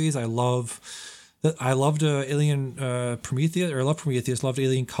philosophical movies. I love I loved Alien Prometheus, or I loved Prometheus, loved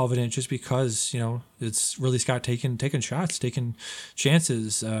Alien Covenant just because, it's Ridley Scott taking shots, taking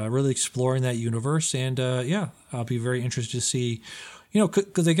chances, really exploring that universe. And I'll be very interested to see,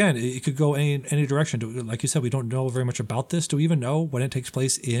 because again, it could go any direction. Like you said, we don't know very much about this. Do we even know when it takes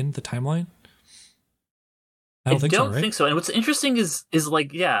place in the timeline? I don't think so. And what's interesting is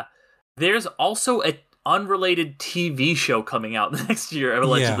like, there's also a unrelated TV show coming out next year,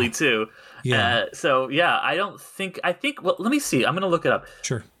 allegedly too. Yeah. I think. Well, let me see. I'm gonna look it up.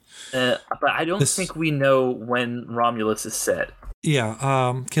 Sure. But I don't think we know when Romulus is set. Yeah.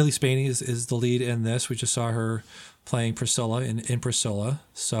 Kaylee Spaney is the lead in this. We just saw her playing Priscilla in Priscilla.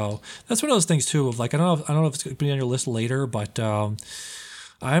 So that's one of those things too. Of like, I don't know if it's gonna be on your list later, but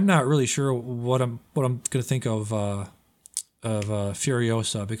I'm not really sure what I'm gonna think of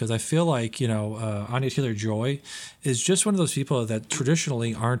Furiosa, because I feel like, Anya Taylor-Joy is just one of those people that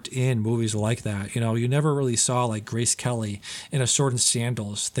traditionally aren't in movies like that. You never really saw like Grace Kelly in a Sword and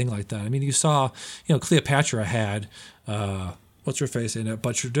Sandals thing like that. I mean, you saw, Cleopatra had what's her face in it,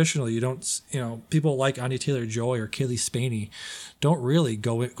 but traditionally you don't, people like Anya Taylor-Joy or Kaylee Spaney don't really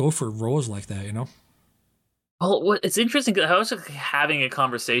go for roles like that. Well, it's interesting because I was having a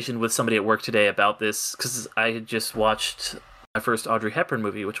conversation with somebody at work today about this, because I had just watched my first Audrey Hepburn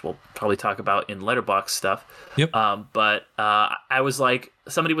movie, which we'll probably talk about in Letterboxd stuff. Yep. But I was like,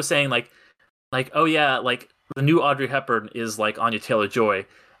 somebody was saying like, oh yeah, like the new Audrey Hepburn is like Anya Taylor-Joy,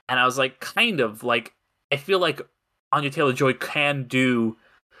 and I was like, kind of like, I feel like Anya Taylor-Joy can do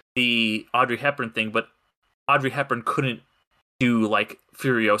the Audrey Hepburn thing, but Audrey Hepburn couldn't do like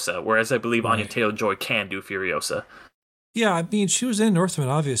Furiosa, whereas I believe Anya Taylor-Joy can do Furiosa. Yeah, I mean, she was in Northman,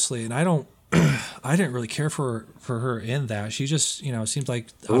 obviously, and I didn't really care for her in that. She just, seems like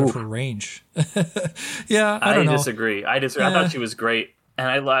out of her range. Yeah, I don't know. Disagree. I thought she was great. And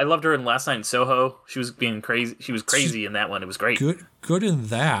I loved her in Last Night in Soho. She was being crazy. She was crazy in that one. It was great. Good in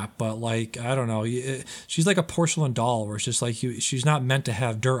that, but like, I don't know. She's like a porcelain doll where it's just like she's not meant to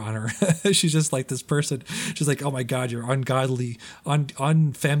have dirt on her. She's just like this person. She's like, oh my God, you're ungodly,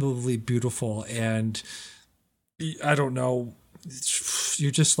 unfathomably beautiful. And I don't know. You're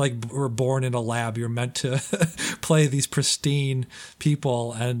just like, were born in a lab. You're meant to play these pristine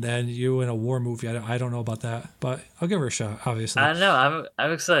people, and then you in a war movie. I don't know about that, but I'll give her a shot. Obviously, I don't know.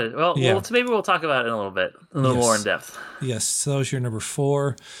 I'm excited. Well, maybe we'll talk about it in a little bit, more in depth. Yes. So that was your number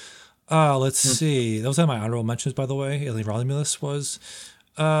 4. Let's see. That was on my honorable mentions, by the way. Alien Romulus was.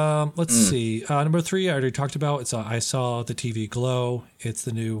 Let's see. Number 3, I already talked about. It's I Saw the TV Glow. It's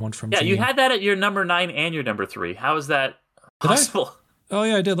the new one from. Yeah, you had that at your number 9 and your number 3. How is that possible? Oh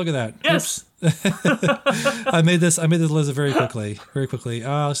yeah, I did. Look at that. Yes. I made this list very quickly.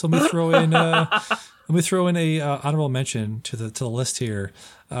 So let me throw in a honorable mention to the list here.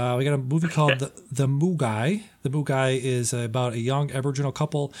 We got a movie called The Moo Guy. The Moo Guy is about a young Aboriginal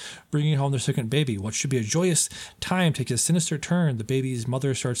couple bringing home their second baby. What should be a joyous time takes a sinister turn. The baby's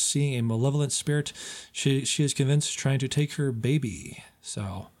mother starts seeing a malevolent spirit. She is convinced, trying to take her baby.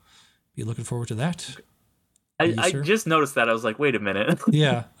 So, be looking forward to that. I just noticed that. I was like, wait a minute.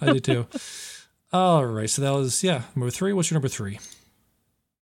 Yeah, I did too. All right. So that was, number 3. What's your number 3?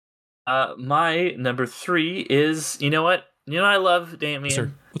 My number 3 is, you know what I love, Damien? Yes,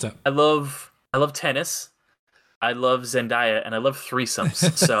 sir. What's that? I love tennis. I love Zendaya, and I love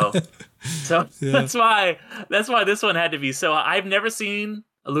threesomes. So that's why this one had to be. So I've never seen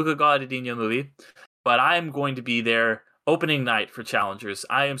a Luca Guadagnino movie, but I'm going to be there opening night for Challengers.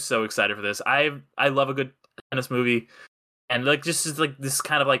 I am so excited for this. I love a good tennis movie, and like just like this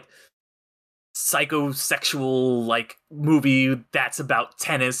kind of like psychosexual like movie that's about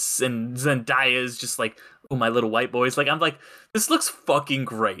tennis, and Zendaya is just like, oh, my little white boys. Like, I'm like, this looks fucking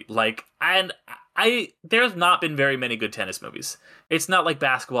great. Like, and there's not been very many good tennis movies. It's not like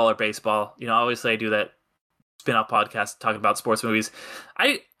basketball or baseball. Obviously I do that spin-off podcast talking about sports movies.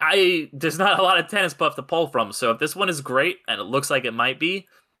 There's not a lot of tennis stuff to pull from. So if this one is great and it looks like it might be,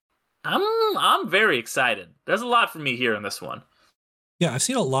 I'm very excited. There's a lot for me here in this one. Yeah, I've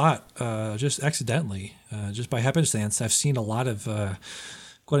seen a lot just accidentally, just by happenstance. I've seen a lot of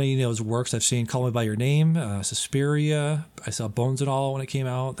Guadagnino's works. I've seen Call Me By Your Name, Suspiria. I saw Bones and All when it came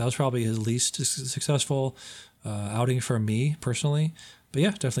out. That was probably his least successful outing for me personally. But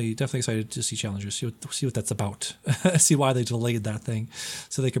yeah, definitely excited to see Challengers, see what that's about, see why they delayed that thing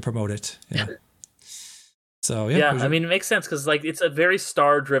so they could promote it. Yeah. So yeah, I mean, it makes sense because like it's a very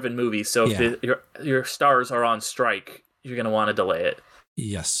star-driven movie. So if your stars are on strike, you're gonna want to delay it.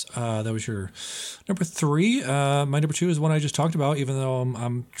 Yes, that was your number 3. My number 2 is one I just talked about. Even though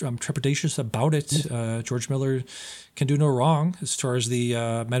I'm trepidatious about it, George Miller can do no wrong as far as the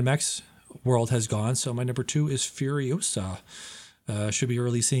Mad Max world has gone. So my number 2 is Furiosa. Should be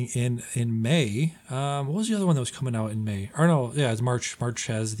releasing in May. What was the other one that was coming out in May? Or no, yeah, it's March. March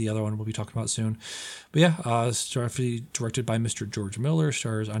has the other one we'll be talking about soon. But yeah, directed by Mr. George Miller,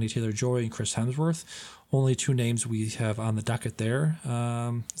 stars Anya Taylor-Joy and Chris Hemsworth. Only 2 names we have on the docket there.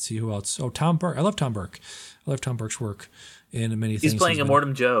 Let's see who else. Oh, Tom Burke. I love Tom Burke. I love Tom Burke's work in many things. He's playing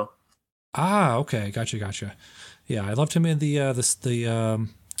Immortum Joe. Ah, okay, gotcha. Yeah, I loved him in he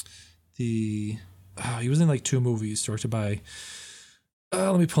was in like 2 movies directed by.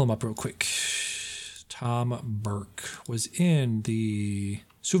 Let me pull him up real quick. Tom Burke was in the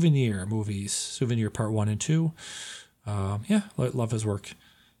Souvenir movies, Souvenir Part 1 and 2. Yeah, love his work.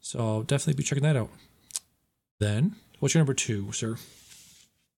 So definitely be checking that out. Then, what's your number 2, sir?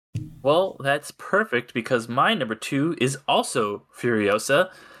 Well, that's perfect because my number 2 is also Furiosa.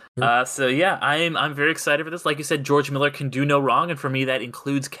 So yeah, I'm very excited for this. Like you said, George Miller can do no wrong, and for me that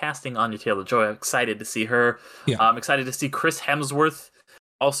includes casting Anya Taylor-Joy. I'm excited to see her. Yeah. I'm excited to see Chris Hemsworth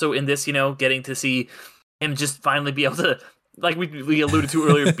also in this. Getting to see him just finally be able to, like we alluded to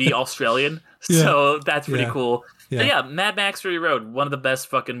earlier, be Australian. Yeah. So that's pretty cool. Yeah. But yeah, Mad Max Fury Road, one of the best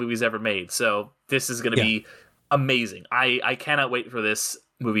fucking movies ever made. So this is gonna be amazing. I cannot wait for this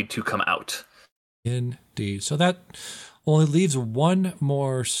movie to come out. Indeed. So that only leaves one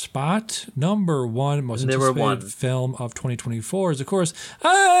more spot. Number 1 most anticipated film of 2024 is, of course,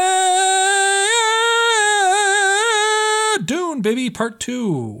 Dune, baby, Part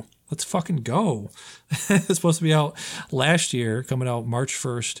 2. Let's fucking go. It's supposed to be out last year, coming out March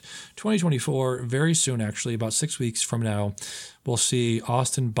 1st, 2024. Very soon, actually, about 6 weeks from now. We'll see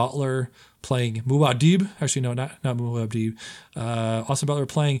Austin Butler playing Muad'Dib. Actually, no, not Muad'Dib. Austin Butler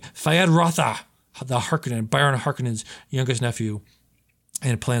playing Fayed Rotha, the Harkonnen, Baron Harkonnen's youngest nephew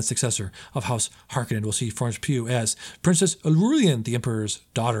and planned successor of House Harkonnen. We'll see Florence Pugh as Princess Aurelian, the Emperor's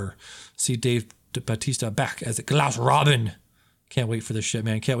daughter. See Dave Bautista back as Glass Robin. Can't wait for this shit,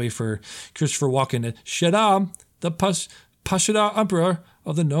 man. Can't wait for Christopher Walken and Shaddam, the Pashida Emperor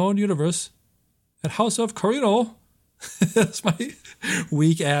of the known universe at House of Corino. That's my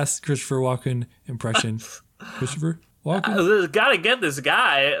weak-ass Christopher Walken impression. Christopher Walken? Gotta get this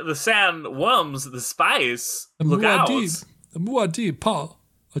guy, the sandworms, the spice. Look out. The Muad'Dib, Paul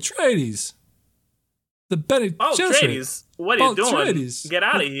Atreides. The Bene Atreides, what are you doing? Atreides. Get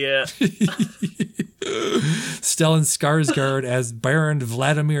out of here. Stellan Skarsgård as Baron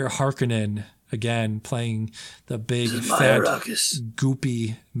Vladimir Harkonnen, again playing the big fat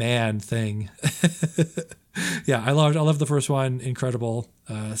goopy man thing. Yeah, I love the first one. Incredible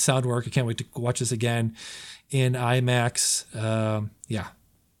sound work. I can't wait to watch this again in IMAX. Yeah,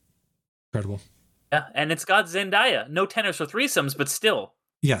 incredible. Yeah, and it's got Zendaya. No tenors for threesomes, but still.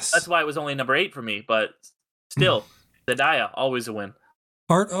 Yes, that's why it was only number 8 for me. But still, Zendaya, always a win.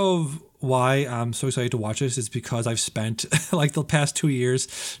 Part of why I'm so excited to watch this is because I've spent like the past 2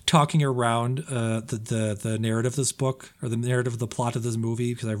 years talking around the narrative of this book, or the narrative of the plot of this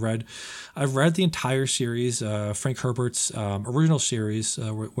movie, because I've read the entire series, Frank Herbert's original series,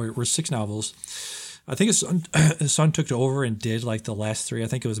 were 6 novels. I think his son took it over and did like the last 3. I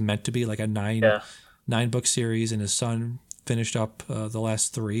think it was meant to be like a 9 book series, and his son finished up the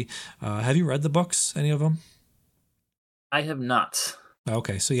last 3. Have you read the books, any of them? I have not.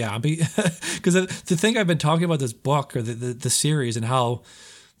 Okay, so yeah, because the thing I've been talking about this book, or the series, and how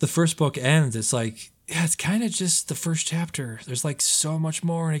the first book ends, it's like, yeah, it's kind of just the first chapter. There's like so much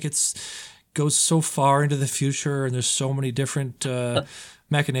more, and it goes so far into the future, and there's so many different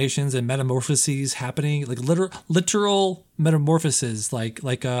machinations and metamorphoses happening, like literal metamorphoses, like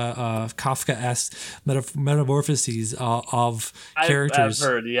Kafka-esque metamorphoses of characters. I've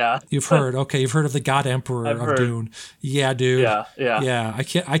heard, yeah. You've heard, okay. You've heard of the God Emperor of Dune. Yeah, dude. Yeah.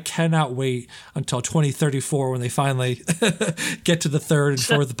 I cannot wait until 2034 when they finally get to the 3rd and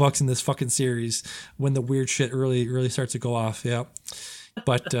 4th books in this fucking series, when the weird shit really starts to go off. Yeah.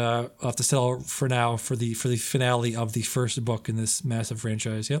 But I'll have to settle for now for the finale of the first book in this massive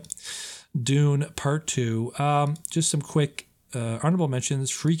franchise. Yep. Dune Part 2. Just some quick honorable mentions.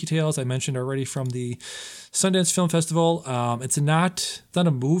 Freaky Tales, I mentioned already, from the Sundance Film Festival. It's not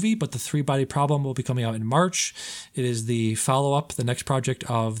a movie, but The Three Body Problem will be coming out in March. It is the follow-up, the next project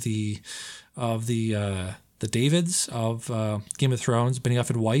of the Davids of Game of Thrones, Benioff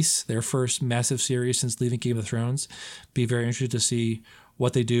and Weiss, their first massive series since leaving Game of Thrones. Be very interested to see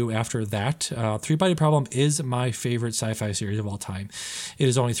what they do after that. Three Body Problem is my favorite sci-fi series of all time. It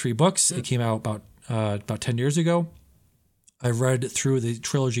is only 3 books. It came out about 10 years ago. I read through the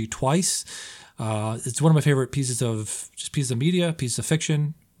trilogy twice. It's one of my favorite pieces of media, pieces of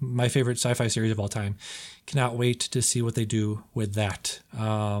fiction. My favorite sci-fi series of all time. Cannot wait to see what they do with that.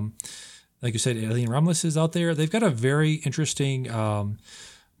 like you said, Alien Romulus is out there. They've got a very interesting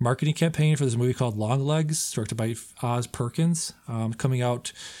marketing campaign for this movie called Long Legs, directed by Oz Perkins, coming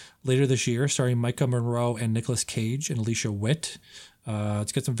out later this year, starring Micah Monroe and Nicolas Cage and Alicia Witt.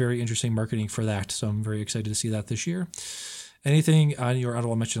 It's got some very interesting marketing for that, so I'm very excited to see that this year. Anything on your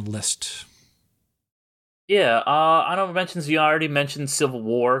honorable mention list? Yeah, honorable mentions. You already mentioned Civil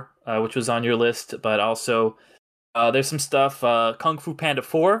War, which was on your list, but also there's some stuff. Kung Fu Panda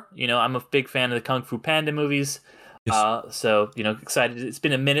 4. I'm a big fan of the Kung Fu Panda movies. Yes. So excited. It's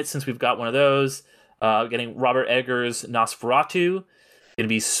been a minute since we've got one of those. Getting Robert Eggers' Nosferatu. Gonna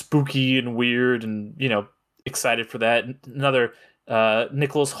be spooky and weird, and excited for that. Another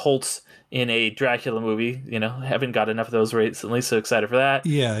Nicholas Holtz in a Dracula movie. Haven't got enough of those recently, so excited for that.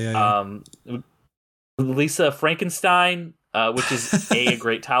 Yeah. Lisa Frankenstein, which is a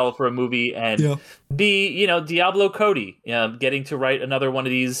great title for a movie, and B, Diablo Cody, getting to write another one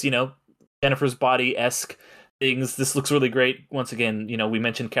of these, Jennifer's Body-esque things. This looks really great. Once again, we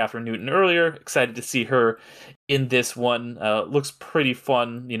mentioned Catherine Newton earlier. Excited to see her in this one. Looks pretty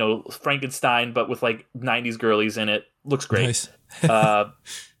fun. Frankenstein, but with like 90s girlies in it. Looks great. Nice.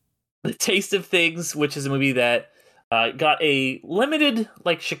 The Taste of Things, which is a movie that got a limited,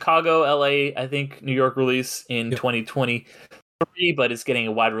 like Chicago, LA, I think New York release in 2023, but it's getting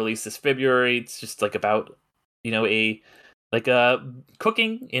a wide release this February. It's just like about, a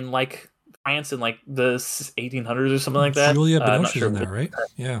cooking in like France in like the 1800s or something like that. Juliette Binoche is in that, right?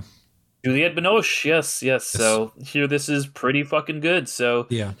 Yeah. Juliette Binoche, yes. So here, this is pretty fucking good. So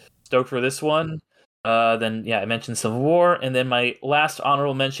stoked for this one. Then I mentioned Civil War, and then my last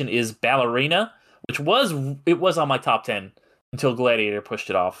honorable mention is Ballerina, which was on my top 10 until Gladiator pushed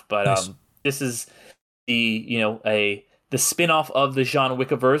it off. But this is the the spin-off of the John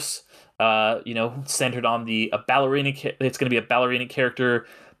Wick-averse, centered on a ballerina. It's going to be a ballerina character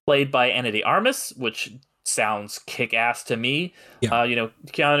played by Ana de Armas, which sounds kick-ass to me.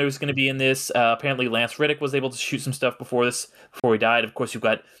 Keanu is going to be in this. Apparently Lance Reddick was able to shoot some stuff before he died. Of course, you've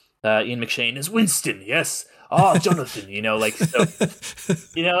got Ian McShane as Winston. Yes. Oh, Jonathan.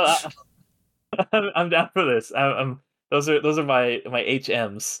 I'm down for this. Those are my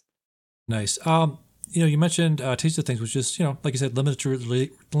HMs. Nice. You mentioned Taste of Things, which is like you said,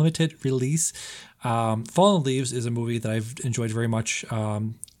 limited release. Fallen Leaves is a movie that I've enjoyed very much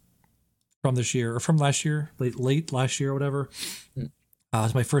from this year or from last year, late last year or whatever.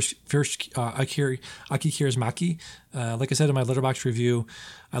 It's my first Aki Kaurismäki. Like I said in my Letterboxd review,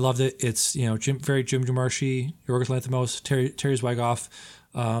 I loved it. It's very Jim Jarmusch, Yorgos Lanthimos, Terry Zwigoff,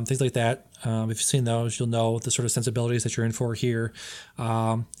 things like that. If you've seen those, you'll know the sort of sensibilities that you're in for here.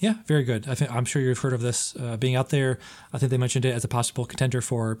 Very good. I'm sure you've heard of this being out there. I think they mentioned it as a possible contender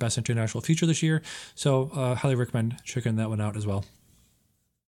for Best International Feature this year. So highly recommend checking that one out as well.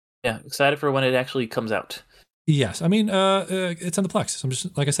 Yeah, excited for when it actually comes out. Yes, I mean it's on the Plex. I'm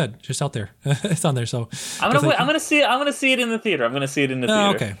just, like I said, just out there. It's on there. So I'm gonna see it in the theater.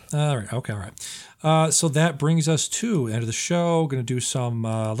 Okay. All right. So that brings us to the end of the show. Going to do some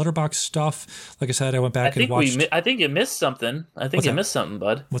Letterboxd stuff. Like I said, I went back and watched. I think you missed something. Missed something,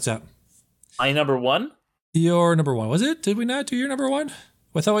 bud. What's that? My number one. Your number one, was it? Did we not do your number one?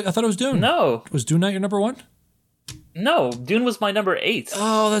 I thought it was Dune. No. Was Dune not your number one? No, Dune was my number 8.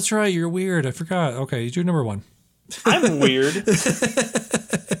 Oh, that's right. You're weird. I forgot. Okay, you're number one. I'm weird.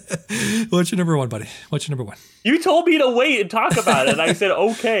 What's your number one, buddy? What's your number one? You told me to wait and talk about it, and I said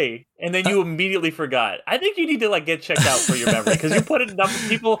okay, and then you immediately forgot. I think you need to get checked out for your memory, because you put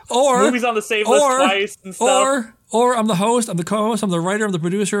movies on the same list twice and stuff. Or I'm the host, I'm the co-host, I'm the writer, I'm the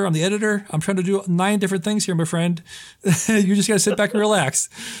producer, I'm the editor. I'm trying to do 9 different things here, my friend. You just got to sit back and relax.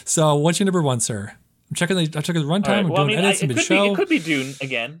 So, what's your number one, sir? I'm checking the runtime. Right, I'm doing edits in it could be Dune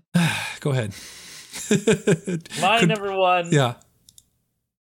again. Go ahead. Number one. Yeah.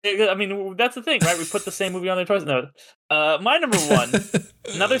 I mean, that's the thing, right? We put the same movie on there twice. No. My number one,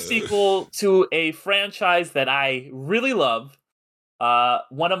 another sequel to a franchise that I really love.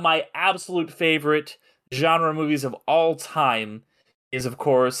 One of my absolute favorite genre movies of all time is, of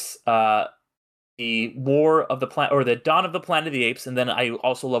course, the War of the Planet, or the Dawn of the Planet of the Apes, and then I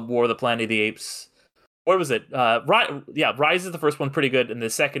also love War of the Planet of the Apes. What was it? Rise is the first one, pretty good, and the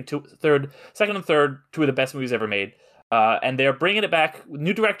second and third, 2 of the best movies ever made. And they're bringing it back,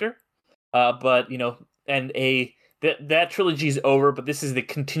 new director, but that trilogy is over, but this is the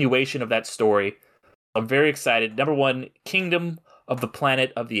continuation of that story. I'm very excited. Number one, Kingdom of the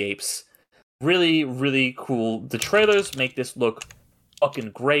Planet of the Apes. Really, really cool. The trailers make this look fucking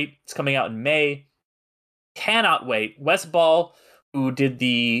great. It's coming out in May. Cannot wait. Wes Ball, who did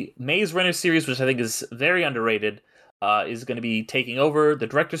the Maze Runner series, which I think is very underrated, is going to be taking over the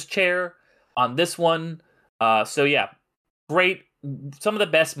director's chair. on this one. So yeah, great. Some of the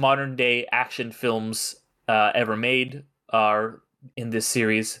best modern day action films ever made are in this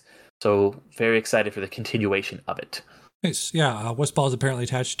series. So very excited for the continuation of it. Nice. Yeah, Westball is apparently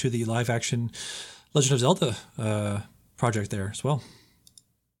attached to the live action Legend of Zelda project there as well.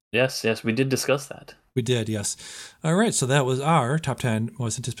 Yes, we did discuss that. We did, yes. All right, so that was our top 10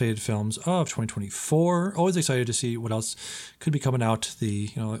 most anticipated films of 2024. Always excited to see what else could be coming out.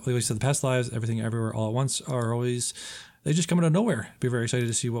 Like we said, the past lives, everything, everywhere, all at once are always, they just come out of nowhere. Be very excited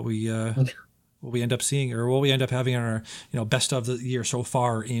to see what we end up seeing, or what we end up having on our best of the year so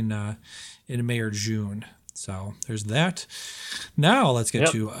far in May or June. So there's that. Now let's get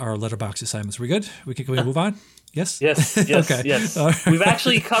to our letterbox assignments. We good? Can we move on? Yes. Okay. Yes. We've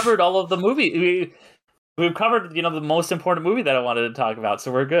actually covered all of the movie. We've covered, the most important movie that I wanted to talk about,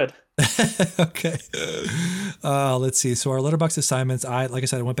 so we're good. Okay. Let's see. So our letterbox assignments, like I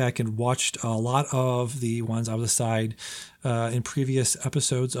said, I went back and watched a lot of the ones I was assigned in previous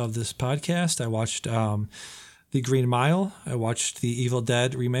episodes of this podcast. I watched The Green Mile. I watched the Evil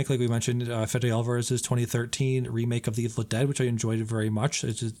Dead remake, like we mentioned, Fede Alvarez's 2013 remake of The Evil Dead, which I enjoyed very much.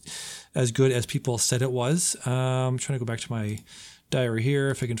 It's just as good as people said it was. I'm trying to go back to my diary here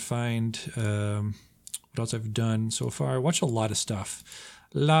if I can find what else I've done so far. I watched a lot of stuff.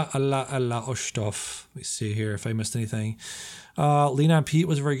 A lot of stuff. Let me see here if I missed anything. Lean on Pete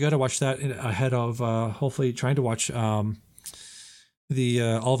was very good. I watched that ahead of hopefully trying to watch the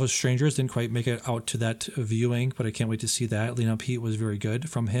All of Us Strangers. Didn't quite make it out to that viewing, but I can't wait to see that. Lean on Pete was very good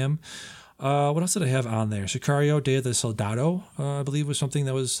from him. What else did I have on there? Sicario, Day of the Soldado, I believe was something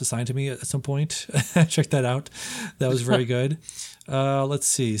that was assigned to me at some point. Check that out. That was very good. Let's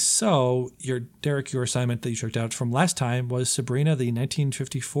see. So, Derek, your assignment that you checked out from last time was Sabrina, the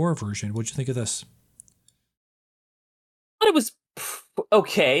 1954 version. What'd you think of this? I thought it was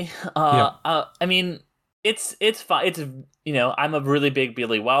okay. I mean, it's fine. It's I'm a really big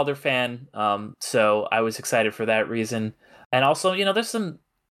Billy Wilder fan, so I was excited for that reason. And also, there's some,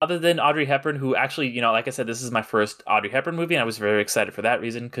 other than Audrey Hepburn, who actually, like I said, this is my first Audrey Hepburn movie, and I was very excited for that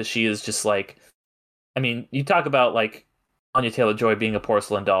reason, because she is just like, I mean, you talk about like Anya Taylor-Joy being a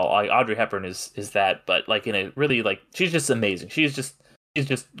porcelain doll. Like, Audrey Hepburn is that, but like in a really, like, she's just amazing. She's just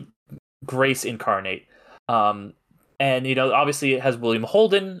grace incarnate. And obviously it has William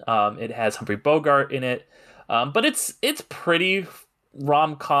Holden. It has Humphrey Bogart in it. But it's pretty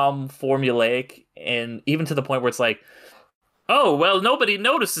rom-com formulaic, and even to the point where it's like, oh, well, nobody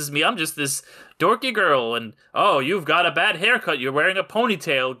notices me. I'm just this dorky girl, and oh, you've got a bad haircut. You're wearing a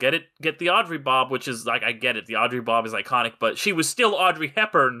ponytail. Get the Audrey Bob, which is like, I get it. The Audrey Bob is iconic, but she was still Audrey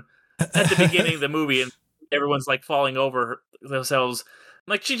Hepburn at the beginning of the movie, and everyone's like falling over themselves.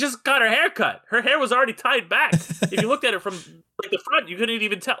 Like, she just got her hair cut. Her hair was already tied back. If you looked at it from like the front, you couldn't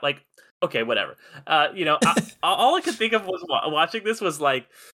even tell. Like, okay, whatever. All I could think of was watching this was like,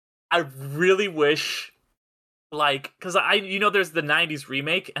 I really wish, like, because there's the 90s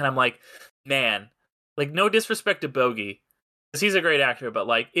remake, and I'm like, man, like, no disrespect to Bogey, because he's a great actor, but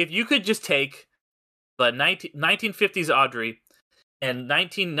like, if you could just take the 1950s Audrey and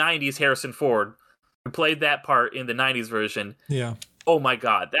 1990s Harrison Ford, who played that part in the 90s version, yeah, oh my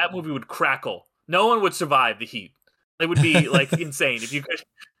god, that movie would crackle. No one would survive the heat. It would be like insane if you could.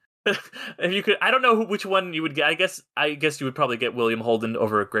 If you could, I don't know which one you would get. I guess you would probably get William Holden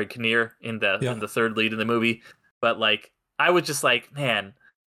over Greg Kinnear in the third lead in the movie. But like, I was just like, man,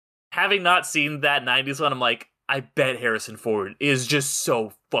 having not seen that 90s one, I'm like, I bet Harrison Ford is just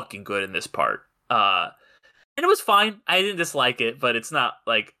so fucking good in this part. And it was fine. I didn't dislike it, but it's not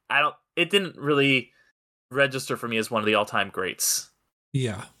like, it didn't really register for me as one of the all-time greats.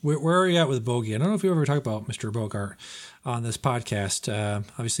 Yeah. Where are you at with Bogey? I don't know if you ever talked about Mr. Bogart on this podcast.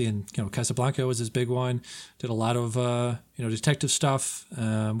 Obviously, in Casablanca was his big one. Did a lot of detective stuff.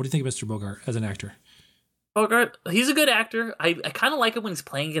 What do you think of Mr. Bogart as an actor? Bogart, he's a good actor. I kind of like it when he's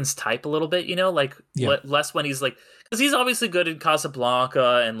playing against type a little bit. Less when he's like, because he's obviously good in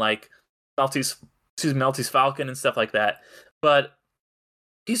Casablanca and like Maltese Falcon and stuff like that. But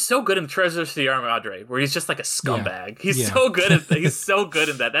he's so good in Treasure Sierra Madre, where he's just like a scumbag. Yeah. He's so good at he's so good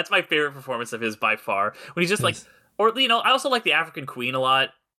in that. That's my favorite performance of his by far. When he's just like, or I also like the African Queen a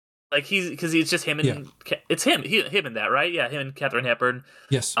lot. Like because he's just him and it's him in that, right? Yeah, him and Katharine Hepburn.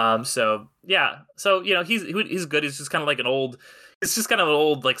 Yes. So he's good. He's just kind of like an old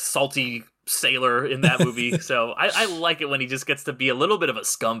like salty sailor in that movie. So I like it when he just gets to be a little bit of a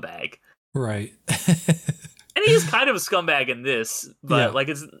scumbag. Right. And he's kind of a scumbag in this, but like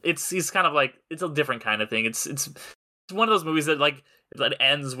he's kind of like, it's a different kind of thing. It's one of those movies that like it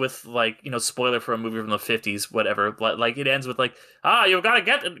ends with like, you know, spoiler for a movie from the 50s, whatever. Like it ends with like, you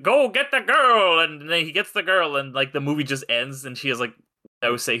gotta go get the girl, and then he gets the girl, and like the movie just ends, and she has like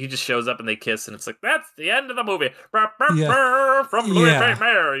no say. He just shows up and they kiss, and it's like that's the end of the movie. From Louis St.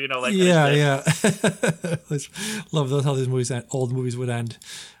 Mayer, you know, like yeah. Love those how these movies end, old movies would end.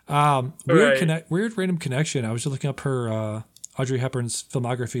 Weird random connection. I was just looking up her Audrey Hepburn's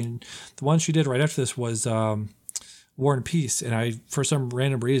filmography, and the one she did right after this was War and Peace, and I, for some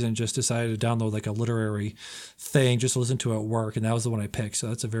random reason, just decided to download like a literary thing just to listen to at work, and that was the one I picked. So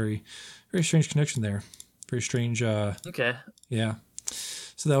that's a very, very strange connection there. Very strange. Okay. Yeah.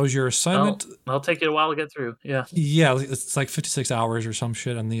 So that was your assignment. Well, it'll take you a while to get through. Yeah. Yeah, it's like 56 hours or some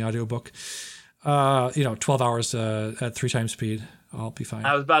shit on the audiobook. 12 hours at 3 times speed. I'll be fine.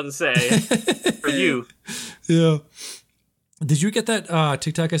 I was about to say, for you. Yeah. Did you get that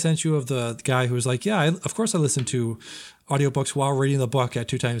TikTok I sent you of the guy who was like, of course I listen to audiobooks while reading the book at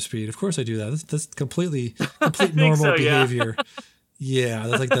 2 times speed. Of course I do that. That's complete normal behavior. Yeah,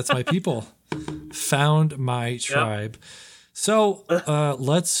 that's my people. Found my tribe. Yep. So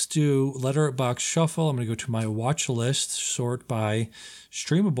let's do Letterboxd Shuffle. I'm going to go to my watch list, sort by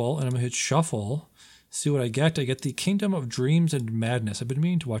streamable, and I'm going to hit Shuffle. See what I get. I get the Kingdom of Dreams and Madness. I've been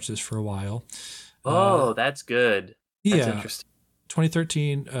meaning to watch this for a while. Oh, that's good. That's interesting.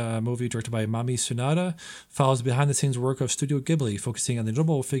 2013 movie directed by Mami Tsunada, follows behind-the-scenes work of Studio Ghibli, focusing on the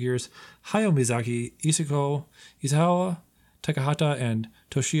notable figures Hayao Miyazaki, Isao Takahata, and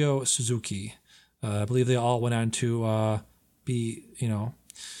Toshio Suzuki. I believe they all went on to be,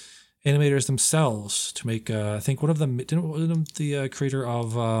 animators themselves to make. I think one of them didn't the creator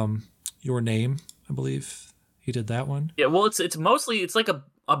of Your Name. I believe he did that one. Yeah, well, it's mostly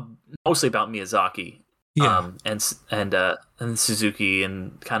mostly about Miyazaki. Yeah, and Suzuki,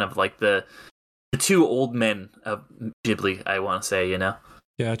 and kind of like the two old men of Ghibli, I want to say,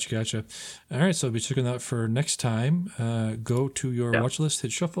 Gotcha. All right, so I'll be checking that for next time. Go to your watch list,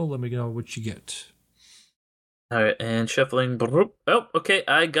 hit Shuffle, let me know what you get. All right, and shuffling. Oh, okay,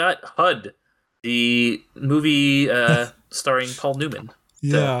 I got HUD, the movie starring Paul Newman.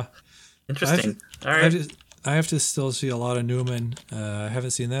 Yeah. So, interesting. All right. I have to still see a lot of Newman. I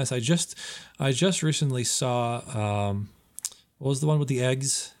haven't seen this. I just recently saw what was the one with the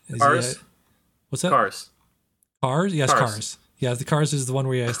eggs? Cars. What's that? Cars. Cars? Yes, Cars. Yeah, the Cars is the one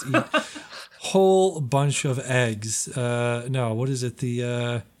where you have to eat whole bunch of eggs. No, what is it?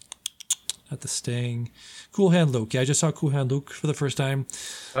 The not the Sting. Cool Hand Luke. Yeah, I just saw Cool Hand Luke for the first time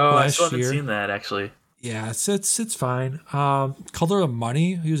last year. I still haven't seen that, actually. Yeah, it's fine. Color of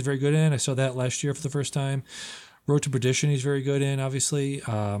Money, he was very good in. I saw that last year for the first time. Road to Perdition, he's very good in, obviously.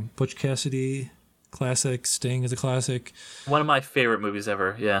 Butch Cassidy, classic. Sting is a classic. One of my favorite movies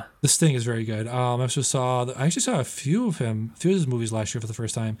ever, yeah. The Sting is very good. I actually saw a few of his movies last year for the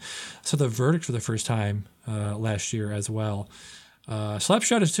first time. I saw The Verdict for the first time last year as well.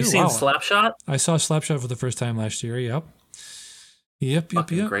 Slapshot is too. You seen Slapshot? I saw Slapshot for the first time last year, yep.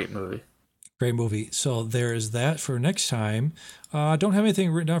 Great movie. Great movie. So there's that for next time. Don't have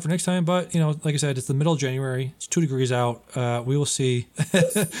anything written down for next time, but like I said, it's the middle of January. It's 2 degrees out. We will see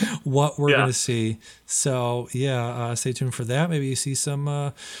what we're going to see. So stay tuned for that. Maybe you see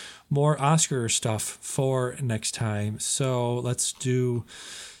some more Oscar stuff for next time. So let's do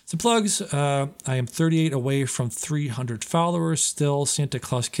some plugs. I am 38 away from 300 followers. Still Santa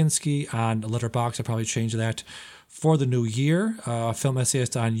Claus Kinski on Letterboxd. I'll probably change that for the new year. Film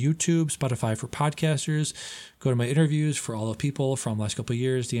essayist on YouTube, Spotify for podcasters. Go to my interviews for all the people from last couple of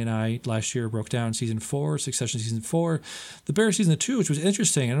years. D&I last year broke down season 4, Succession season 4, The Bear season 2, which was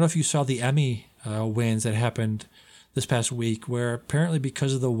interesting. I don't know if you saw the Emmy wins that happened this past week, where apparently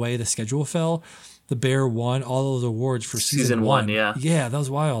because of the way the schedule fell, The Bear won all of those awards for season 1. Yeah, that was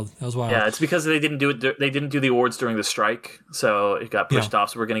wild. Yeah, it's because they didn't do it. They didn't do the awards during the strike, so it got pushed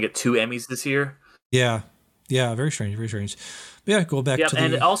off. So we're going to get 2 Emmys this year. Yeah, very strange. But yeah, go back to the...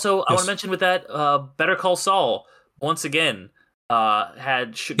 And also, I want to mention with that, Better Call Saul, once again,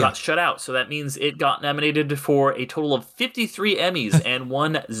 got shut out. So that means it got nominated for a total of 53 Emmys and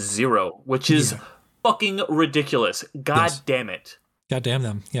won 0, which is fucking ridiculous. God damn it. God damn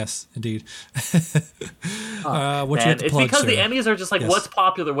them. Yes, indeed. It's because the Emmys are just like, what's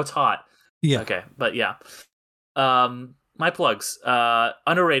popular, what's hot. Yeah. Okay, but yeah. My plugs.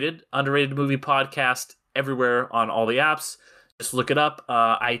 Underrated movie podcast everywhere on all the apps. Just look it up.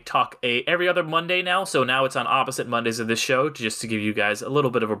 I talk every other Monday now, so now it's on opposite Mondays of this show, just to give you guys a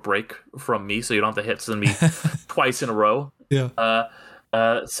little bit of a break from me, so you don't have to send me twice in a row. Yeah.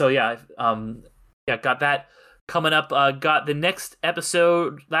 Got that coming up. Got the next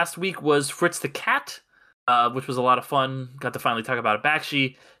episode last week was Fritz the Cat. which was a lot of fun. Got to finally talk about it.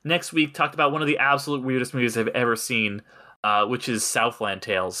 Bakshi next week talked about one of the absolute weirdest movies I've ever seen, which is Southland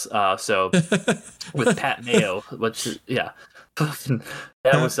Tales. So with Pat Mayo, which yeah,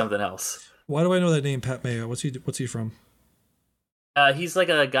 that was something else. Why do I know that name, Pat Mayo? What's he from? He's like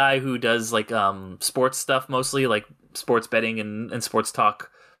a guy who does like sports stuff mostly, like sports betting and sports talk.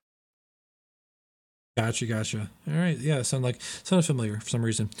 Gotcha. All right, yeah, sounded familiar for some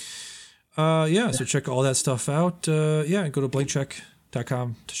reason. So check all that stuff out. And go to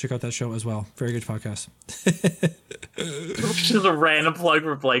blankcheck.com to check out that show as well. Very good podcast. Just a random plug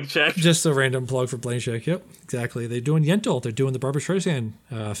for Blank Check. Just a random plug for Blank Check. Yep, exactly. They're doing Yentl. They're doing the Barbra Streisand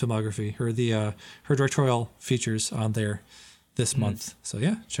filmography, her directorial features on there this month. So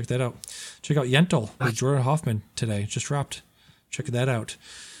yeah, check that out. Check out Yentl with Jordan Hoffman today. Just dropped. Check that out.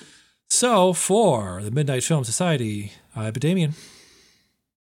 So for the Midnight Film Society, I've been Damien.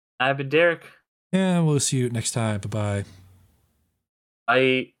 I've been Derek. And we'll see you next time. Bye-bye.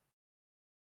 Bye.